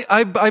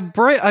I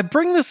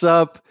bring this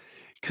up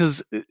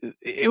because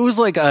it was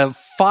like a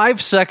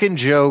 5-second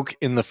joke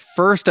in the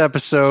first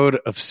episode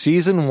of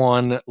season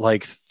 1,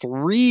 like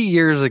 3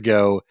 years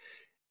ago,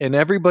 and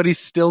everybody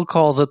still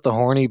calls it the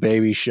Horny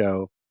Baby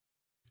Show.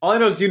 All I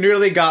know is you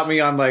nearly got me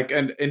on like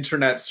an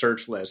internet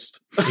search list.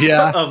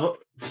 Yeah.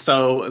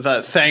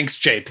 Thanks,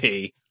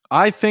 JP.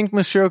 I think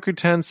Mushoku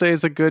Tensei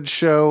is a good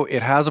show.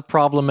 It has a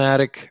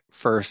problematic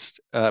first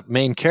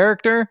main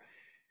character,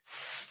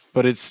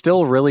 but it's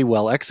still really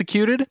well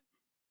executed.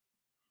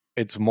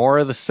 It's more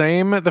of the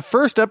same. The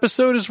first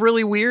episode is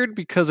really weird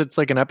because it's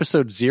like an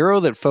episode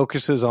 0 that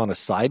focuses on a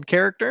side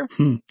character.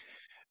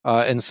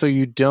 And so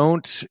you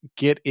don't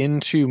get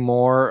into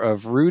more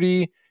of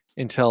Rudy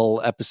until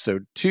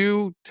episode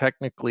 2,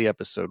 technically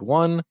episode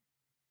 1,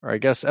 or I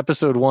guess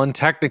episode 1,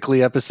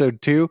 technically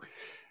episode 2.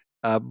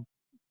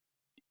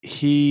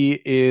 He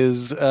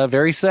is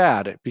very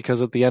sad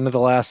because at the end of the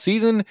last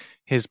season,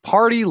 his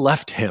party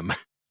left him.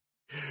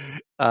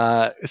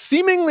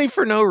 Seemingly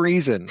for no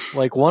reason.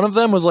 Like, one of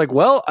them was like,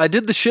 well, I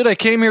did the shit I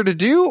came here to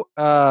do.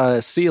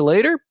 See you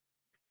later.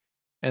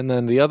 And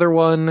then the other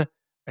one,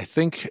 I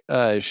think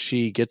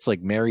she gets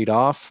like married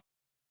off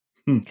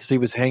because he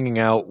was hanging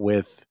out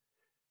with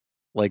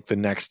like the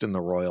next in the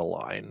royal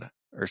line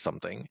or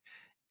something.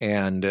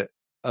 And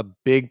a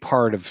big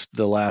part of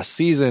the last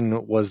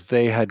season was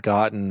they had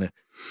gotten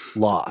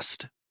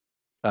lost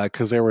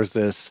because there was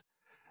this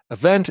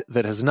event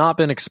that has not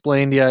been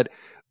explained yet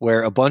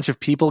where a bunch of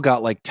people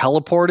got like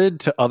teleported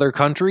to other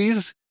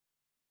countries.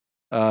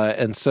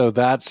 And so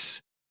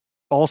that's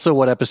also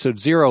what episode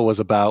 0 was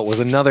about, was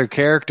another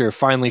character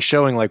finally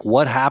showing like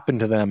what happened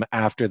to them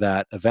after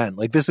that event.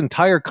 Like this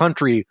entire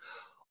country,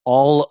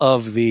 all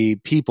of the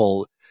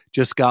people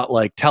just got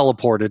like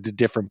teleported to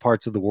different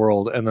parts of the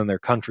world, and then their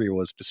country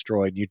was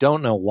destroyed. You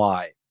don't know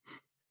why.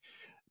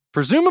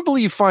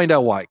 Presumably you find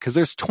out why, because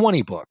there's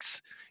 20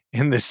 books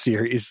in this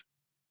series.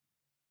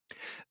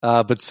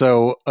 But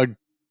so a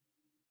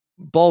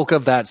bulk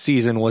of that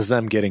season was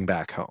them getting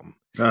back home.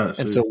 And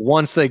so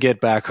once they get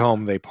back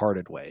home, they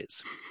parted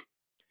ways.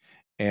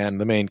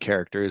 And the main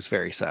character is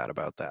very sad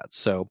about that.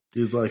 So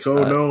he's like,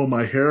 oh no,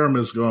 my harem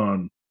is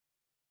gone.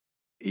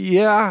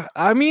 Yeah,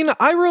 I mean,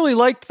 I really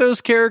liked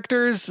those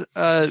characters.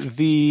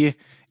 The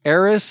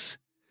heiress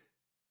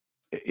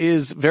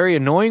is very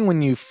annoying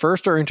when you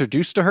first are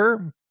introduced to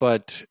her,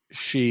 but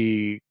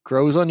she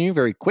grows on you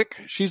very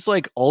quick. She's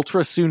like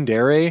ultra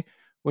tsundere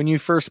when you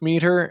first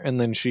meet her, and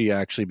then she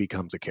actually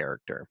becomes a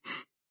character.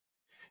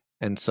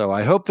 And so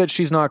I hope that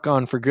she's not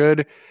gone for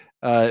good.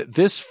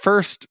 This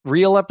first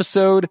real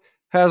episode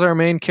has our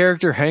main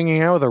character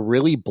hanging out with a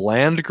really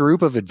bland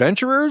group of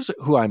adventurers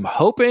who I'm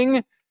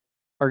hoping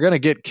are going to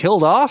get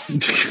killed off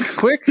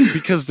quick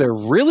because they're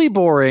really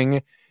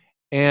boring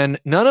and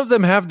none of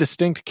them have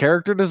distinct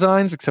character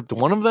designs except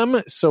one of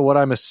them. So what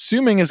I'm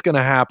assuming is going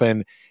to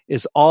happen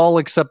is all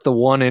except the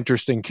one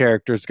interesting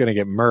character is going to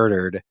get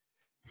murdered.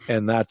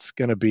 And that's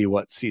going to be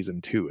what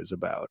season 2 is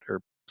about,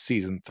 or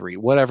season 3,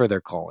 whatever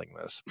they're calling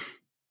this.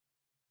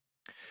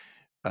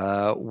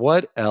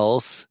 What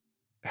else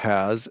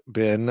has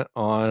been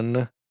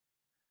on?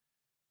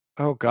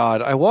 Oh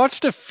God, I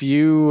watched a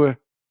few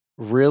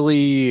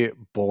really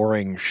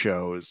boring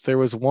shows. There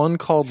was one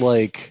called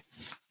like,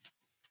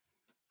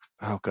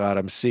 oh God,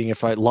 I'm seeing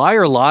if I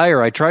Liar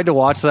Liar. I tried to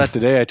watch that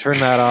today. I turned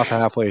that off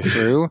halfway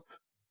through.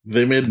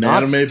 They made an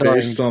anime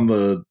based on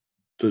the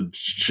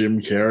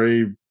Jim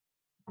Carrey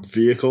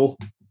vehicle.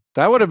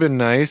 That would have been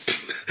nice.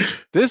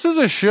 This is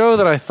a show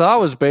that I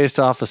thought was based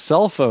off a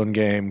cell phone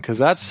game, because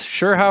that's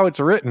sure how it's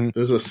written.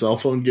 There's a cell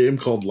phone game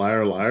called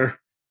Liar Liar?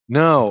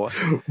 No.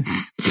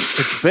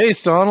 It's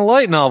based on a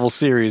light novel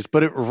series,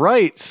 but it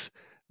writes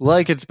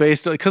like it's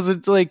based on, because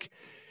it's like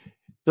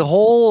the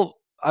whole,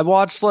 I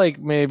watched like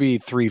maybe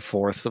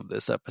 3/4 of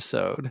this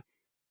episode,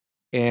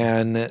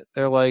 and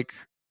they're like,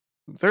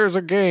 there's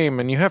a game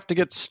and you have to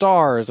get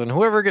stars, and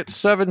whoever gets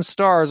 7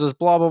 stars is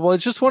blah, blah, blah.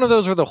 It's just one of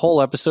those where the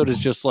whole episode is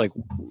just like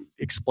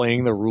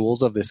explaining the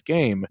rules of this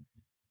game.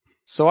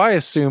 So I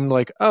assumed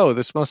like, oh,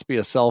 this must be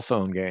a cell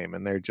phone game,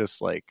 and they're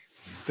just like,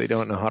 they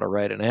don't know how to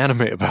write an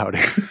anime about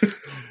it.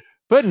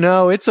 But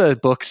no, it's a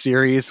book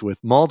series with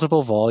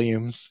multiple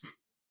volumes.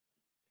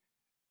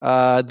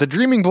 The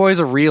Dreaming Boy is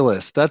a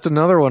realist. That's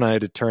another one I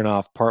had to turn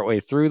off partway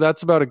through.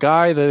 That's about a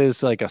guy that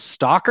is like a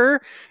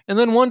stalker, and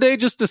then one day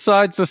just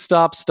decides to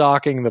stop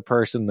stalking the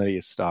person that he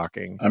is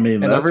stalking. I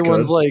mean, and that's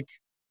everyone's good. like,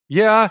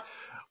 yeah,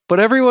 but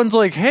everyone's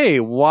like, hey,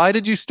 why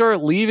did you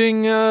start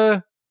leaving,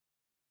 I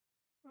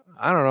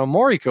don't know,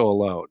 Moriko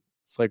alone?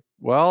 It's like,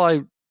 well,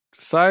 I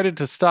decided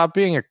to stop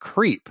being a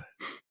creep.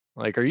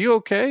 Like, are you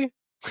okay?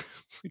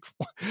 Like,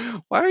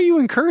 why are you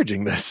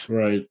encouraging this?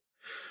 Right.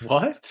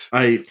 What?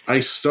 I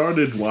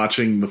started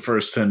watching the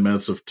first 10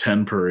 minutes of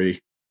Tenpuri.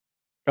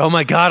 Oh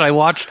my God, I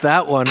watched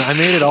that one. I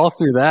made it all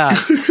through that.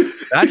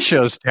 That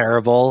show's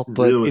terrible,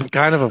 but Really? in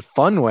kind of a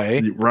fun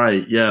way.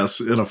 Right, yes,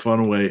 in a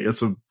fun way.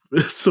 It's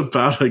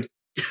about a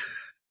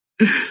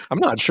I'm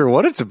not sure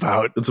what it's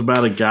about. It's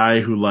about a guy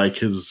who, like,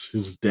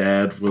 his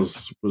dad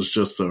was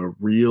just a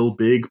real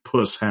big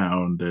puss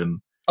hound,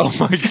 and oh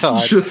my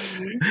God,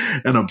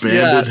 and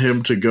abandoned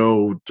him to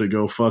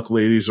go fuck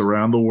ladies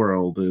around the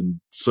world.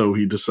 And so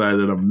he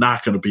decided, I'm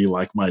not going to be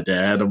like my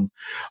dad. I'm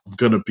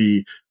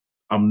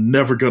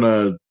never going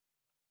to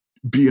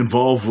be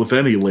involved with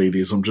any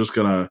ladies. I'm just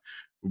going to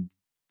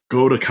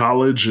go to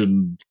college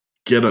and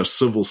get a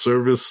civil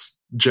service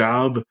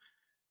job.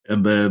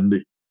 And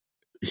then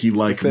he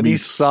he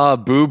saw a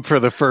boob for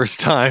the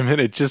first time,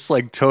 and it just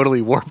like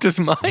totally warped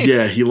his mind.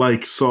 Yeah, he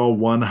like saw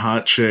one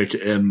hot chick,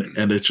 and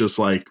it just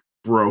like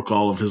broke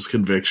all of his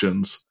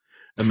convictions.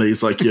 And then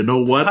he's like, you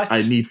know what?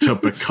 I need to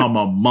become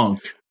a monk.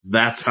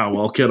 That's how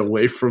I'll get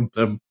away from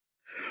them.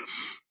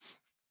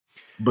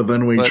 But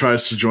then when he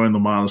tries to join the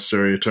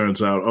monastery, it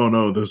turns out, oh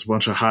no, there's a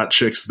bunch of hot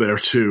chicks there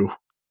too.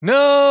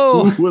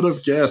 No! Who would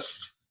have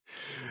guessed?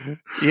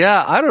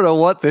 Yeah, I don't know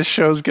what this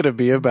show's going to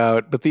be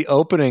about, but the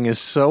opening is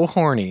so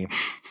horny.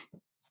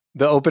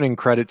 The opening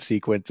credit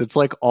sequence. It's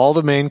like all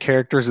the main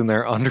characters in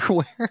their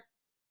underwear.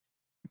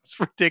 It's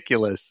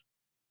ridiculous.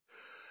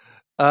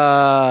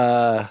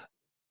 I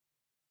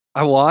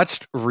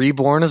watched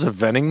Reborn as a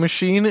Vending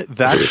Machine.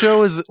 That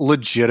show is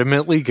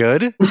legitimately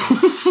good.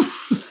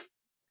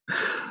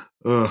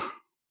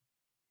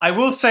 I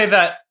will say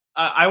that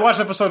I watched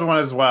episode 1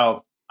 as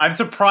well. I'm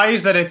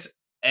surprised that it's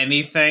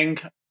anything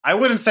I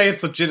wouldn't say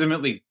it's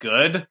legitimately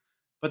good,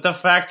 but the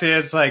fact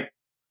is, like,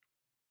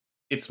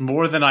 it's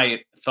more than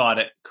I thought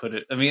it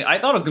could. I mean, I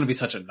thought it was going to be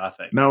such a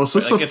nothing. Now, is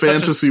this like, a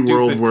fantasy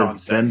world where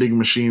concept. vending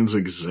machines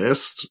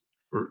exist?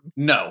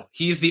 No,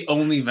 he's the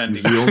only vending.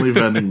 He's the only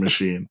vending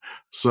machine.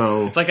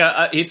 So it's like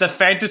it's a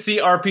fantasy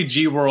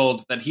RPG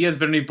world that he has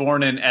been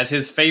reborn in as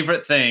his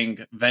favorite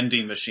thing,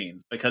 vending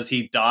machines, because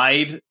he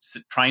died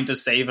trying to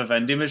save a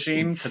vending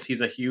machine because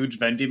he's a huge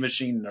vending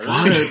machine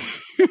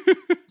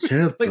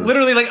nerd. Like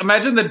literally, like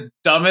imagine the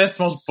dumbest,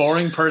 most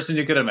boring person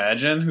you could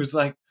imagine who's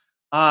like,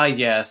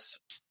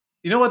 yes.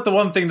 You know what? The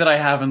one thing that I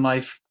have in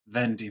life,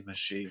 vending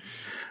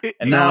machines.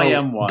 And now I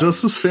am one.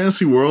 Does this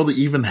fantasy world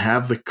even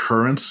have the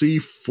currency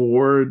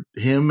for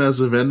him as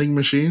a vending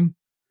machine?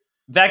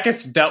 That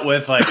gets dealt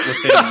with like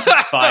within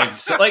 5.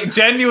 So, like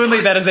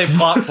genuinely, that is a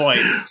plot point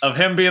of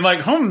him being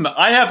like,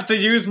 I have to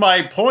use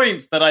my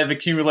points that I've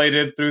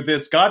accumulated through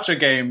this gacha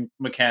game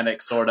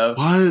mechanic, sort of.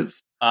 What?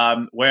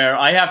 Where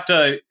I have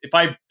to, if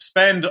I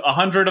spend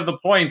 100 of the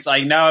points,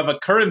 I now have a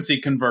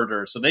currency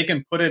converter, so they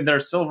can put in their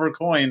silver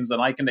coins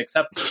and I can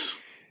accept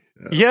it.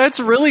 Yeah, it's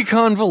really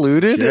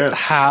convoluted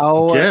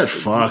how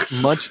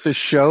much the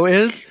show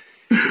is.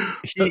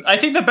 I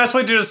think the best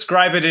way to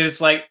describe it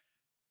is like,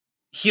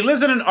 he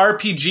lives in an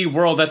RPG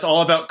world that's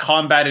all about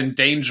combat and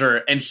danger,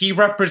 and he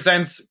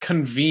represents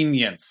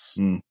convenience.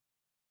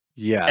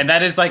 Yeah. And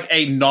that is like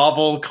a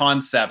novel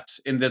concept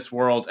in this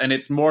world. And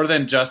it's more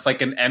than just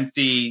like an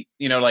empty,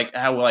 like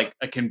how like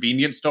a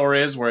convenience store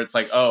is, where it's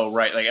like, oh,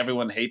 right, like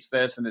everyone hates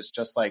this. And it's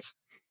just like,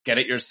 get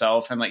it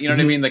yourself. And like, you know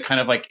what I mean? The kind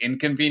of like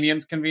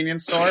convenience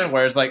store.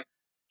 Whereas like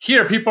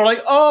here, people are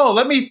like, oh,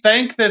 let me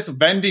thank this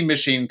vending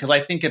machine because I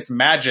think it's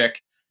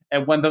magic.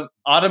 And when the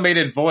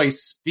automated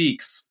voice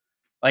speaks,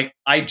 like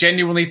I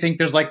genuinely think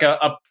there's like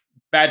a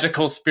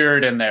magical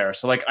spirit in there.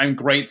 So like I'm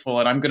grateful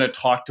and I'm going to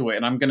talk to it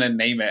and I'm going to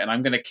name it and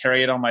I'm going to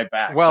carry it on my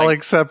back. Well, like,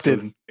 except it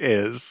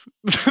is.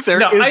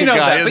 I know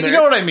that, but you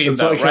know what I mean,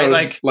 though,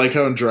 right? Like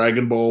how in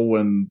Dragon Ball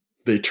when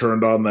they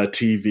turned on that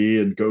TV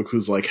and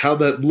Goku's like, how'd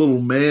that little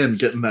man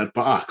get in that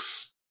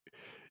box?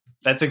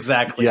 That's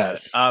exactly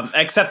it.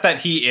 Except that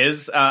he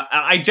is,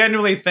 I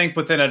genuinely think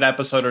within an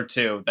episode or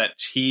two that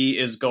he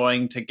is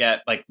going to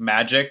get like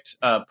magicked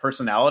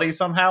personality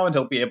somehow and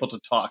he'll be able to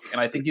talk.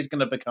 And I think he's going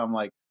to become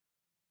like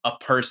a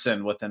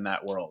person within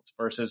that world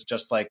versus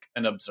just like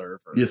an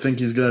observer. You think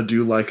he's going to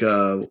do like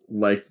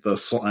the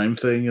slime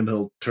thing and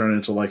he'll turn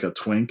into like a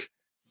twink?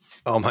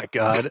 Oh my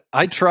God.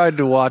 I tried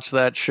to watch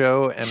that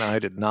show and I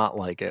did not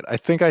like it. I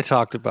think I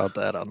talked about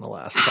that on the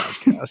last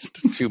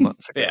podcast 2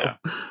 months ago. Yeah.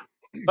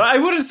 But I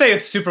wouldn't say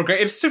it's super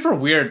great. It's super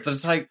weird.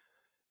 There's like,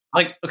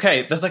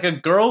 okay, there's like a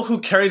girl who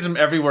carries him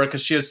everywhere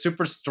because she has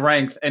super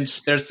strength, and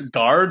there's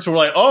guards who are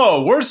like,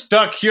 oh, we're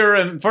stuck here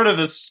in front of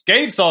the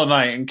skates all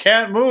night and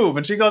can't move.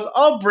 And she goes,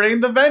 I'll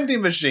bring the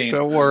vending machine.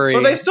 Don't worry.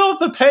 But they still have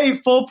to pay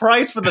full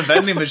price for the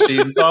vending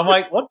machine. So I'm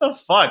like, what the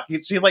fuck?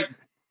 She's like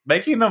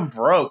making them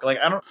broke. Like,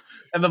 I don't,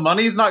 and the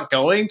money's not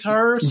going to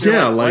her. So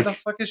yeah, why the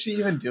fuck is she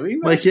even doing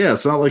this? Like, yeah,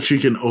 it's not like she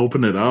can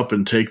open it up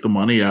and take the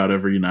money out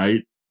every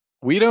night.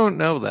 We don't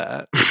know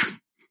that.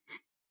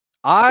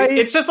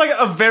 It's just like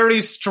a very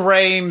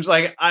strange,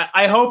 like,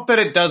 I hope that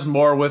it does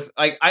more with,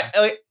 like,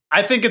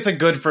 I think it's a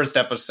good first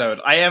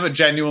episode. I am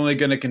genuinely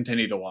going to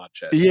continue to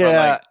watch it.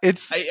 Yeah,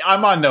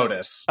 I'm on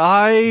notice.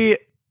 I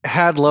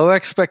had low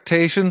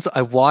expectations.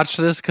 I watched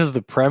this because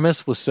the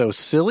premise was so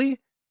silly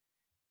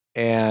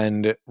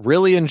and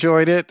really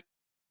enjoyed it.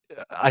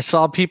 I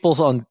saw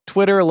people on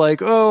Twitter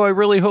like, oh, I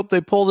really hope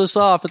they pull this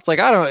off. It's like,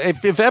 I don't know.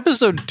 If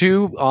episode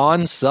 2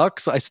 on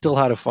sucks, I still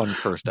had a fun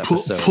first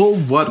episode. Pull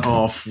what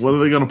off? What are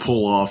they going to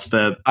pull off?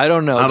 That I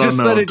don't know. I don't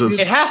know.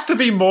 It has to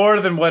be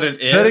more than what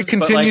it is. That it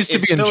continues to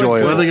be enjoyable.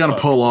 What are they going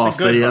to pull off?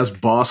 That he has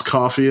Boss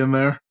Coffee in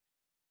there?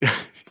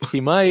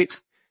 He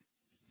might.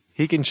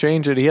 He can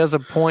change it. He has a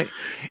point.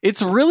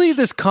 It's really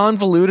this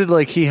convoluted,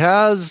 like he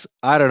has,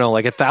 I don't know,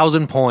 like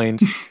 1,000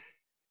 points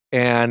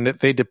and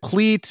they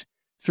deplete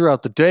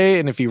throughout the day,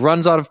 and if he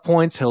runs out of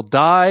points, he'll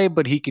die,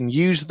 but he can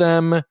use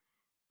them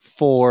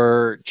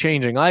for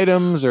changing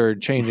items or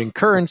changing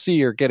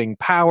currency or getting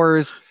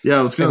powers. Yeah,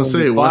 I was going to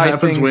say, what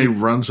happens when he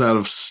runs out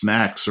of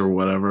snacks or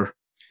whatever?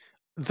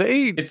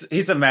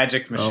 He's a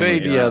magic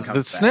machine.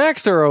 The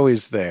snacks are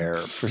always there.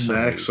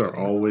 Snacks are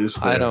always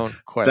there. I don't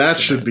question that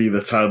should be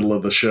the title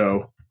of the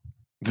show.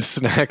 The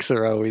snacks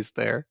are always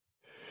there.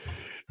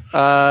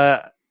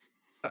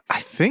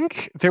 I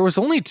think there was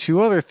only 2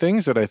 other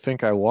things that I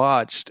think I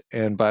watched,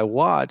 and by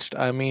watched,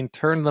 I mean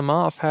turned them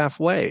off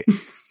halfway.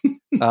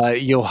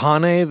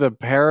 Yohane, the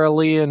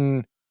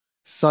Paralian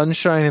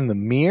Sunshine in the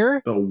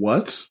Mirror. The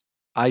what?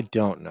 I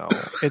don't know.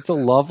 It's a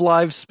Love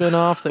Live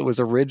spinoff that was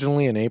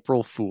originally an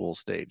April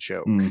Fool's Day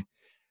joke.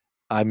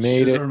 I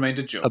made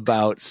it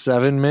about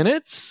 7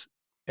 minutes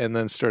and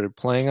then started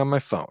playing on my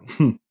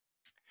phone.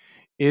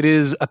 It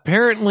is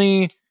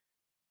apparently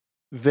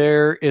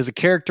there is a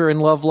character in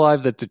Love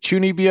Live that's a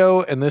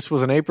Chunibyo, and this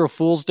was an April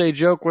Fool's Day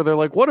joke where they're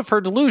like, what if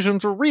her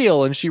delusions were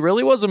real and she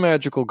really was a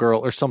magical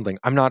girl or something?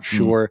 I'm not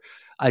sure.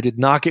 I did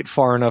not get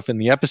far enough in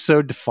the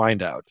episode to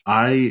find out.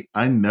 I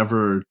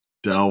never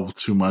delve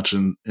too much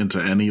into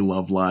any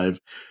Love Live.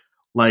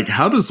 Like,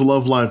 how does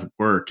Love Live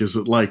work? Is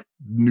it like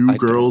new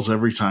girls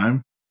every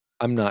time?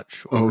 I'm not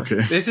sure.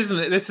 Okay. This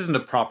isn't a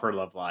proper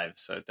Love Live,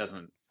 so it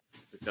doesn't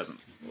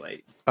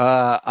relate.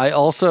 I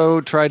also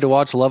tried to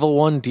watch Level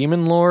 1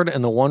 Demon Lord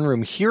and the One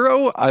Room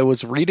Hero. I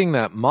was reading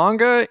that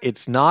manga.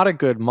 It's not a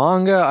good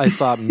manga. I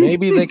thought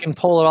maybe they can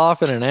pull it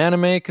off in an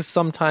anime because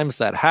sometimes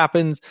that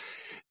happens.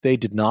 They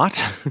did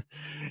not.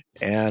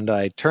 And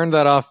I turned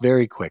that off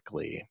very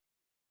quickly.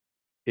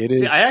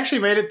 I actually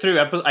made it through.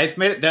 I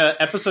made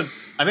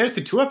it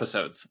through 2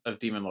 episodes of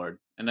Demon Lord,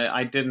 and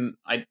I don't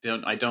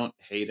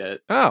hate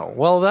it. Oh,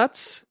 well,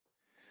 that's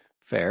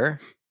fair.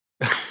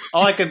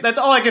 That's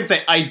all I can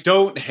say. I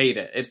don't hate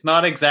it. It's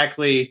not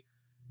exactly.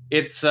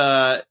 It's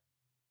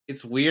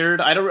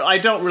weird. I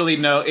don't really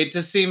know. It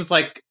just seems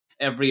like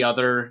every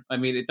other. I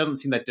mean, it doesn't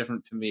seem that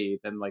different to me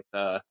than like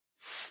the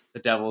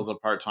Devil's a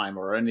Part-Time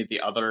or any of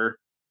the other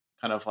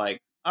kind of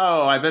like,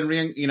 oh, I've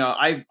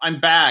been I'm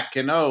back,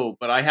 and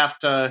but I have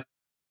to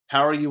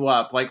power you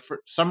up. Like for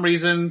some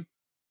reason,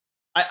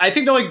 I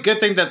think the only good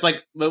thing that's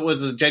like that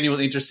was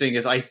genuinely interesting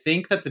is I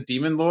think that the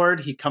Demon Lord,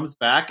 he comes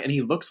back and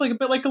he looks like a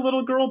bit like a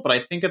little girl, but I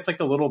think it's like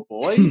a little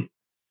boy.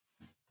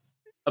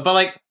 But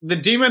like the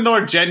Demon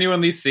Lord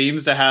genuinely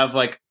seems to have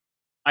like,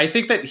 I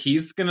think that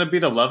he's going to be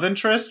the love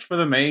interest for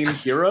the main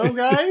hero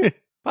guy.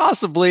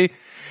 Possibly.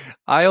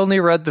 I only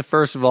read the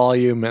first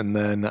volume and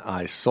then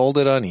I sold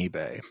it on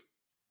eBay.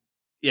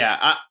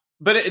 Yeah,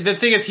 but the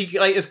thing is, he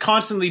like is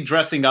constantly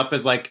dressing up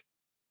as like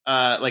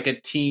a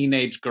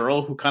teenage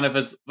girl who kind of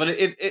is, but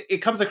it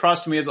comes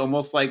across to me as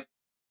almost like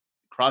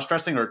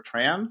cross-dressing or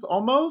trans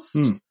almost,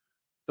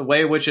 the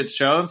way in which it's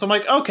shown. So I'm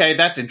like, okay,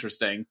 that's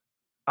interesting.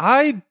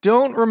 I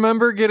don't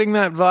remember getting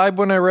that vibe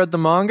when I read the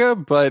manga,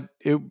 but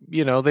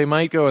they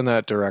might go in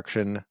that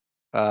direction.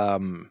 I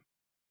mean,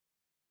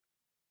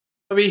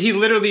 he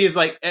literally is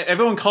like,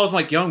 everyone calls him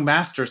like young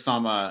master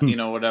sama,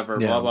 whatever,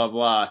 blah, blah,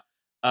 blah.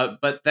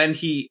 But then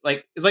he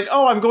like is like,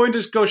 oh, I'm going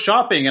to go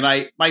shopping,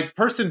 and my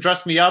person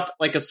dressed me up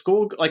like a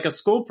school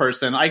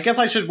person. I guess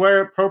I should wear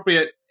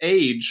appropriate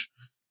age.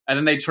 And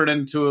then they turn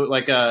into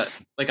like a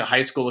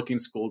high school looking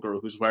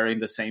schoolgirl who's wearing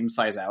the same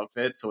size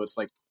outfit, so it's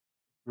like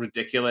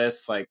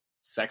ridiculous, like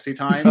sexy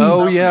time.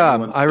 Oh yeah,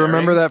 I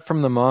remember that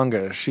from the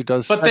manga. She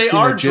does, but they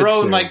are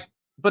drone like,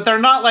 but they're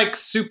not like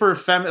super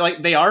feminine.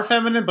 Like they are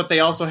feminine, but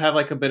they also have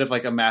like a bit of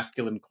like a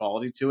masculine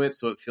quality to it.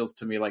 So it feels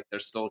to me like they're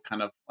still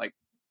kind of like.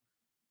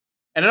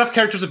 And enough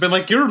characters have been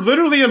like, you're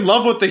literally in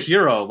love with the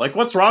hero. Like,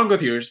 what's wrong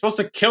with you? You're supposed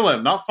to kill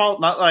him, not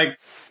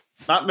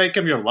make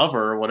him your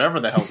lover or whatever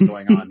the hell's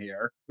going on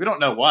here. We don't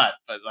know what,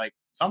 but like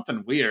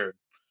something weird.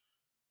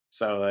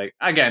 So like,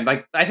 again,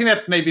 like I think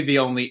that's maybe the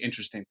only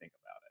interesting thing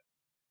about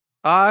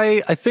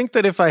it. I think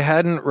that if I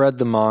hadn't read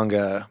the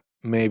manga,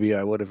 maybe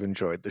I would have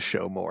enjoyed the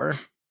show more.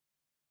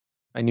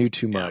 I knew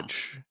too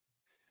much.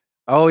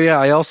 Oh yeah,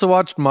 I also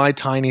watched My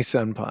Tiny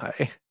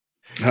Senpai.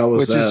 How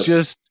was that? Which is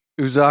just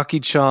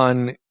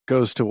Uzaki-chan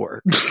goes to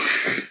work.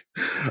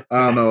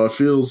 I don't know. It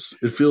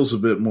feels a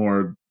bit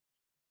more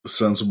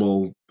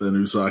sensible than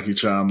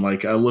Uzaki-chan.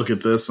 Like I look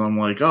at this, and I'm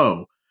like,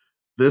 oh,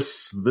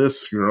 this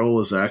girl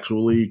is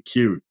actually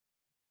cute.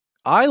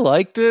 I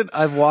liked it.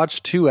 I've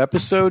watched 2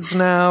 episodes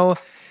now.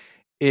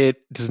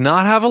 It does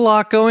not have a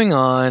lot going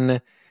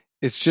on.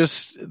 It's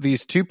just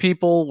these 2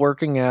 people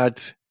working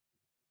at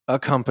a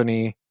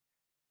company.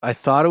 I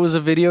thought it was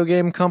a video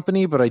game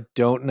company, but I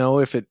don't know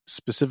if it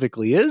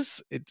specifically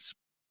is.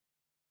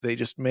 They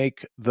just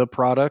make the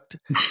product.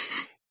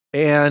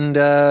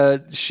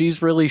 And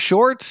she's really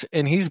short,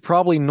 and he's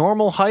probably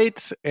normal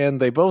height, and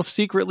they both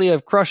secretly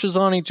have crushes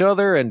on each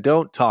other and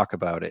don't talk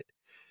about it.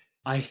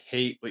 I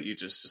hate what you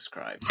just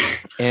described.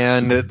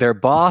 And their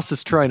boss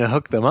is trying to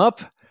hook them up,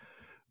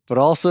 but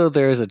also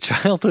there's a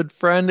childhood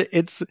friend.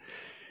 It's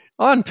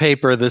on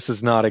paper, this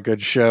is not a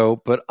good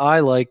show, but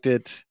I liked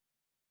it.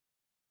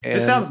 And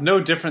this sounds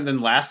no different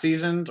than last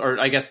season, or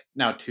I guess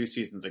now 2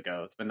 seasons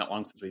ago. It's been that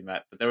long since we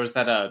met, but there was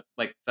that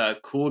like the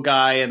cool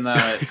guy and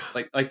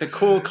the like the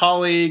cool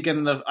colleague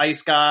and the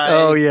ice guy.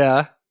 Oh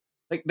yeah,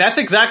 like that's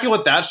exactly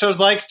what that show's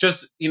like.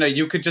 Just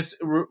you could just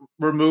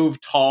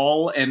remove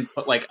tall and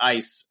put like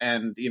ice,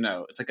 and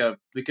it's like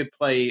we could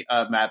play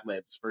a Mad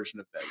Libs version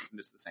of this, and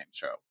it's the same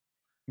show.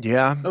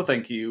 Yeah, no,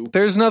 thank you.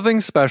 There's nothing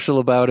special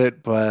about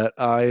it, but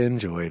I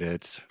enjoyed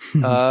it.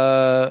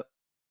 I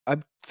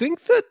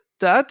think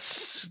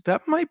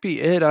that might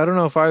be it. I don't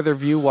know if either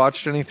of you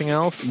watched anything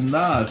else.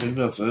 Nah, I think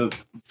that's it.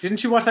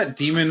 Didn't you watch that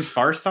Demon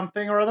Farce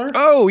something or other?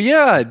 Oh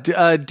yeah,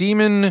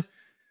 Demon.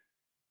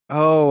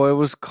 Oh, it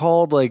was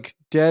called like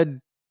Dead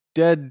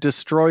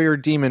Destroyer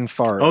Demon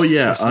Farce. Oh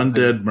yeah,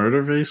 Undead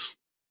Murder Vase.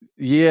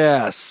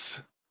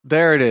 Yes,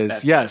 there it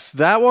is. Yes,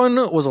 that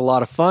one was a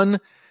lot of fun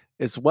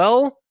as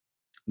well.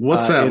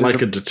 What's that,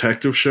 like a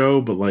detective show,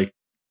 but like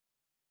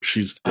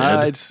she's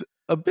dead?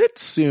 a bit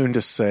soon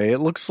to say. It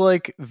looks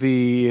like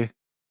the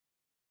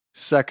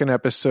second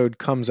episode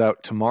comes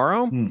out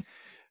tomorrow.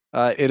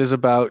 It is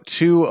about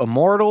two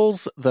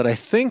immortals that I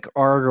think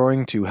are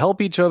going to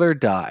help each other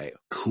die.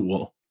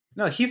 Cool.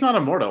 No, he's not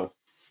immortal.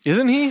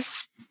 Isn't he?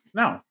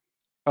 No.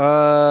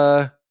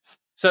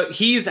 So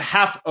he's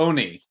half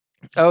Oni.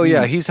 Oh,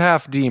 yeah, he's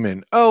half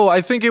demon. Oh,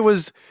 I think it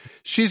was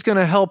she's going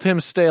to help him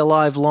stay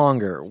alive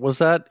longer. Is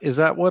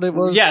that what it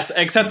was? Yes,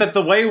 except that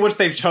the way in which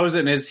they've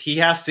chosen is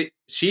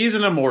she's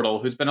an immortal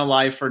who's been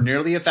alive for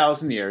nearly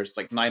 1,000 years,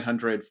 like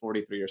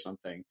 943 or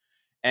something.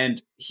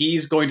 And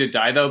he's going to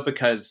die, though,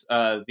 because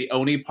the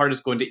Oni part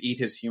is going to eat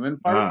his human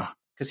part.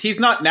 Because he's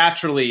not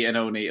naturally an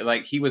Oni.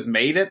 Like, he was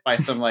made it by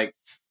some, like,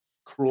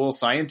 cruel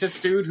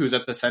scientist dude who's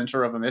at the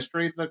center of a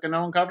mystery that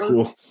no one covered.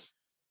 Cool.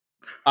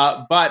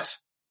 But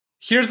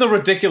here's the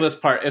ridiculous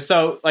part.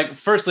 So, like,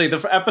 firstly, the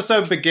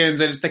episode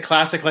begins and it's the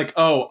classic, like,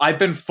 oh, I've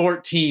been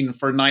 14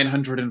 for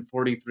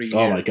 943 years.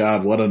 Oh my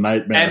God, what a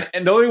nightmare.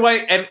 And the only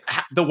way, and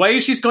the way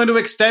she's going to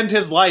extend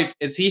his life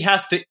is he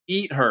has to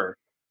eat her.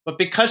 But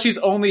because she's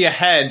only a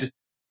head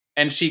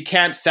and she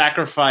can't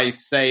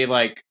sacrifice, say,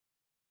 like,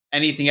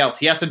 anything else,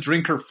 he has to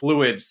drink her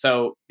fluid.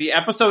 So the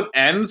episode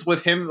ends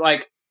with him,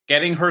 like,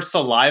 getting her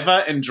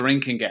saliva and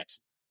drinking it.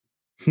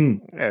 Yeah,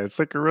 it's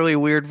like a really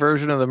weird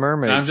version of the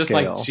mermaid. And I'm just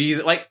scale. like,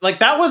 geez, like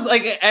that was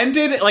like it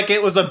ended like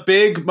it was a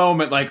big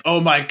moment. Like,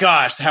 oh my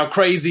gosh, how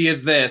crazy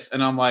is this?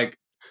 And I'm like,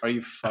 are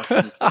you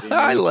fucking kidding me?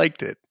 I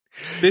liked it.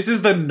 This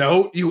is the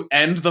note you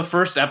end the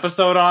first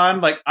episode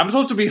on. Like, I'm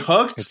supposed to be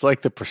hooked. It's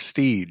like the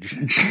Prestige.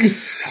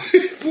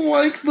 It's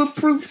like the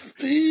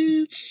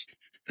Prestige.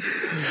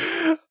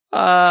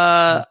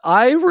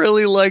 I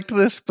really liked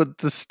this, but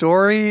the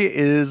story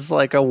is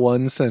like a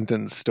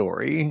one-sentence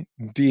story.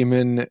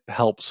 Demon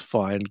helps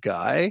find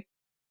guy.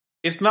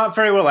 It's not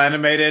very well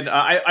animated.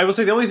 I will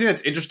say the only thing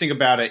that's interesting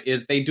about it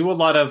is they do a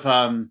lot of.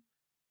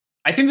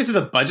 I think this is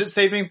a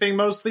budget-saving thing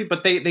mostly,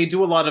 but they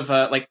do a lot of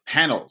like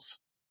panels.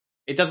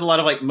 It does a lot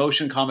of like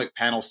motion comic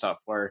panel stuff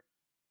where,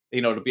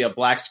 you know, it'll be a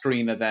black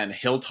screen and then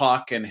he'll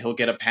talk and he'll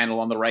get a panel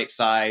on the right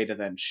side and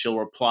then she'll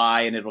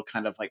reply and it'll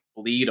kind of like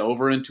bleed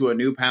over into a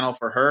new panel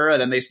for her. And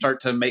then they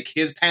start to make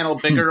his panel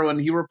bigger when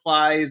he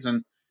replies.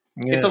 And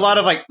it's a lot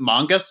of like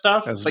manga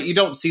stuff, but you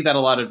don't see that a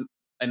lot of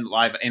in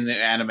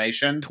the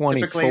animation.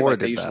 24 like,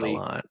 did usually, that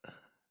a lot.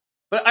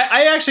 But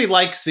I actually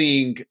like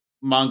seeing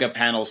manga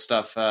panel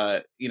stuff.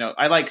 You know,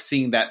 I like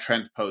seeing that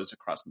transposed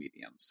across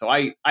mediums. So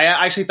I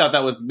actually thought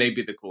that was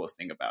maybe the coolest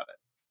thing about it.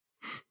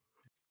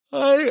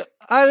 I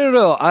don't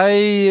know.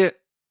 I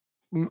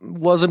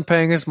wasn't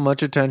paying as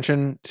much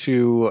attention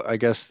to, I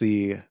guess,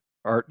 the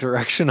art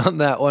direction on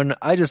that one.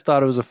 I just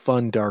thought it was a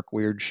fun, dark,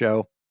 weird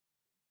show.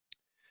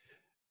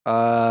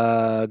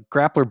 Grappler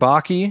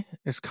Baki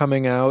is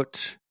coming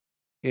out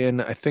in,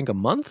 I think, a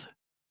month.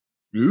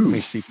 Ooh. Let me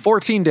see.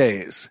 14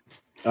 days.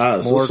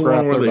 Is this the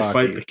one where they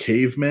fight the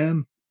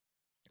caveman?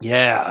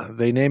 Yeah,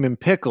 they name him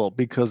Pickle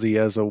because he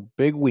has a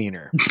big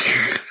wiener.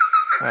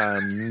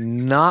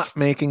 I'm not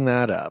making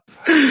that up.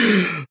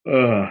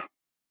 I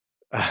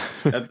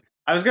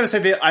was going to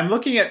say, I'm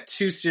looking at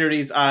two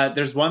series.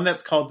 There's one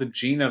that's called The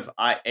Gene of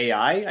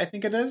AI, I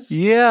think it is.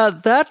 Yeah,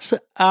 that's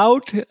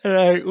out.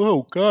 And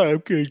oh, God,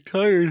 I'm getting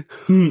tired.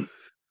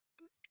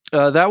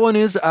 That one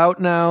is out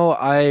now.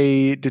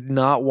 I did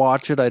not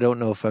watch it. I don't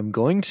know if I'm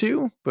going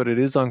to, but it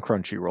is on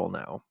Crunchyroll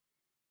now.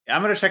 Yeah,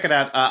 I'm going to check it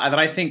out. Then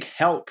I think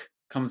Helk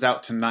comes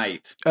out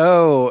tonight.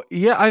 Oh,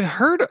 yeah, I've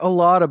heard a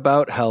lot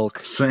about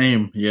Helk.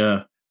 Same,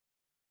 yeah.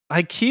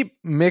 I keep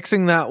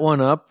mixing that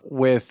one up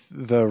with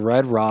the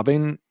Red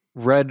Riding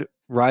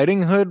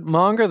Hood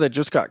manga that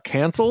just got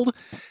canceled,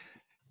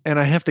 and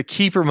I have to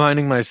keep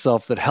reminding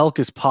myself that Helk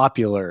is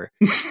popular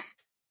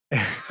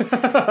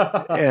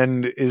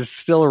and is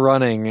still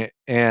running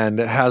and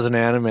has an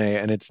anime,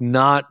 and it's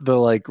not the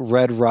like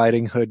Red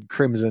Riding Hood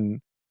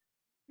Crimson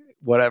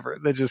whatever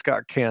that just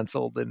got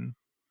canceled. And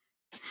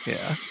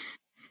yeah.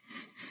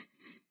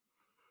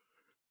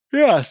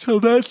 Yeah, so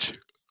that's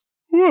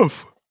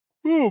woof.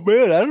 Oh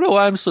man, I don't know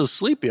why I'm so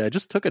sleepy. I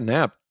just took a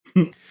nap.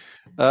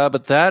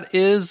 But that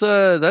is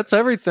that's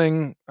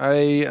everything. I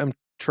am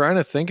trying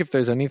to think if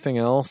there's anything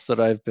else that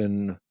I've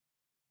been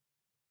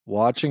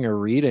watching or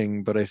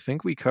reading, but I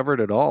think we covered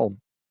it all.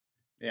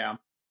 Yeah.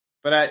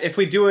 But if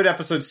we do an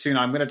episode soon,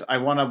 I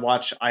want to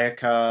watch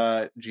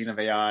Ayaka, Gene of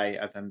AI,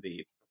 and then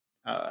the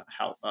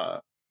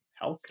Helk.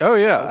 Oh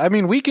yeah, I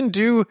mean we can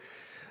do.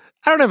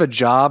 I don't have a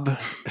job,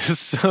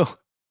 so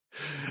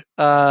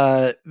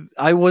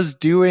I was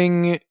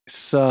doing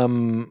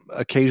some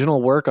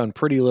occasional work on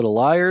Pretty Little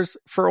Liars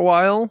for a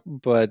while,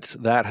 but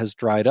that has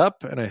dried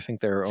up, and I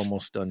think they're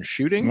almost done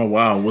shooting. Oh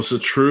wow, was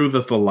it true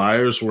that the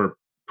liars were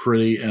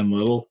pretty and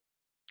little?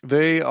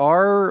 They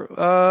are.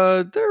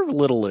 They're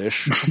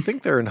little-ish. I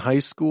think they're in high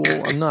school.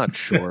 I'm not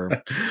sure.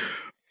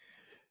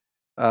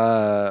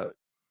 But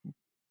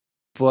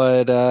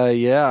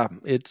yeah,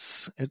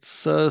 it's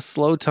a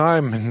slow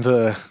time, and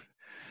the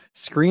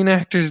Screen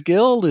Actors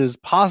Guild is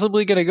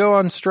possibly going to go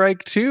on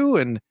strike too,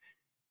 and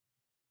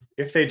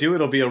If they do,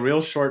 it'll be a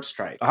real short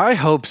strike. I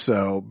hope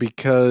so,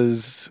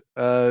 because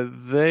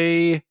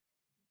they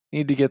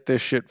need to get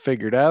this shit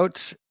figured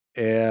out.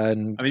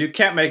 And I mean, you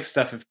can't make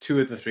stuff if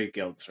 2 of the 3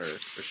 guilds are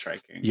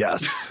striking.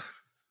 yes.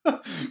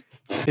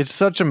 It's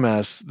such a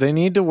mess. They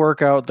need to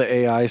work out the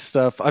AI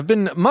stuff.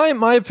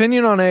 My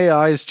opinion on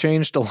AI has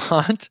changed a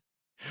lot.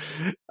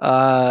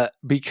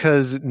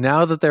 Because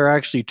now that they're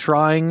actually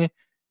trying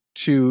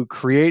to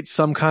create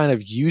some kind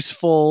of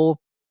useful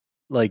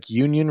like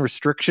union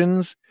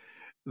restrictions,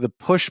 the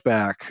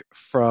pushback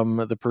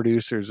from the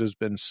producers has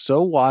been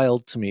so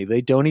wild to me.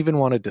 They don't even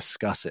want to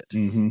discuss it.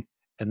 Mm-hmm.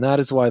 And that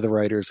is why the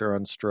writers are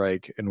on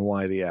strike and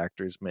why the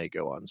actors may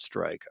go on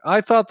strike.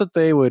 I thought that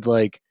they would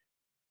like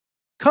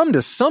come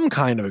to some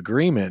kind of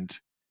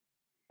agreement.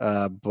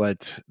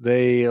 But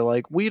they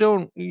like,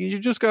 you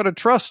just got to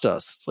trust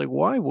us. It's like,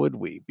 why would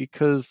we?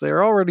 Because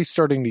they're already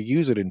starting to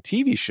use it in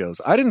TV shows.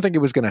 I didn't think it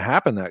was going to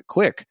happen that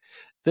quick.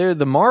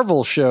 The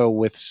Marvel show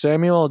with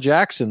Samuel L.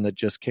 Jackson that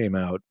just came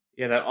out.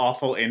 Yeah, that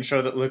awful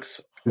intro that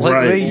looks like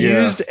right, they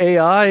used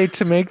AI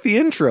to make the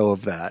intro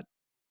of that.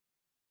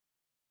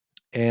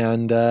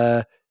 And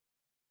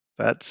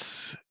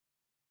that's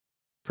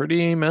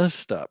pretty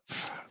messed up.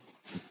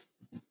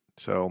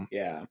 So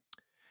yeah.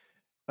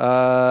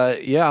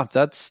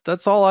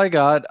 That's all I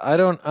got. I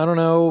don't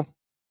know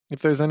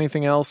if there's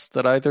anything else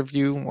that either of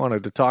you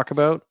wanted to talk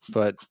about,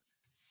 but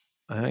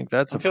I think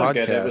that's a podcast.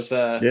 Good. It was,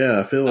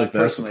 I feel like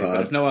that's a pod.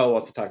 But if Noel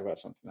wants to talk about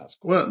something, that's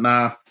cool. Well,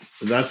 nah.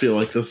 I feel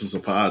like this is a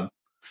pod.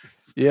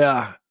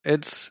 Yeah,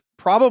 it's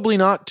probably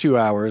not 2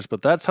 hours,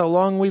 but that's how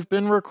long we've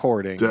been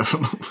recording.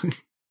 Definitely.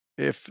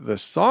 If the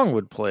song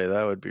would play,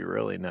 that would be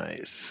really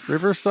nice.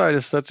 Riverside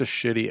is such a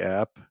shitty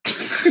app.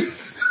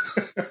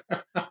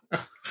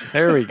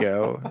 There we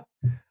go.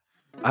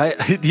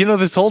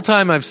 This whole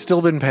time I've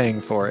still been paying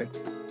for it.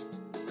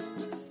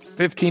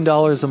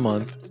 $15 a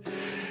month.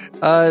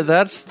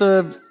 That's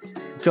the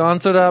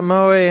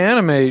Gonzo.moe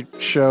anime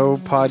show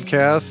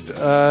podcast.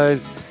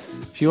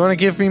 If you want to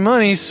give me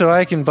money so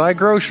I can buy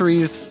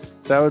groceries,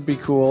 that would be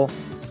cool.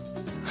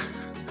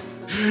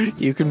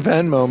 You can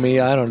Venmo me.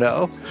 I don't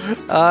know.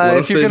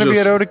 If you're going to be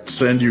at Oda,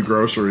 send you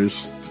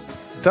groceries.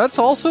 That's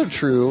also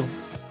true.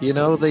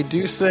 They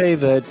do say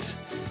that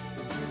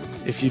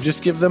if you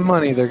just give them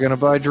money, they're going to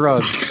buy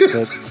drugs.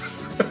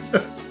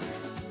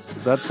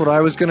 That's what I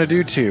was going to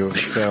do too.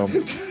 So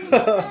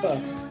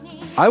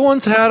I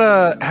once had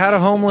a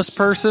homeless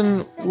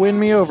person win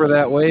me over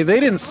that way. They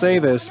didn't say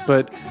this,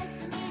 but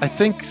I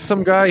think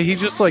some guy, he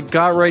just like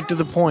got right to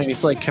the point.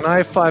 He's like, "Can I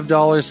have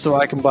 $5 so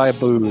I can buy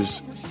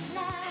booze?"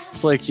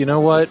 It's like, you know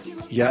what?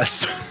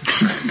 Yes.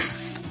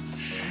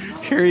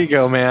 Here you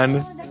go,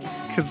 man.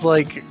 Because,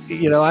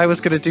 I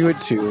was going to do it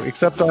too,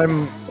 except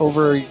I'm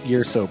over a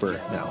year sober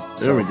now.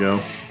 So. There we go.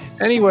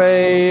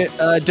 Anyway,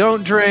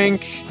 don't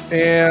drink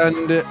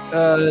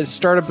and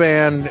start a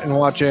band and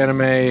watch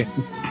anime.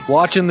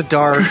 Watch in the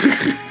dark.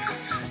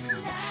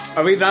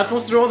 Are we not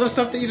supposed to do all the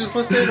stuff that you just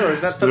listed, or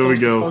is that stuff we're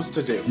supposed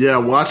to do? Yeah,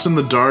 watch in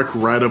the dark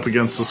right up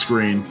against the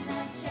screen.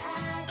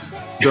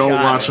 Don't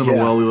watch in a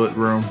well-lit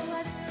room.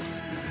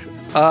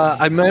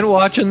 I meant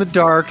watch in the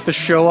dark, the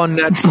show on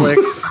Netflix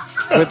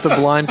with the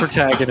blind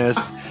protagonist.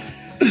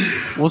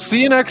 We'll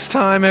see you next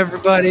time,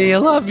 everybody. I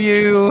love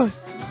you.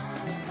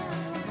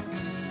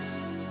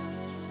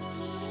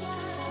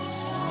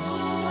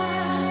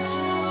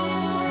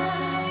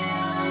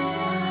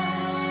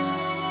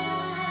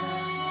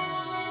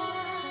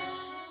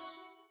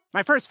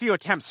 My first few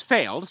attempts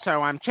failed,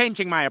 so I'm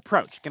changing my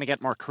approach. Gonna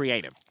get more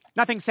creative.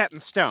 Nothing set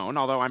in stone,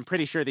 although I'm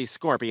pretty sure these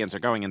scorpions are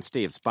going in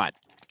Steve's butt.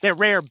 They're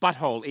rare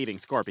butthole-eating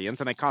scorpions,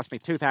 and they cost me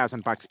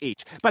 $2,000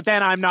 each. But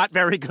then I'm not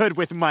very good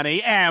with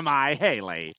money, am I, Haley?